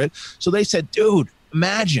minds over it. So they said, dude,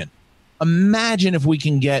 imagine if we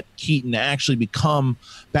can get Keaton to actually become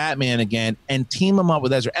Batman again and team him up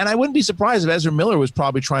with Ezra. And I wouldn't be surprised if Ezra Miller was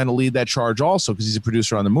probably trying to lead that charge also because he's a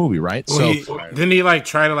producer on the movie, right? Well, didn't he like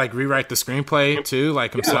try to like rewrite the screenplay too,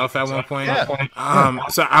 like himself at one point? Yeah.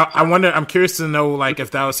 So I wonder, I'm curious to know like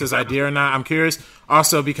if that was his idea or not. I'm curious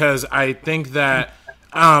also because I think that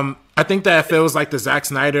if it was like the Zack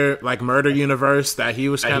Snyder like murder universe that he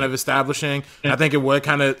was kind of establishing, I think it would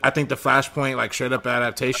I think the Flashpoint like straight up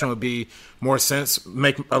adaptation would make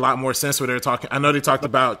a lot more sense where they're talking. I know they talked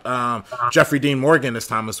about Jeffrey Dean Morgan as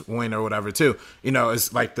Thomas Wayne or whatever too. You know,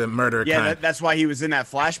 it's like the murder. Yeah, that's why he was in that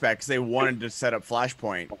flashback because they wanted to set up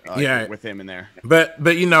Flashpoint with him in there.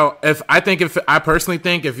 But you know, I personally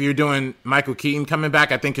think if you're doing Michael Keaton coming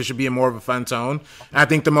back, I think it should be more of a fun tone. I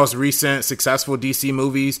think the most recent successful DC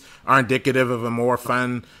movies are indicative of a more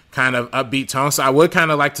fun kind of upbeat tone. So I would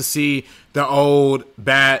kind of like to see the old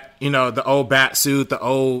bat, you know, the old bat suit, the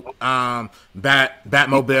old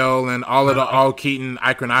Batmobile, and all of the old Keaton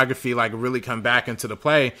iconography like really come back into the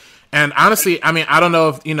play. And honestly, I mean, I don't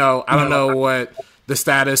know what the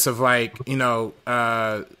status of like, you know,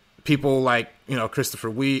 people like, you know, Christopher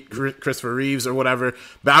Reeves or whatever,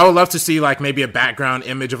 but I would love to see like maybe a background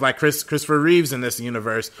image of like Christopher Reeves in this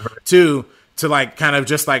universe too. To like kind of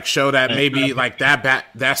just like show that maybe like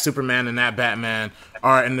that Superman and that Batman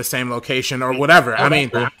are in the same location or whatever. I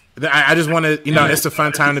mean, I just want to, you know, it's a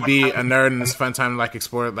fun time to be a nerd and it's a fun time to like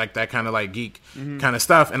explore like that kind of like geek kind of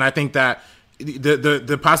stuff. And I think that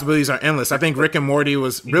the possibilities are endless. I think Rick and Morty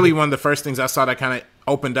was really one of the first things I saw that kind of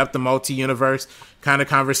opened up the multi-universe kind of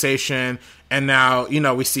conversation. And now, you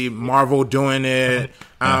know, we see Marvel doing it.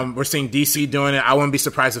 We're seeing DC doing it. I wouldn't be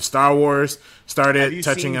surprised if Star Wars started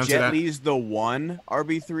touching onto that. Jet Li's The One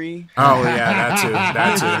RB3? Oh, yeah,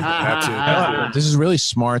 that too. This is really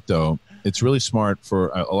smart, though. It's really smart for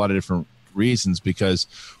a lot of different reasons because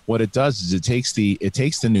what it does is it takes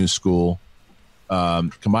the new school,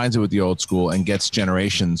 combines it with the old school, and gets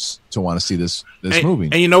generations to want to see this movie.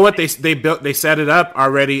 And you know what? They set it up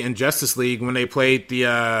already in Justice League when they played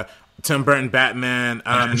the Tim Burton Batman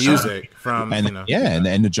music from and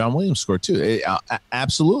the John Williams score too.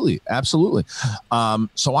 Absolutely.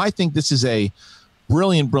 So I think this is a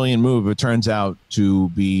brilliant move. It turns out to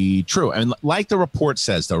be true, and like the report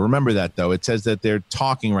says, though, remember that though it says that they're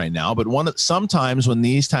talking right now. But sometimes when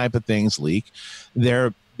these type of things leak,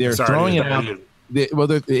 they're throwing it out.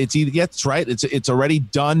 It's either it's already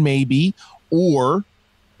done maybe, or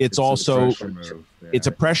it's also It's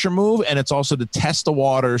a pressure move, and it's also to test the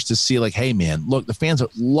waters to see, like, hey, man, look, the fans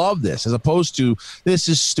love this, as opposed to, this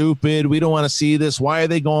is stupid. We don't want to see this. Why are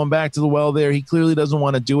they going back to the well there? He clearly doesn't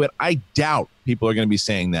want to do it. I doubt people are going to be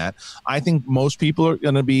saying that. I think most people are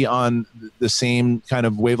going to be on the same kind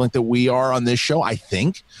of wavelength that we are on this show, I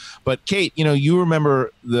think. But, Kate, you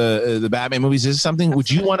remember the Batman movies. Is this something,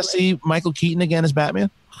 would you want to see Michael Keaton again as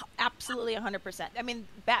Batman? Absolutely, 100%. I mean,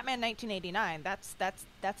 Batman 1989, that's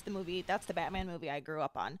the movie, that's the Batman movie I grew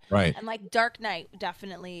up on. Right. And like Dark Knight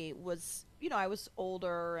definitely was, I was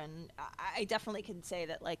older, and I definitely can say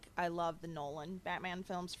that, like, I love the Nolan Batman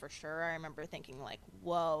films for sure. I remember thinking, like,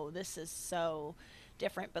 whoa, this is so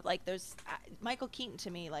different. But, like, there's Michael Keaton,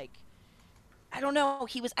 to me, like, I don't know,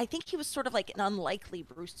 I think he was sort of like an unlikely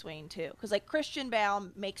Bruce Wayne too, because like Christian Bale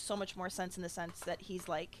makes so much more sense in the sense that he's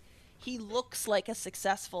like, he looks like a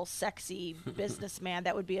successful, sexy businessman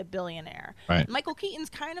that would be a billionaire. Right. Michael Keaton's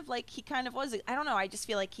kind of like, he kind of was, I don't know, I just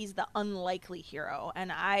feel like he's the unlikely hero,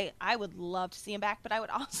 and I would love to see him back, but I would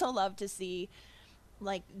also love to see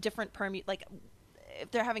like different like if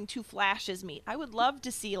they're having two Flashes meet, I would love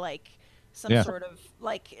to see like some sort of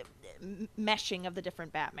like meshing of the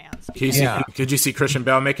different Batmans. Could you see Christian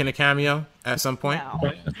Bale making a cameo at some point?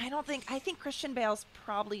 No, I don't think. I think Christian Bale's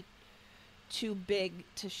probably too big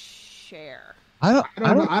to share. I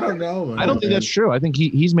don't know. Man. I don't think that's true. I think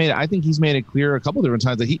he's made it clear a couple different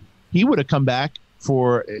times that he would have come back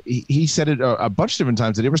for. He said it a bunch of different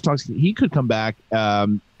times that Ezra talks. He could come back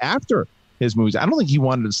after his movies. I don't think he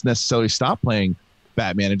wanted to necessarily stop playing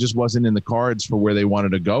Batman. It just wasn't in the cards for where they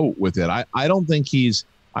wanted to go with it. I don't think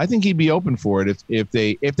I think he'd be open for it if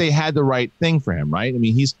they had the right thing for him, right? I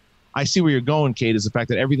mean, I see where you're going, Kate, is the fact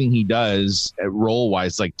that everything he does role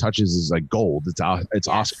wise, like, touches is like gold. It's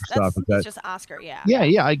Oscar stuff. It's just Oscar, yeah.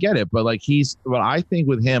 Yeah, I get it. But like I think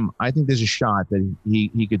with him, I think there's a shot that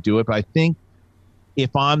he could do it. But I think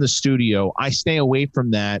if I'm the studio, I stay away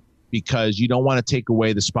from that because you don't want to take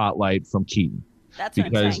away the spotlight from Keaton. That's what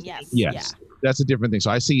I'm saying. Yes. Yeah. That's a different thing.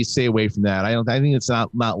 So I say you stay away from that. I think it's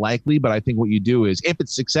not likely, but I think what you do is if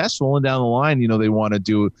it's successful and down the line, they want to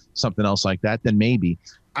do something else like that, then maybe.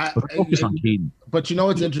 But focus on Keaton. But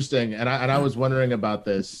what's interesting, and I was wondering about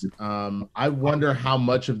this. I wonder how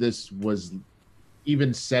much of this was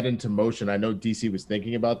even set into motion. I know DC was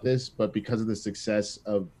thinking about this, but because of the success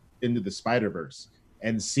of Into the Spider-Verse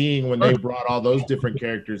and seeing when they brought all those different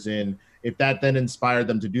characters in, if that then inspired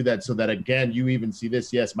them to do that, so that again, you even see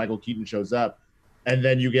this, yes, Michael Keaton shows up, and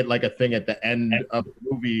then you get like a thing at the end of the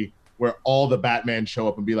movie where all the Batman show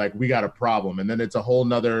up and be like, we got a problem. And then it's a whole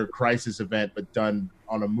nother crisis event, but done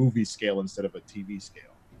on a movie scale instead of a TV scale.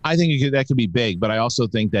 I think that could be big, but I also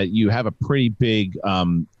think that you have a pretty big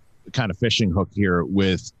kind of fishing hook here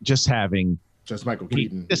with just having Michael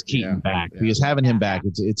Keaton. Keaton back, because having him back,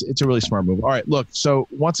 it's a really smart move. All right, look, so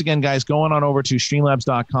once again, guys, going on over to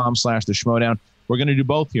streamlabs.com/the Schmodown. We're going to do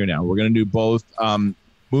both here now. We're going to do both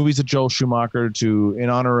movies of Joel Schumacher in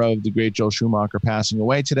honor of the great Joel Schumacher passing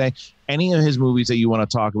away today. Any of his movies that you want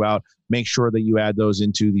to talk about, make sure that you add those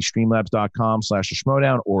into the streamlabs.com/the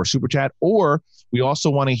Schmodown or Super Chat. Or we also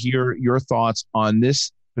want to hear your thoughts on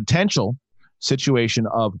this potential situation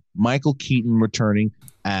of Michael Keaton returning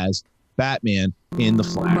as Batman in The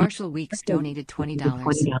Flash. Marshall Weeks donated $20.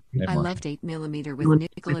 I loved 8mm with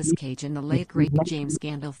Nicolas Cage and the late great James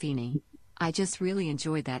Gandolfini. I just really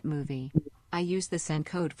enjoyed that movie. I used the SEN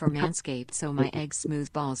code for Manscaped so my eggs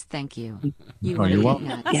smooth balls. Thank you. You want to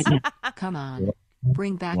eat nuts? Come on.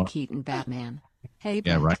 Bring back Keaton Batman. Hey,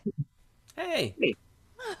 yeah, right. Hey.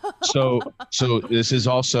 So this is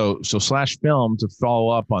also Slash Film to follow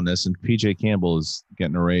up on this, and PJ Campbell is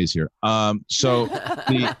getting a raise here. So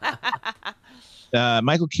the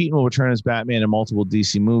Michael Keaton will return as Batman in multiple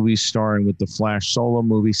DC movies, starring with the Flash solo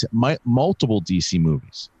movies, multiple DC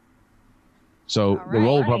movies. So the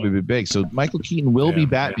role will probably be big. So Michael Keaton will be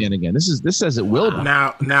Batman again. This says it will be.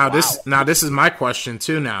 This is my question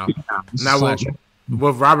too. Now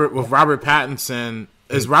with Robert Pattinson.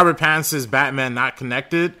 Is Robert Pattinson's Batman not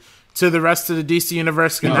connected to the rest of the DC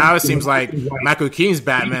universe? Because now it seems like Michael Keaton's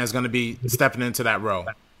Batman is going to be stepping into that role.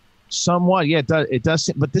 Somewhat, yeah, it does.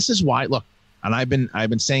 But this is why. Look, and I've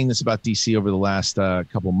been saying this about DC over the last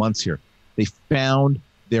couple months here. They found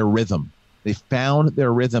their rhythm. And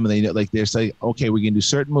they're saying, okay, we can do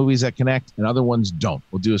certain movies that connect, and other ones don't.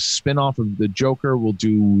 We'll do a spin-off of the Joker. We'll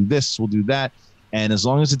do this. We'll do that. And as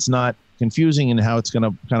long as it's not confusing and how it's going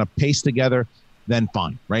to kind of paste together, then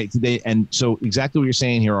fine, right? And so exactly what you're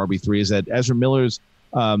saying here, RB3, is that Ezra Miller's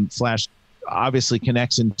Flash obviously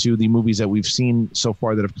connects into the movies that we've seen so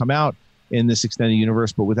far that have come out in this extended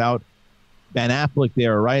universe, but without Ben Affleck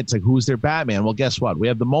there, right? It's like, who's their Batman? Well, guess what? We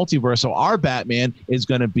have the multiverse, so our Batman is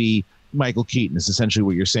going to be Michael Keaton, is essentially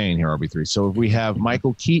what you're saying here, RB3. So if we have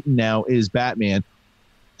Michael Keaton now is Batman,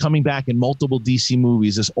 coming back in multiple DC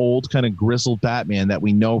movies, this old kind of grizzled Batman that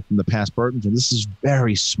we know from the past Burton film. This is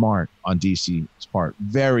very smart on DC's part.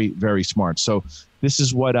 Very, very smart. So this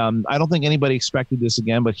is what I don't think anybody expected this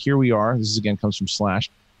again, but here we are. This is again comes from Slash.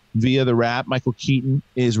 Via the Wrap, Michael Keaton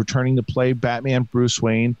is returning to play Batman Bruce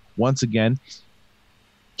Wayne once again.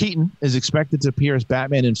 Keaton is expected to appear as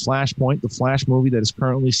Batman in Flashpoint, the Flash movie that is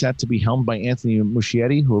currently set to be helmed by Anthony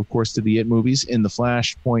Muschietti, who of course did the It movies in the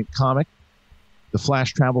Flashpoint comic. The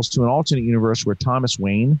Flash travels to an alternate universe where Thomas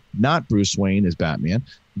Wayne, not Bruce Wayne, is Batman.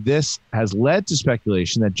 This has led to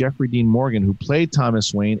speculation that Jeffrey Dean Morgan, who played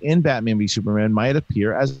Thomas Wayne in Batman v Superman, might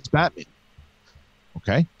appear as Batman.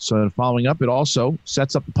 Okay, so then following up, it also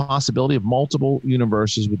sets up the possibility of multiple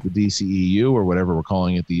universes with the DCEU, or whatever we're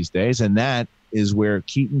calling it these days, and that is where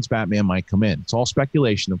Keaton's Batman might come in. It's all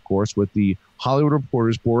speculation, of course, with the Hollywood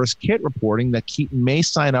Reporter's Boris Kitt reporting that Keaton may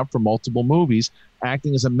sign up for multiple movies,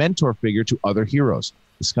 acting as a mentor figure to other heroes.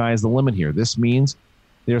 The sky is the limit here. This means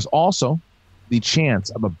there's also the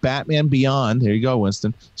chance of a Batman Beyond, there you go,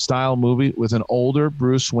 Winston, style movie with an older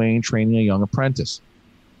Bruce Wayne training a young apprentice.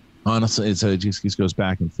 Honestly, it just goes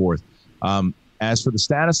back and forth. As for the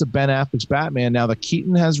status of Ben Affleck's Batman, now that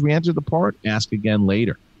Keaton has re-entered the part, ask again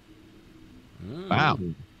later. Wow.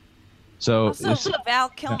 So also Val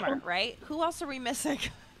Kilmer, right? Who else are we missing?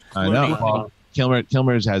 I know. Well, Kilmer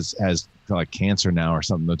has like cancer now or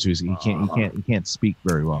something though too. So he can't speak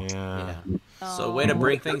very well. Yeah. So way to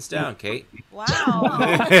bring things down, Kate. Wow.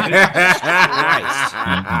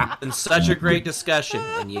 Christ. Been such a great discussion,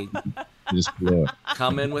 and you just blew it.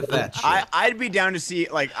 Come in with that shit. I'd be down to see,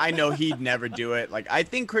 like, I know he'd never do it. Like, I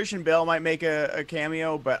think Christian Bale might make a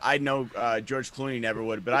cameo, but I know George Clooney never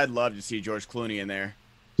would. But I'd love to see George Clooney in there.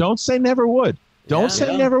 Don't say never would. Don't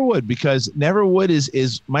say never would, because never would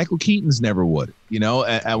is Michael Keaton's never would. You know,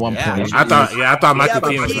 at one point. I thought Michael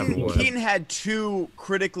Keaton was never would. Keaton had 2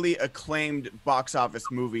 critically acclaimed box office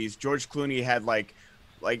movies. George Clooney had like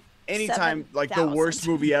anytime, like the worst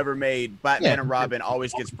movie ever made, Batman and Robin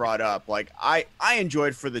always gets brought up. Like I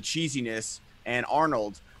enjoyed for the cheesiness and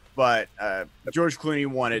Arnold, but George Clooney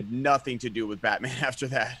wanted nothing to do with Batman after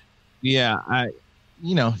that. Yeah, I'd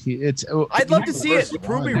love to see it.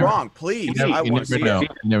 Prove me wrong, please. I want to see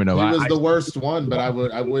it. You never know. He was the worst one, but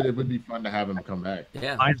it would be fun to have him come back.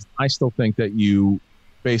 Yeah. I still think that you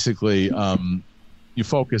basically you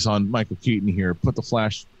focus on Michael Keaton here, put the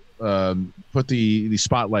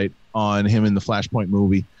spotlight on him in the Flashpoint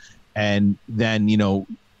movie, and then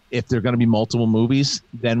if there are going to be multiple movies,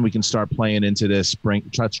 then we can start playing into this.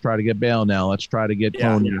 Let's try to get Bale now. Let's try to get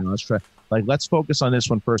Tony now. Let's focus on this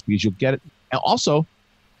one first, because you'll get it. And also,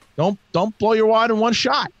 don't blow your wad in one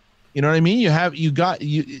shot. You know what I mean? If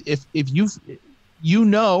you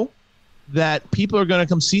know that people are going to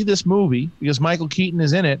come see this movie because Michael Keaton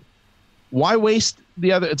is in it, why waste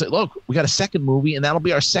the other? It's like, look, we got a second movie, and that'll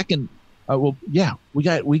be our second. We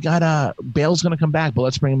got Bale's going to come back, but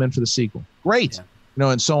let's bring him in for the sequel. Great. Yeah.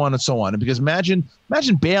 And so on and so on. And because imagine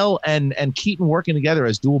Bale and Keaton working together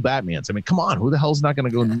as dual Batmans. I mean, come on, who the hell's not going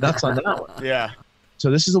to go nuts on that one? Yeah. So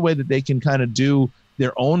this is a way that they can kind of do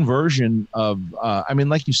their own version of.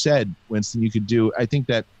 Like you said, Winston, you could do. I think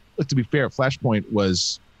that, look, to be fair, Flashpoint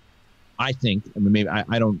was, maybe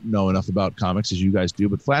I don't know enough about comics as you guys do,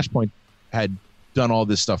 but Flashpoint had done all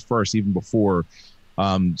this stuff first, even before,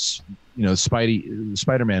 Spider-Man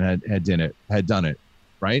had done it.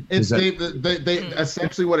 Right? It's they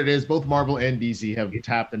essentially what it is. Both Marvel and DC have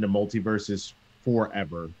tapped into multiverses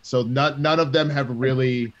forever. So none of them have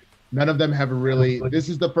really. This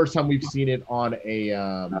is the first time we've seen it on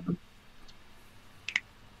action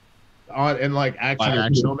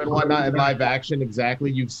film and whatnot, and live action.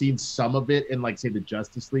 Exactly. You've seen some of it in say the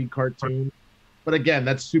Justice League cartoon, but again,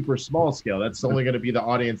 that's super small scale. That's only going to be the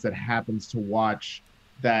audience that happens to watch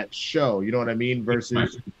that show. You know what I mean?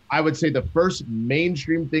 Versus, I would say the first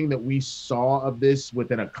mainstream thing that we saw of this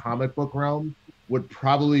within a comic book realm would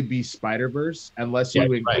probably be Spider-Verse, unless you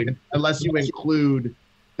include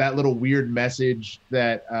that little weird message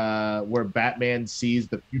that where Batman sees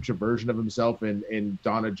the future version of himself in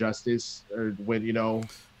Dawn of Justice, or when when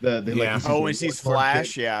he sees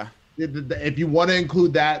Flash. Yeah, if you want to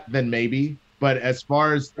include that, then maybe. But as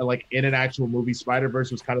far as in an actual movie,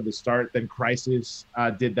 Spider-Verse was kind of the start. Then Crisis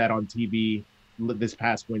did that on TV this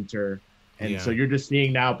past winter. And so you're just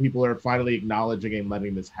seeing now people are finally acknowledging and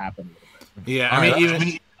letting this happen a little bit. Yeah,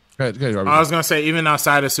 I was gonna say, even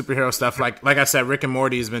outside of superhero stuff, like I said, Rick and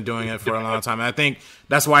Morty has been doing it for a long time. And I think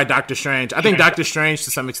that's why Doctor Strange. I think Doctor Strange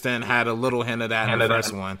to some extent had a little hint of that in the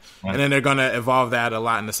first one, and then they're gonna evolve that a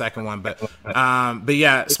lot in the second one. But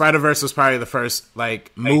yeah, Spider-Verse was probably the first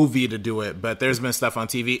like movie to do it. But there's been stuff on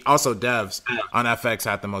TV. Also, Devs on FX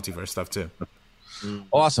had the multiverse stuff too.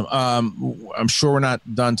 Awesome. I'm sure we're not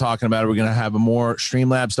done talking about it. We're gonna have more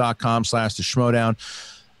streamlabs.com/the Schmodown.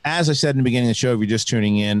 As I said in the beginning of the show, if you're just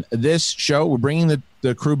tuning in, this show, we're bringing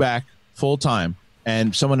the crew back full time.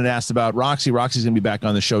 And someone had asked about Roxy. Roxy's going to be back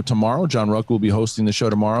on the show tomorrow. John Roque will be hosting the show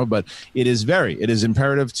tomorrow. But it is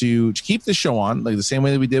imperative to keep the show on, like the same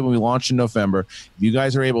way that we did when we launched in November. If you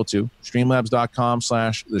guys are able to,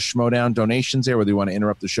 streamlabs.com/the Schmodown, donations there, whether you want to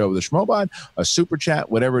interrupt the show with a Schmobot, a super chat,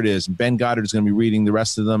 whatever it is. Ben Goddard is going to be reading the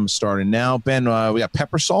rest of them starting now. Ben, we got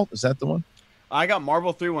Pepper Salt. Is that the one? I got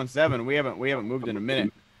Marvel 317. We haven't moved in a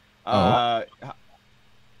minute.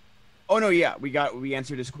 We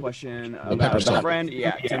answered his question about a friend.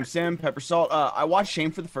 Yeah, Tim Sim, Pepper Salt. I watched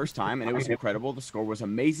Shame for the first time, and it was incredible. The score was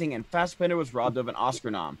amazing, and Fassbender was robbed of an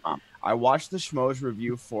Oscar nom. I watched the Schmoes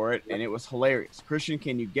review for it, and it was hilarious. Christian,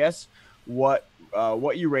 can you guess what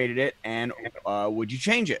you rated it, and would you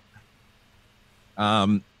change it?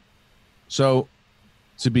 So,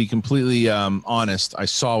 to be completely honest, I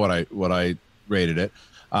saw what I rated it.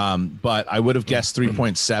 But I would have guessed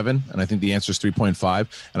 3.7, and I think the answer is 3.5.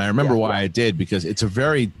 And I remember why I did, because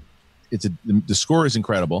the score is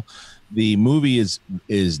incredible. The movie is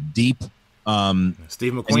deep.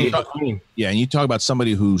 Steve McQueen. And you talk about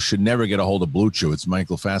somebody who should never get a hold of Blue Chew. It's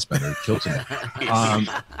Michael Fassbender who kills him.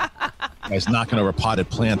 Guy's knocking over potted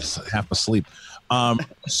plants half asleep.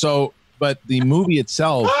 But the movie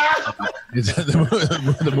itself,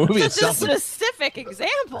 the movie itself, such a specific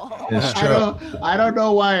example. It's true. I don't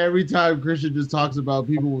know why every time Christian just talks about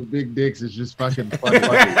people with big dicks, it's just fucking funny.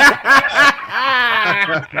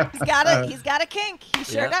 He's got a kink. He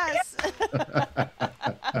sure does.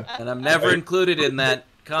 And I'm never included in that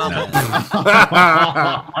comment.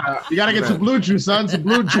 You gotta get some Blue Chew, son. Some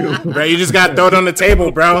Blue Chew. Bro, you just gotta throw it on the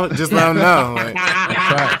table, bro. Just let them know. Like.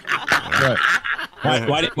 Right.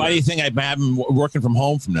 Why do you think I'm working from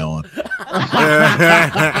home from now on?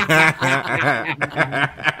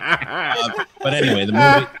 But anyway,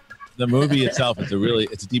 the movie itself is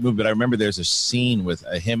it's a deep movie. But I remember there's a scene with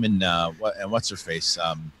him and what's her face,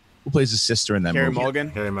 who plays his sister in that movie?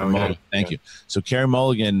 Carey Mulligan. Thank you. So Carey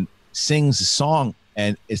Mulligan sings a song,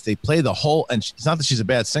 and they play the whole. And it's not that she's a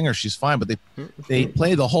bad singer; she's fine. But they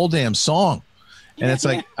play the whole damn song. And it's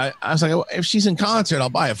like, I was like, if she's in concert, I'll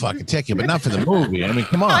buy a fucking ticket, but not for the movie. I mean,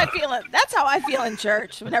 come on. That's how I feel in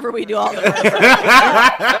church whenever we do all the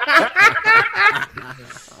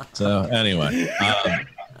work. So anyway,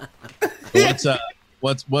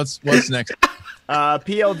 what's next?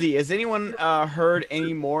 PLD, has anyone heard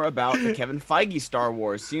any more about the Kevin Feige Star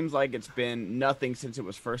Wars? Seems like it's been nothing since it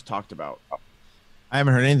was first talked about. I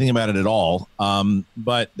haven't heard anything about it at all.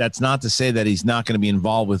 But that's not to say that he's not going to be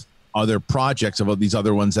involved with other projects of these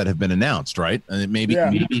other ones that have been announced, right? And maybe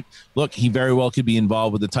look, he very well could be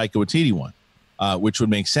involved with the Taika Waititi one, which would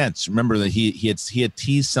make sense. Remember that he had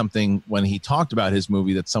teased something when he talked about his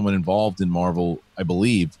movie that someone involved in Marvel, I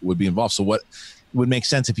believe, would be involved. So what would make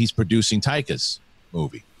sense if he's producing Taika's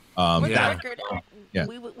movie?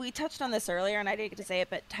 We touched on this earlier, and I didn't get to say it,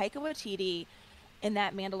 but Taika Waititi in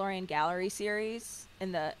that Mandalorian Gallery series,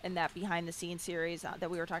 in that behind the scenes series that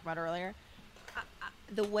we were talking about earlier.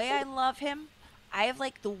 The way I love him, I have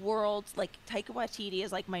like the world's Taika Waititi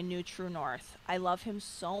is like my new true north. I love him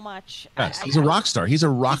so much. Yes, he's a rock star. He's a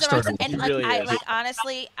rock star. And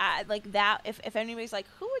honestly, like that. If anybody's like,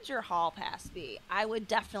 who would your hall pass be? I would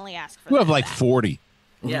definitely ask for. You have like 40.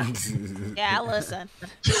 Yeah. Yeah. Listen.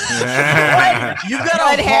 You've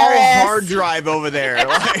got a whole hard drive over there.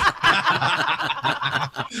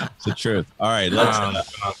 It's the truth. All right.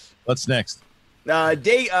 What's next?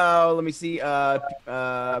 Let me see.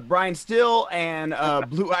 Brian Still and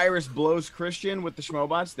Blue Iris Blows Christian with the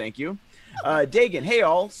Schmobots. Thank you. Dagan, hey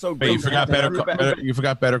all. So great. Hey, you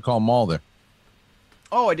forgot Better Call Maul there.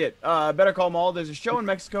 Oh, I did. Better Call Maul. There's a show in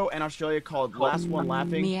Mexico and Australia called Last One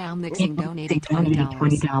Laughing. Meow Mixing donated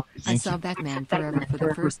 $20. I saw Batman Forever for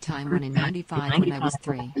the first time in '95 when I was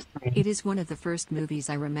 3. It is one of the first movies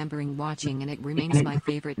I remembering watching, and it remains my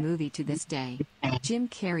favorite movie to this day. Jim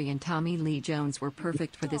Carrey and Tommy Lee Jones were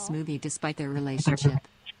perfect for this movie despite their relationship.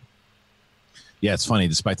 Yeah, it's funny.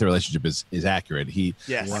 Despite the relationship is accurate.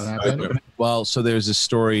 Yes. What happened? Well, so there's a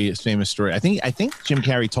story, a famous story. I think Jim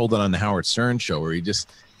Carrey told it on the Howard Stern show where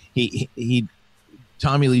he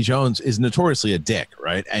Tommy Lee Jones is notoriously a dick,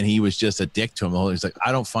 right? And he was just a dick to him. He's like,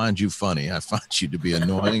 I don't find you funny. I find you to be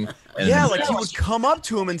annoying. And yeah, like he would come up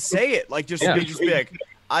to him and say it, like just be like,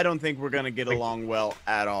 I don't think we're gonna get along well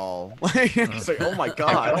at all. It's like, oh my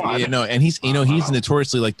god, and he's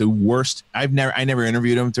notoriously like the worst. I never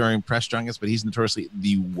interviewed him during press junkets, but he's notoriously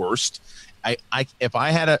the worst. If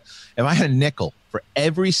I had a nickel for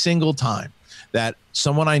every single time that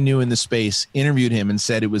someone I knew in the space interviewed him and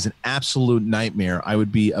said it was an absolute nightmare, I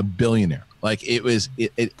would be a billionaire. Like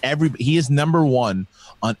he is number one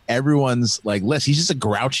on everyone's like list. He's just a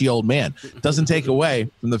grouchy old man. Doesn't take away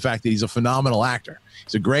from the fact that he's a phenomenal actor.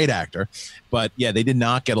 He's a great actor, but yeah, they did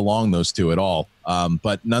not get along, those two, at all.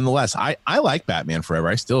 But nonetheless, I like Batman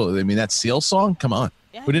Forever. That Seal song, come on.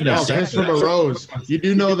 Yeah, We didn't know. Kiss from a Rose. You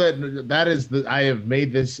do know that is I have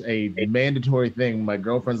made this a mandatory thing. My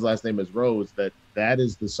girlfriend's last name is Rose. That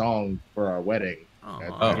is the song for our wedding.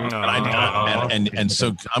 And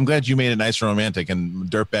so I'm glad you made it nice and romantic.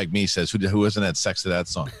 And Dirtbag Me says, who hasn't had sex to that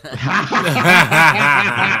song?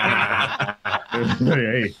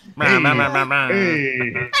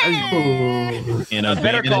 In a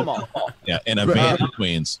Better Call Saul. Yeah, in a band of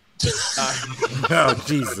Queens. Oh,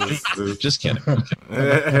 Jesus. Just kidding.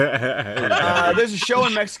 There's a show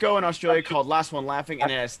in Mexico and Australia called Last One Laughing,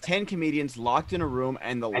 and it has 10 comedians locked in a room,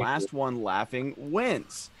 and the last one laughing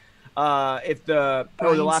wins. If the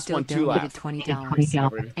last one to laugh.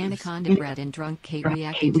 $20. Anaconda Bread and Drunk Kate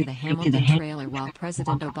reacting to the Hamilton trailer while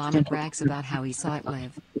President Obama brags about how he saw it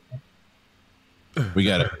live. We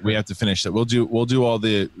got it. We have to finish that. We'll do all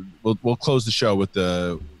the. We'll close the show with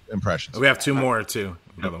the impressions. We have two more too.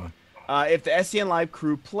 Another one. If the SEN Live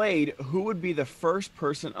crew played, who would be the first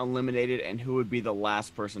person eliminated, and who would be the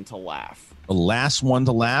last person to laugh? The last one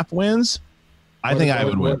to laugh wins. I think I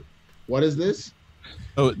would win. What is this?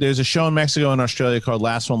 Oh, there's a show in Mexico and Australia called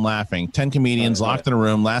Last One Laughing. 10 comedians locked in a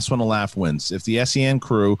room. Last one to laugh wins. If the SEN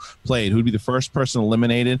crew played, who'd be the first person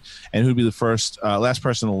eliminated, and who'd be the first last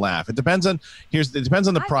person to laugh? It depends on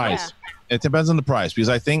the prize. Yeah. It depends on the prize because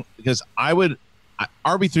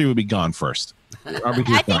RB3 would be gone first.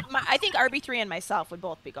 I think RB3 and myself would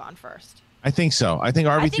both be gone first. I think so. I think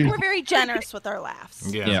I think we're very generous with our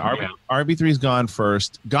laughs. Yeah. RB3's gone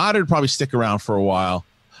first. Goddard probably stick around for a while.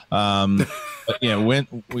 Because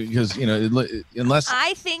unless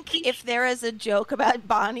I think if there is a joke about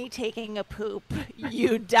Bonnie taking a poop,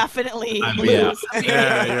 you definitely lose.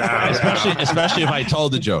 Yeah. Especially if I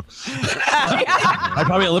told the joke. I'd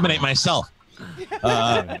probably eliminate myself.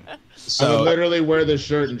 So I would literally wear the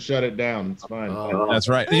shirt and shut it down. It's fine. That's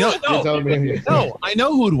right. No, I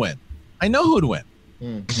know who'd win.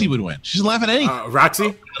 She would win. She's laughing at anything.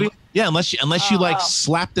 Roxy? Yeah, unless you like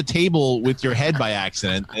slap the table with your head by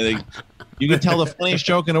accident. You can tell the funniest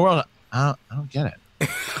joke in the world. I don't get it.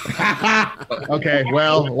 Okay,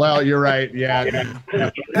 well, you're right. Yeah.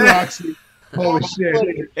 Roxy. Holy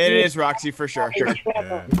shit. It is Roxy for sure.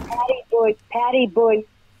 Patty boy.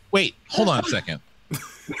 Wait, hold on a second.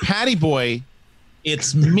 Patty boy,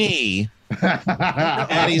 it's me.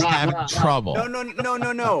 Patty's having trouble.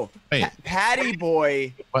 No. Wait. Patty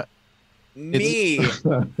boy. What? Me.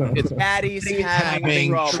 It's Patty's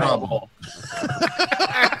having trouble.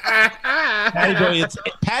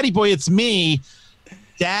 Patty boy, it's me.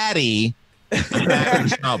 Daddy. Having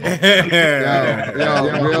trouble.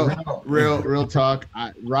 Real talk.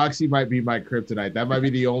 Roxy might be my kryptonite. That might be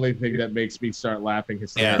the only thing that makes me start laughing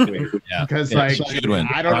hysterically. Yeah. Because I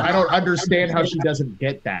don't understand how she doesn't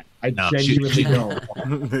get that. I genuinely don't.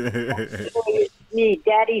 Me,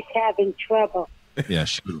 Daddy's having trouble. Yeah,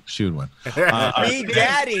 she would win. Me,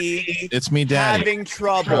 Daddy. It's me, Daddy. Having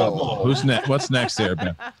trouble. Who's next? What's next there,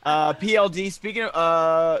 Ben? PLD. Speaking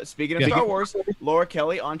of Star Wars, Laura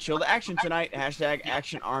Kelly on Chill to Action tonight. #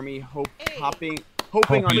 Action Army hoping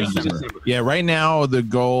on December. Yeah, right now the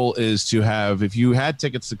goal is to have. If you had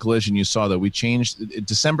tickets to Collision, you saw that we changed.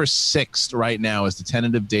 December 6th right now is the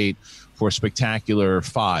tentative date for Spectacular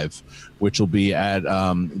 5, which will be at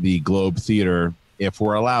the Globe Theater. If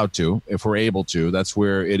we're allowed to, if we're able to, that's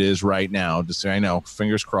where it is right now. Just I know,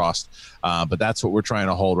 fingers crossed. But that's what we're trying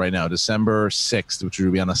to hold right now, December 6th, which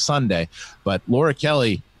will be on a Sunday. But Laura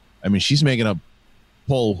Kelly, I mean, she's making a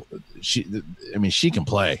pull. She can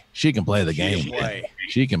play. She can play the game.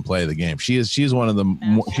 She can play the game. She's one of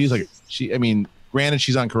the. Granted,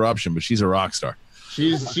 she's on Corruption, but she's a rock star.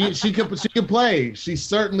 She can play. She's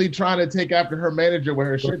certainly trying to take after her manager with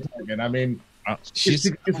her shit talking. I mean. She's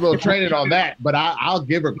a little training on that, but I'll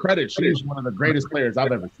give her credit. She's one of the greatest players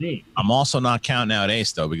I've ever seen. I'm also not counting out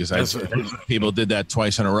Ace though, because people did that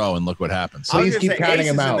twice in a row, and look what happens. Please keep counting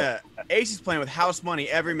him out. Ace is playing with house money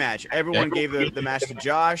every match. Everyone gave the match to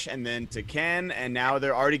Josh and then to Ken, and now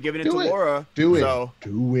they're already giving it to Laura. Do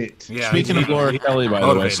it. Yeah. Speaking of Laura Kelly, by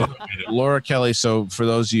the way, so Laura Kelly. So for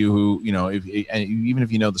those of you who even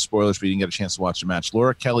if you know the spoilers, but you didn't get a chance to watch the match,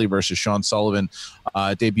 Laura Kelly versus Sean Sullivan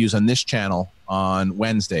debuts on this channel on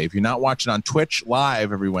Wednesday. If you're not watching on Twitch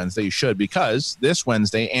live every Wednesday, you should, because this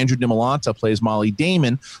Wednesday, Andrew DiMolanta plays Molly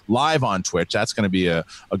Damon live on Twitch. That's going to be a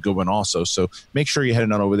good one also. So make sure you're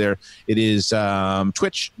heading on over there. It is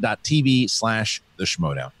twitch.tv/The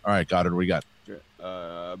Schmodown. All right, Goddard, what we got?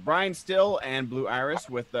 Brian Still and Blue Iris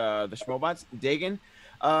with the Schmobots. Dagan.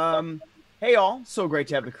 Hey all, so great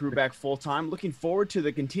to have the crew back full time. Looking forward to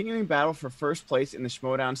the continuing battle for first place in the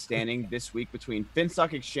Schmodown standing this week between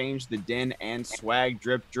Finstock Exchange, The Den, and Swag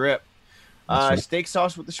Drip Drip. Steak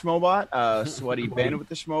Sauce with the Schmobot, Sweaty Ben with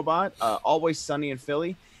the Schmobot, Always Sunny in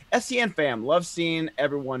Philly. SEN fam, love seeing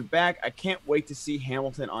everyone back. I can't wait to see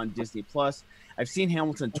Hamilton on Disney Plus. I've seen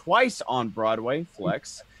Hamilton twice on Broadway,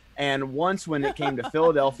 flex, and once when it came to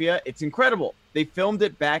Philadelphia. It's incredible. They filmed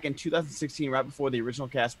it back in 2016, right before the original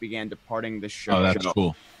cast began departing the show. Oh, that's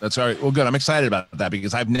cool. That's all right. Well, good. I'm excited about that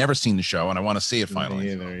because I've never seen the show and I want to see it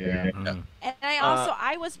finally. And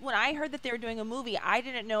I was when I heard that they were doing a movie, I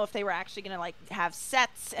didn't know if they were actually going to like have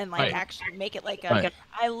sets and like actually make it like a. Right.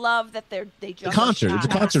 I love that they jump It's a concert. It's a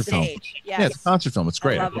concert film. Yes. Yeah, it's a concert film. It's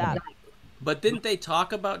great. I love that. But didn't they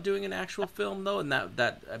talk about doing an actual film though? And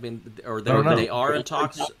that I mean, or I don't know. they are in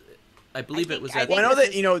talks. I believe it was. Well, I know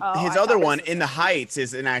that his other one, In the Heights,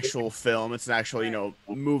 is an actual film. It's an actual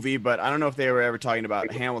movie, but I don't know if they were ever talking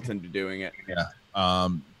about Hamilton doing it. Yeah.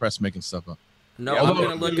 Press making stuff up. No, I'm going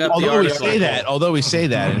to look up the Although we say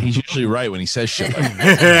that, and he's usually right when he says shit. Like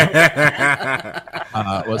that.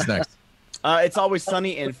 What's next? It's Always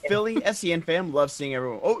Sunny in Philly. SEN fam, love seeing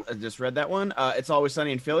everyone. Oh, I just read that one. It's Always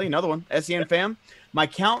Sunny in Philly. Another one. SEN fam. My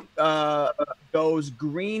count goes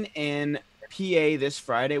green in PA this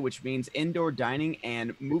Friday, which means indoor dining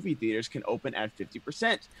and movie theaters can open at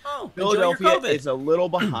 50%. Oh, Philadelphia is a little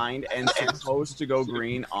behind and supposed to go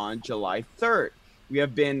green on July 3rd. We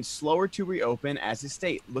have been slower to reopen as a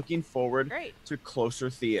state. Looking forward to closer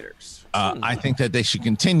theaters. I think that they should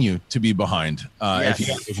continue to be behind.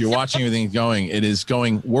 If you're watching everything going, it is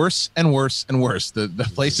going worse and worse and worse. The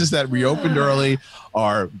places that reopened early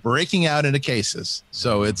are breaking out into cases.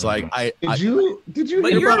 So it's like Did you?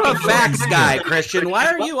 But you're a facts guy, Christian. Why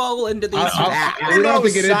are you all into these facts? We don't have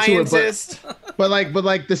to get into it, but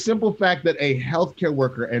like the simple fact that a healthcare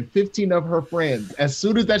worker and 15 of her friends, as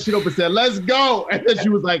soon as that shit opened, said, "Let's go," and then she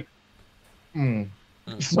was like,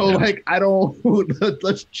 So like I don't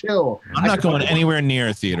let's chill. I'm not going anywhere near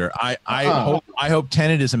a theater. I hope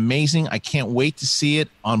Tenet is amazing. I can't wait to see it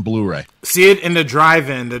on Blu-ray. See it in the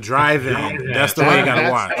drive-in. That's the way you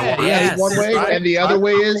gotta watch. One way, and the other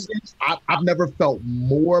way is I've never felt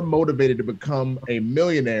more motivated to become a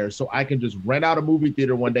millionaire, so I can just rent out a movie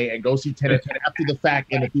theater one day and go see Tenet after the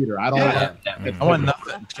fact in the theater. I want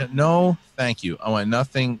nothing. No, thank you. I want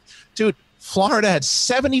nothing, dude. Florida had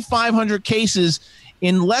 7,500 cases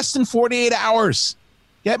in less than 48 hours.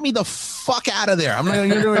 Get me the fuck out of there. I'm not going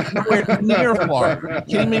near Florida. Are you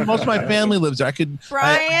kidding me? Most of my family lives there.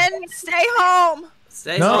 Brian, stay home.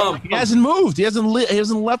 Stay home. He hasn't moved. He hasn't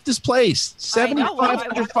left this place.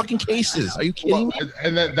 7,500 fucking cases. Are you kidding me?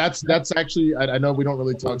 And that's actually, I know we don't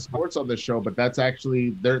really talk sports on this show, but that's actually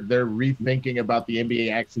they're rethinking about the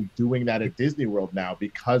NBA actually doing that at Disney World now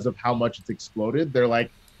because of how much it's exploded. They're like,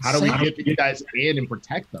 how do we get you guys in and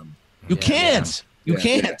protect them? You can't. You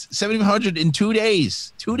can't. 7,500 in 2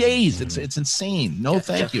 days. 2 days. It's insane. No,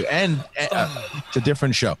 thank you. And it's a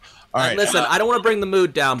different show. All right. Listen, I don't want to bring the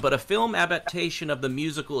mood down, but a film adaptation of the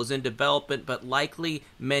musical is in development, but likely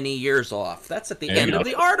many years off. That's at the end of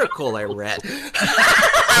the article I read.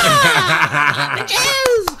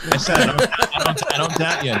 I don't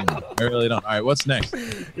doubt you anymore. I really don't. All right, what's next?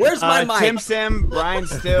 Where's my mic? Tim Sim, Brian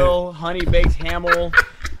Still, Honey Baked Hamill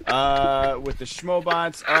with the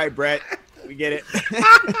Schmobots. All right, Brett, we get it.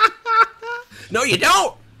 No, you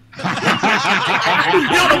don't. You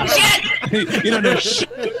don't know shit. You don't know shit.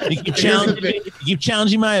 You keep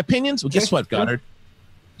challenging my opinions. Well, guess what, Goddard?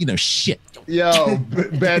 You know shit. Yo,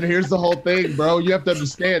 Ben, here's the whole thing, bro. You have to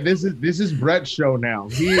understand. This is Brett's show now.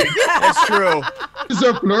 That's true. This is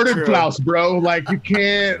a flirted Klaus, bro. Like you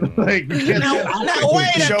can't wait a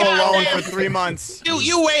show alone for 3 months.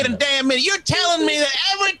 You wait a damn minute. You're telling me that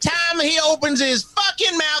every time he opens his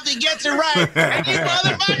fucking mouth, he gets it right, and you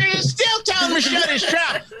motherfucker is still telling him to shut his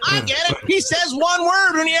trap. I get it. He says one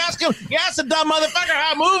word when you ask him. You ask the dumb motherfucker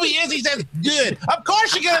how a movie is. He says good. Of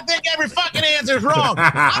course you're gonna think every fucking answer is wrong.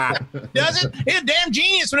 Does it? He's a damn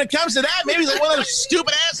genius when it comes to that. Maybe he's like one of those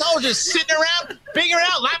stupid assholes just sitting around figuring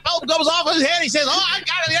out. Light bulb goes off his head. He says, "Oh, I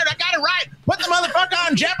got it right. Put the motherfucker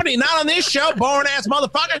on Jeopardy. Not on this show, boring ass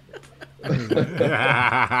motherfucker."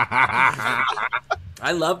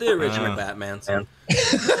 I love the original Batman. So.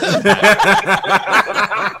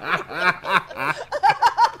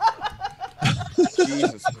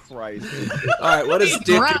 Jesus Christ. All right, what does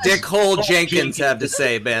Dick Hole Jenkins have to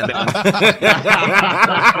say, Ben? Sorry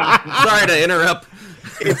to interrupt.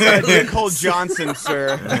 It's Dick Hole Johnson,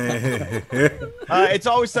 sir. It's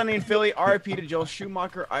Always Sunny in Philly. R.I.P. to Joel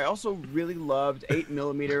Schumacher. I also really loved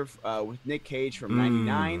 8mm with Nick Cage from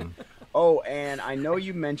 '99. Oh, and I know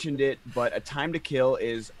you mentioned it, but A Time to Kill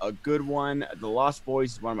is a good one. The Lost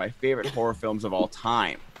Boys is one of my favorite horror films of all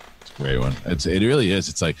time. It's a great one. It really is.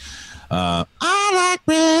 It's like, I like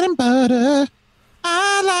bread and butter.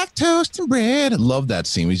 I like toast and bread. I love that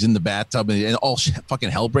scene. He's in the bathtub and all fucking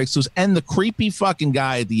hell breaks loose. And the creepy fucking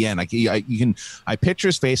guy at the end. I picture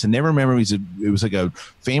his face and never remember. It was like a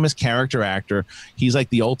famous character actor. He's like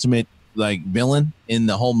the ultimate like villain in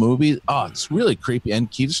the whole movie. Oh, it's really creepy.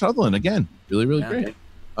 And Keith Sutherland again, really great. Keith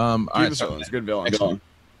Sutherland's a good villain.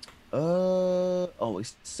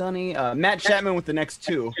 Always Sunny. Matt Chapman with the next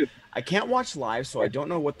two. I can't watch live, so I don't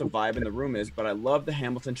know what the vibe in the room is, but I love the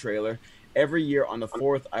Hamilton trailer. Every year on the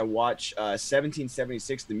 4th, I watch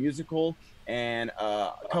 1776, the musical, and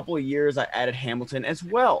a couple of years I added Hamilton as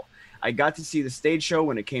well. I got to see the stage show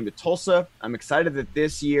when it came to Tulsa. I'm excited that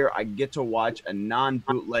this year I get to watch a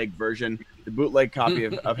non-bootleg version. The bootleg copy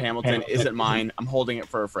of Hamilton isn't mine. I'm holding it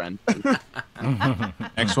for a friend.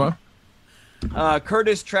 Next one.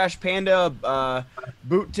 Curtis, Trash Panda,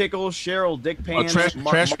 Boot Tickle, Cheryl, Dick Pants.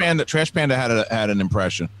 Trash Panda had an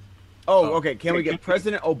impression. Oh, okay. Can we get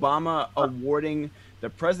President Obama awarding the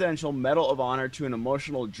Presidential Medal of Honor to an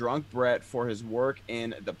emotional drunk Brett for his work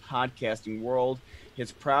in the podcasting world?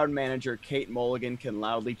 His proud manager, Kate Mulligan, can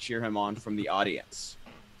loudly cheer him on from the audience.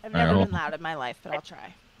 I've never been loud in my life, but I'll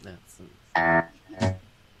try.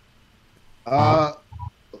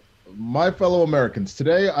 My fellow Americans,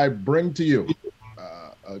 today I bring to you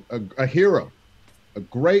a hero, a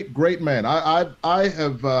great man. I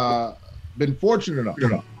have been fortunate enough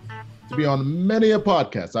to be on many a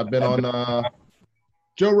podcast. I've been on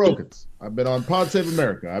Joe Rogan's. I've been on Pod Save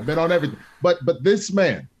America. I've been on everything. But this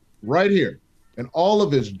man right here, in all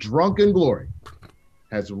of his drunken glory,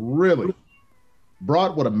 has really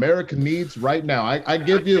brought what America needs right now. I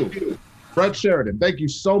give you Brett Sheridan. Thank you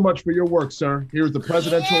so much for your work, sir. Here's the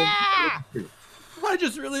presidential. Yeah! I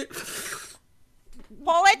just really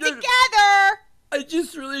pull it together. I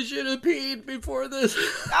just really should have peed before this.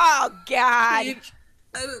 Oh God!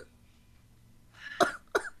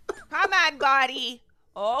 Come on, Gotti.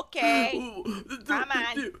 Okay. Come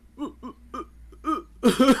on.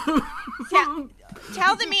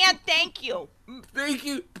 Tell the man thank you. Thank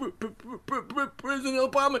you, President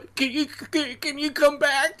Obama. Can you come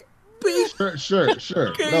back? Please. Sure.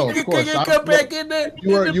 No, of course. Can you come back in there?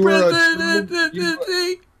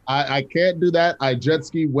 I can't do that. I jet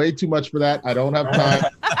ski way too much for that. I don't have time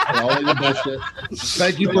for all of your bullshit.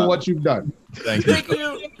 Thank you for what you've done. Thank you,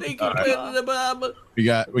 President Obama. We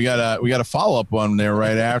got a follow up one there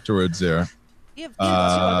right afterwards. There.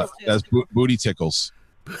 That's booty tickles.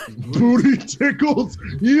 Booty tickles,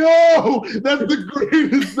 yo, that's the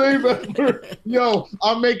greatest name ever. Yo,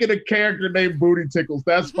 I'm making a character named Booty Tickles.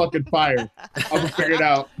 That's fucking fire. I'm gonna figure it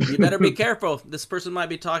out. You better be careful. This person might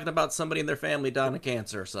be talking about somebody in their family dying of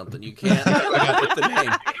cancer or something. You can't with the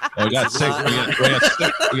name. Well, we got 6 minutes.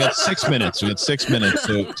 We got 6 minutes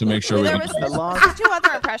to make sure there were two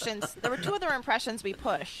other impressions. There were two other impressions we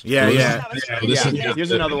pushed. Yeah.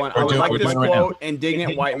 Here's another one. I would like this quote,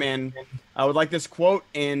 indignant white man. I would like this quote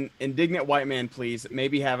in Indignant White Man, please.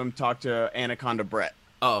 Maybe have him talk to Anaconda Brett.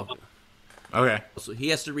 Oh. Okay. So he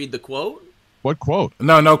has to read the quote? What quote?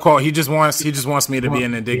 No quote. He just wants me to be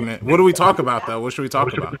an indignant. What do we talk about though? What should we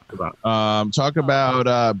talk about?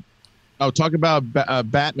 Talk about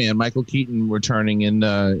Batman, Michael Keaton returning in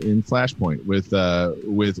Flashpoint with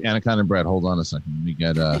Anaconda Brett. Hold on a second. Let me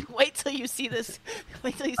get Wait till you see this.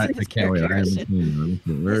 Wait till you see this. I can't wait. I haven't seen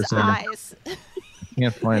it. Where's his eyes?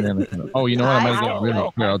 Can't find Anaconda. Oh, you know what? I might get rid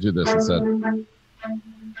of. Here, I'll do this instead. All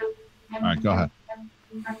right, go ahead.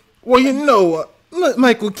 Well, you know,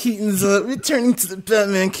 Michael Keaton's returning to the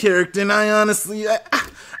Batman character, and I honestly, I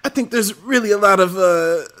think there's really a lot of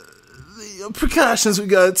precautions we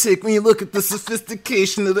gotta take when you look at the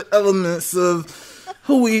sophistication of the elements of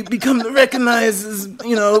who we become to recognize as,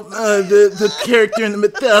 the character and the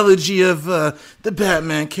mythology of the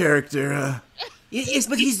Batman character. Yes,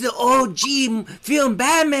 but he's the OG film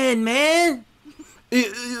Batman, man.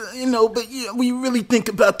 But we really think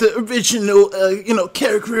about the original,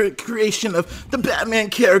 character creation of the Batman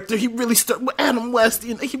character. He really started with Adam West.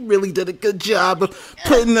 He really did a good job of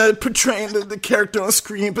portraying the character on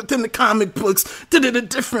screen. But then the comic books did it a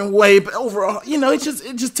different way. But overall,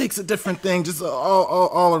 it just takes a different thing, just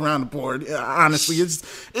all around the board. Honestly,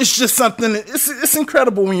 it's just something. It's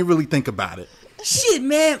incredible when you really think about it. Shit,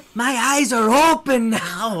 man, my eyes are open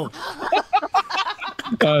now.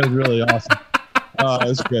 That was really awesome. Oh,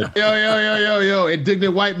 that's good. Yo,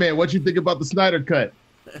 indignant white man, what you think about the Snyder cut?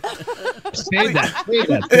 Say that.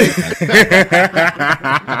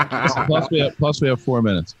 Plus we have 4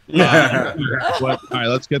 minutes. All right,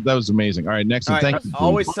 let's get that. Was amazing. All right, next one. Thank you.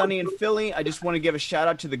 Always Sunny in Philly. I just want to give a shout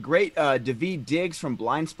out to the great David Diggs from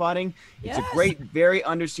Blind Spotting. It's a great, very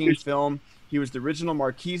underseen film. He was the original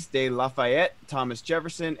Marquise de Lafayette, Thomas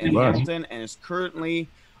Jefferson, and Hamilton, and is currently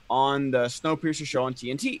on the Snowpiercer show on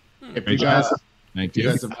TNT. If you guys, Thank you. You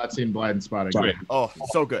guys have not seen Blind Spotting. Sorry. Oh,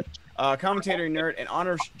 so good. Commentator nerd, in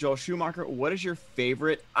honor of Joel Schumacher, what is your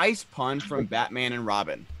favorite ice pun from Batman and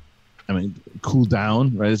Robin? I mean, cool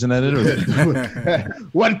down, right? Isn't that it?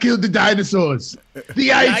 What killed the dinosaurs?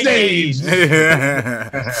 The Ice Age.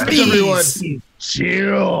 Everyone,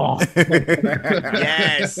 chill.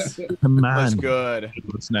 Yes. Come on. That's good.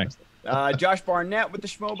 What's next? Josh Barnett with the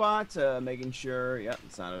Schmobot, making sure. Yeah,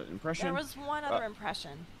 it's not an impression. There was one other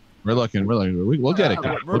impression. We're looking. We'll get it,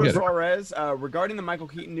 guys. Roberto Suarez, regarding the Michael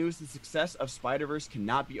Keaton news, the success of Spider-Verse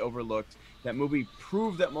cannot be overlooked. That movie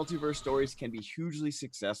proved that multiverse stories can be hugely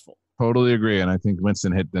successful. Totally agree, and I think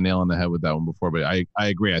Winston hit the nail on the head with that one before. But I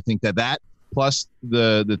agree. I think that plus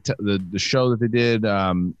the show that they did.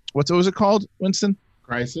 What was it called, Winston?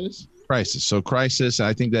 Crisis. So Crisis.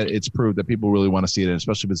 I think that it's proved that people really want to see it,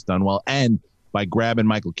 especially if it's done well. And by grabbing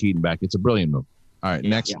Michael Keaton back, it's a brilliant move. All right,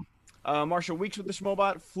 next. Yeah. Marshall Weeks with the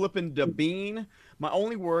Schmobot, flipping the bean. My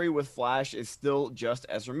only worry with Flash is still just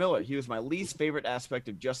Ezra Miller. He was my least favorite aspect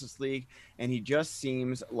of Justice League, and he just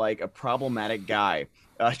seems like a problematic guy.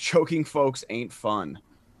 Choking folks ain't fun.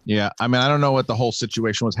 Yeah, I mean, I don't know what the whole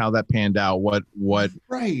situation was, how that panned out. What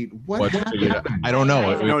happened? I don't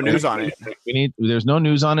know. No news on it. There's no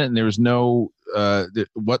news on it, and there's no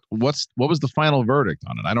what was the final verdict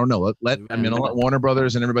on it? I don't know. I'll let Warner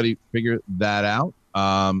Brothers and everybody figure that out.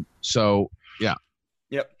 So yeah.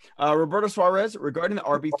 Yep. Roberto Suarez, regarding the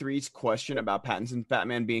RB3's question about Pattinson and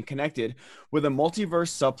Batman being connected, with a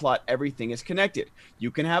multiverse subplot, everything is connected.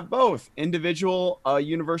 You can have both individual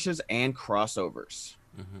universes and crossovers.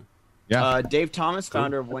 Mm-hmm. Yeah. Dave Thomas,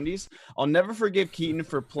 founder of Wendy's. I'll never forgive Keaton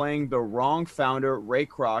for playing the wrong founder. Ray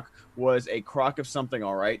Kroc was a crock of something,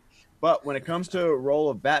 all right. But when it comes to a role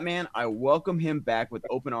of Batman, I welcome him back with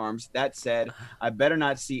open arms. That said, I better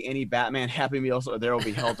not see any Batman Happy Meals or there will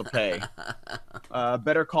be hell to pay.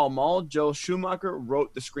 Better Call Saul. Joel Schumacher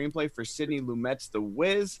wrote the screenplay for Sidney Lumet's The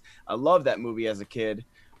Wiz. I love that movie as a kid.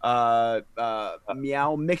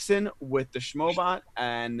 Meow Mixon with the Schmobot.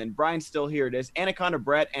 And then Brian Still, here it is. Anaconda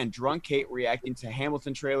Brett and Drunk Kate reacting to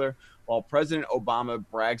Hamilton trailer while President Obama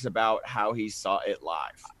brags about how he saw it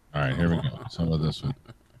live. All right, here we go. Some of this one.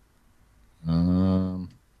 You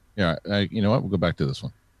know what? We'll go back to this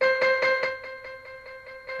one.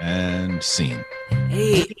 And scene.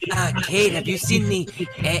 Hey, Kate, have you seen the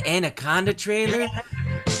Anaconda trailer?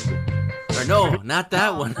 Or no, not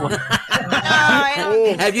that one.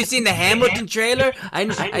 Have you seen the Hamilton trailer? I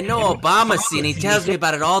know Obama's seen it. He tells me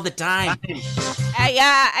about it all the time.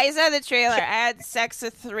 Yeah, I saw the trailer. I had sex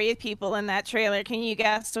with 3 people in that trailer. Can you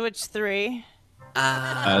guess which 3? The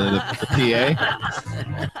PA,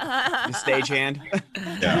 the stagehand.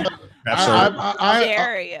 Yeah,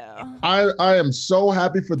 I am so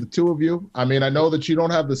happy for the two of you. I mean, I know that you don't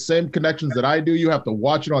have the same connections that I do. You have to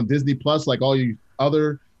watch it on Disney Plus, like all you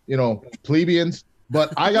other, plebeians.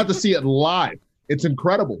 But I got to see it live. It's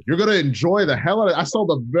incredible. You're gonna enjoy the hell out of it. I saw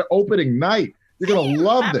the opening night. You're gonna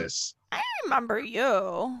love this. I remember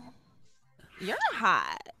you. You're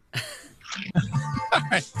hot.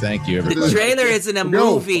 Thank you, everybody. The trailer isn't a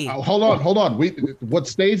movie. Hold on.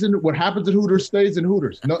 What happens in Hooters stays in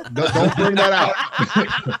Hooters. No, don't bring that out.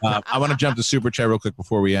 I want to jump to Super Chat real quick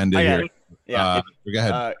before we end it here. Yeah. Go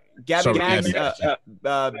ahead. Gabby Max,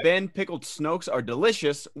 Ben pickled Snokes are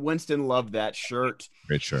delicious. Winston loved that shirt.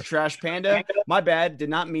 Great shirt. Trash Panda, my bad. Did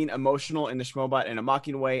not mean emotional in the Schmobot in a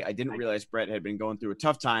mocking way. I didn't realize Brett had been going through a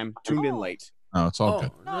tough time. Tuned in late. Oh, it's all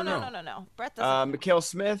good. No. Brett doesn't. Mikhail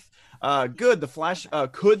Smith, good. The Flash.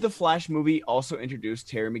 Could the Flash movie also introduce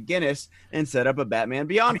Terry McGinnis and set up a Batman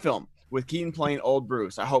Beyond film? with Keaton playing old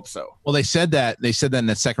Bruce. I hope so. Well, they said that in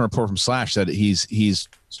that second report from Slash that he's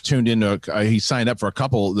tuned into he signed up for a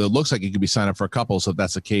couple. It looks like he could be signed up for a couple. So if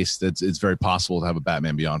that's the case, it's very possible to have a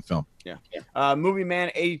Batman Beyond film. Yeah. Movie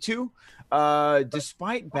Man 82.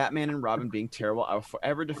 Despite Batman and Robin being terrible, I will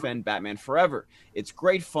forever defend Batman Forever. It's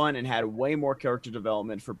great fun and had way more character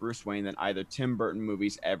development for Bruce Wayne than either Tim Burton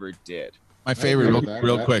movies ever did. My favorite,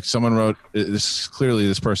 real quick. Someone wrote this. Clearly,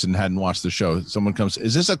 this person hadn't watched the show. Someone comes,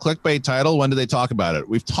 is this a clickbait title? When did they talk about it?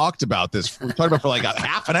 We've talked about this. We've talked about it for like a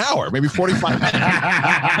half an hour, maybe 45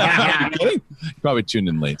 minutes. Probably tuned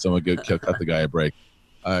in late. Someone cut the guy a break.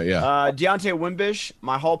 Deontay Wimbish,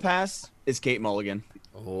 my hall pass is Kate Mulligan.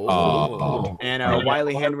 And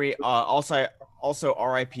Wiley Henry, also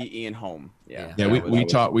R.I.P. Ian Holm. We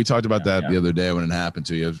talked about that the other day when it happened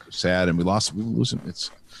to you. Sad, and we lose him. It's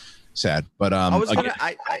sad, but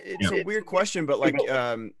it's a weird question, but like,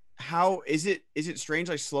 how is it strange,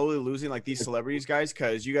 like slowly losing like these celebrities, guys,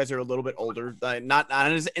 because you guys are a little bit older, not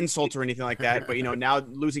as an insult or anything like that, but now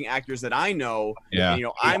losing actors that I know,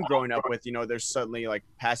 I'm growing up with, they're suddenly like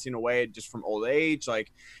passing away just from old age.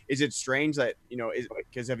 Like, is it strange that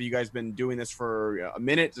because have you guys been doing this for a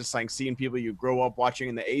minute, just like seeing people you grow up watching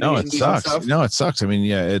in the 80s? No, it sucks. No, it sucks. I mean,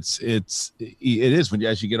 yeah, it is when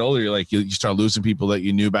as you get older, you're like you start losing people that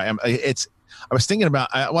you knew about. I was thinking about,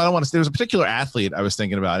 I don't want to say, there was a particular athlete I was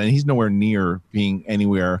thinking about, and he's nowhere near being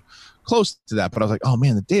anywhere close to that. But I was like, oh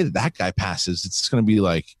man, the day that guy passes, it's going to be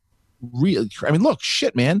like real. I mean, look,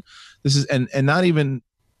 shit, man, this is, and not even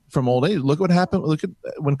from old age. Look what happened. Look at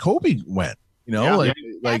when Kobe went,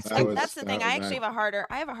 that's the thing. I actually have a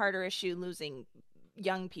harder issue losing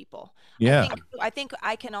young people. I think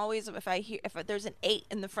I can always, if there's an 8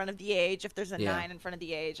 in the front of the age, if there's a 9 in front of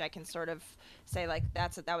the age, I can sort of say like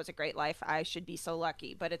that was a great life. I should be so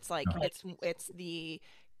lucky. But it's like it's the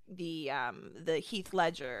Heath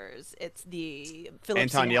Ledgers, it's the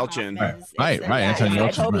Anton Yelchin, right, Anton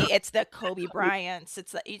Yelchin. It's the Kobe Bryants.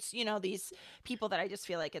 It's these people that I just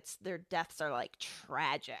feel like their deaths are like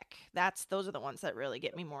tragic. Those are the ones that really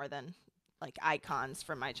get me more than like icons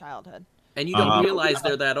from my childhood. And you don't realize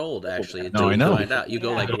they're that old, actually, until you find out. You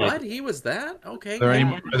go like, what? He was that? Okay. Are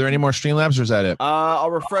there any more Streamlabs, or is that it? I'll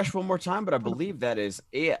refresh one more time, but I believe that is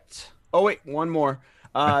it. Oh, wait, one more.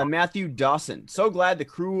 Matthew Dawson. So glad the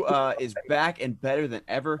crew is back and better than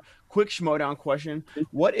ever. Quick Schmodown question.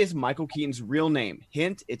 What is Michael Keaton's real name?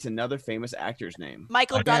 Hint, it's another famous actor's name.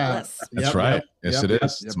 Michael Douglas. That's right. Yes, it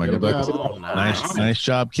is. It's Michael Douglas. Oh, nice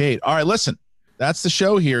job, Kate. All right, listen. That's the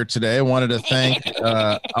show here today. I wanted to thank.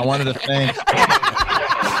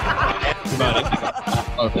 everybody.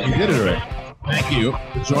 Oh, you did it already. Thank you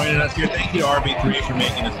for joining us here. Thank you to RB3 for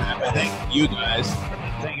making us happen. Thank you guys.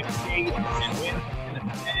 Thank you to Kate and Winston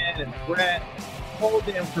and Ed and Brett. Whole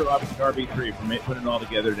damn crew, RB3 for putting it all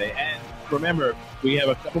together today. And remember, we have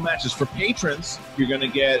a couple matches for patrons. You're going to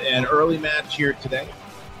get an early match here today.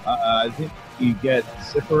 I think you get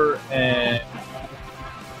Zipper and.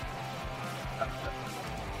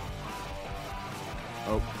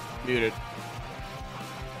 Oh, muted.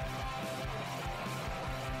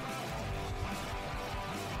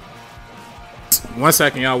 One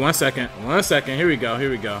second, y'all. 1 second. Here we go.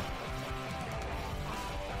 There you go.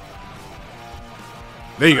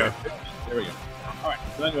 There we go. All right.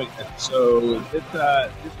 So anyway,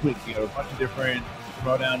 this week we have a bunch of different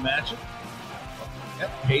throwdown matches.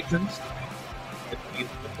 Patrons.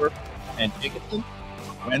 And Dickinson.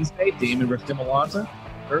 Wednesday, Damon versus Tim Alonso.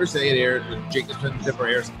 Thursday, it airs with Jacobson Zipper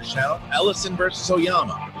airs on the channel. Ellison versus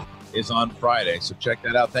Oyama is on Friday, so check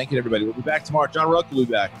that out. Thank you to everybody. We'll be back tomorrow. John Ruck will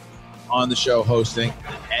be back on the show hosting,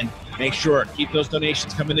 and make sure keep those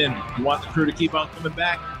donations coming in. If you want the crew to keep on coming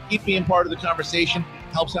back, keep being part of the conversation.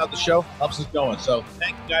 Helps out the show, helps us going. So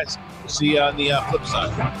thank you guys. We'll see you on the flip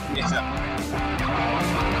side. Peace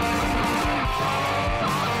out.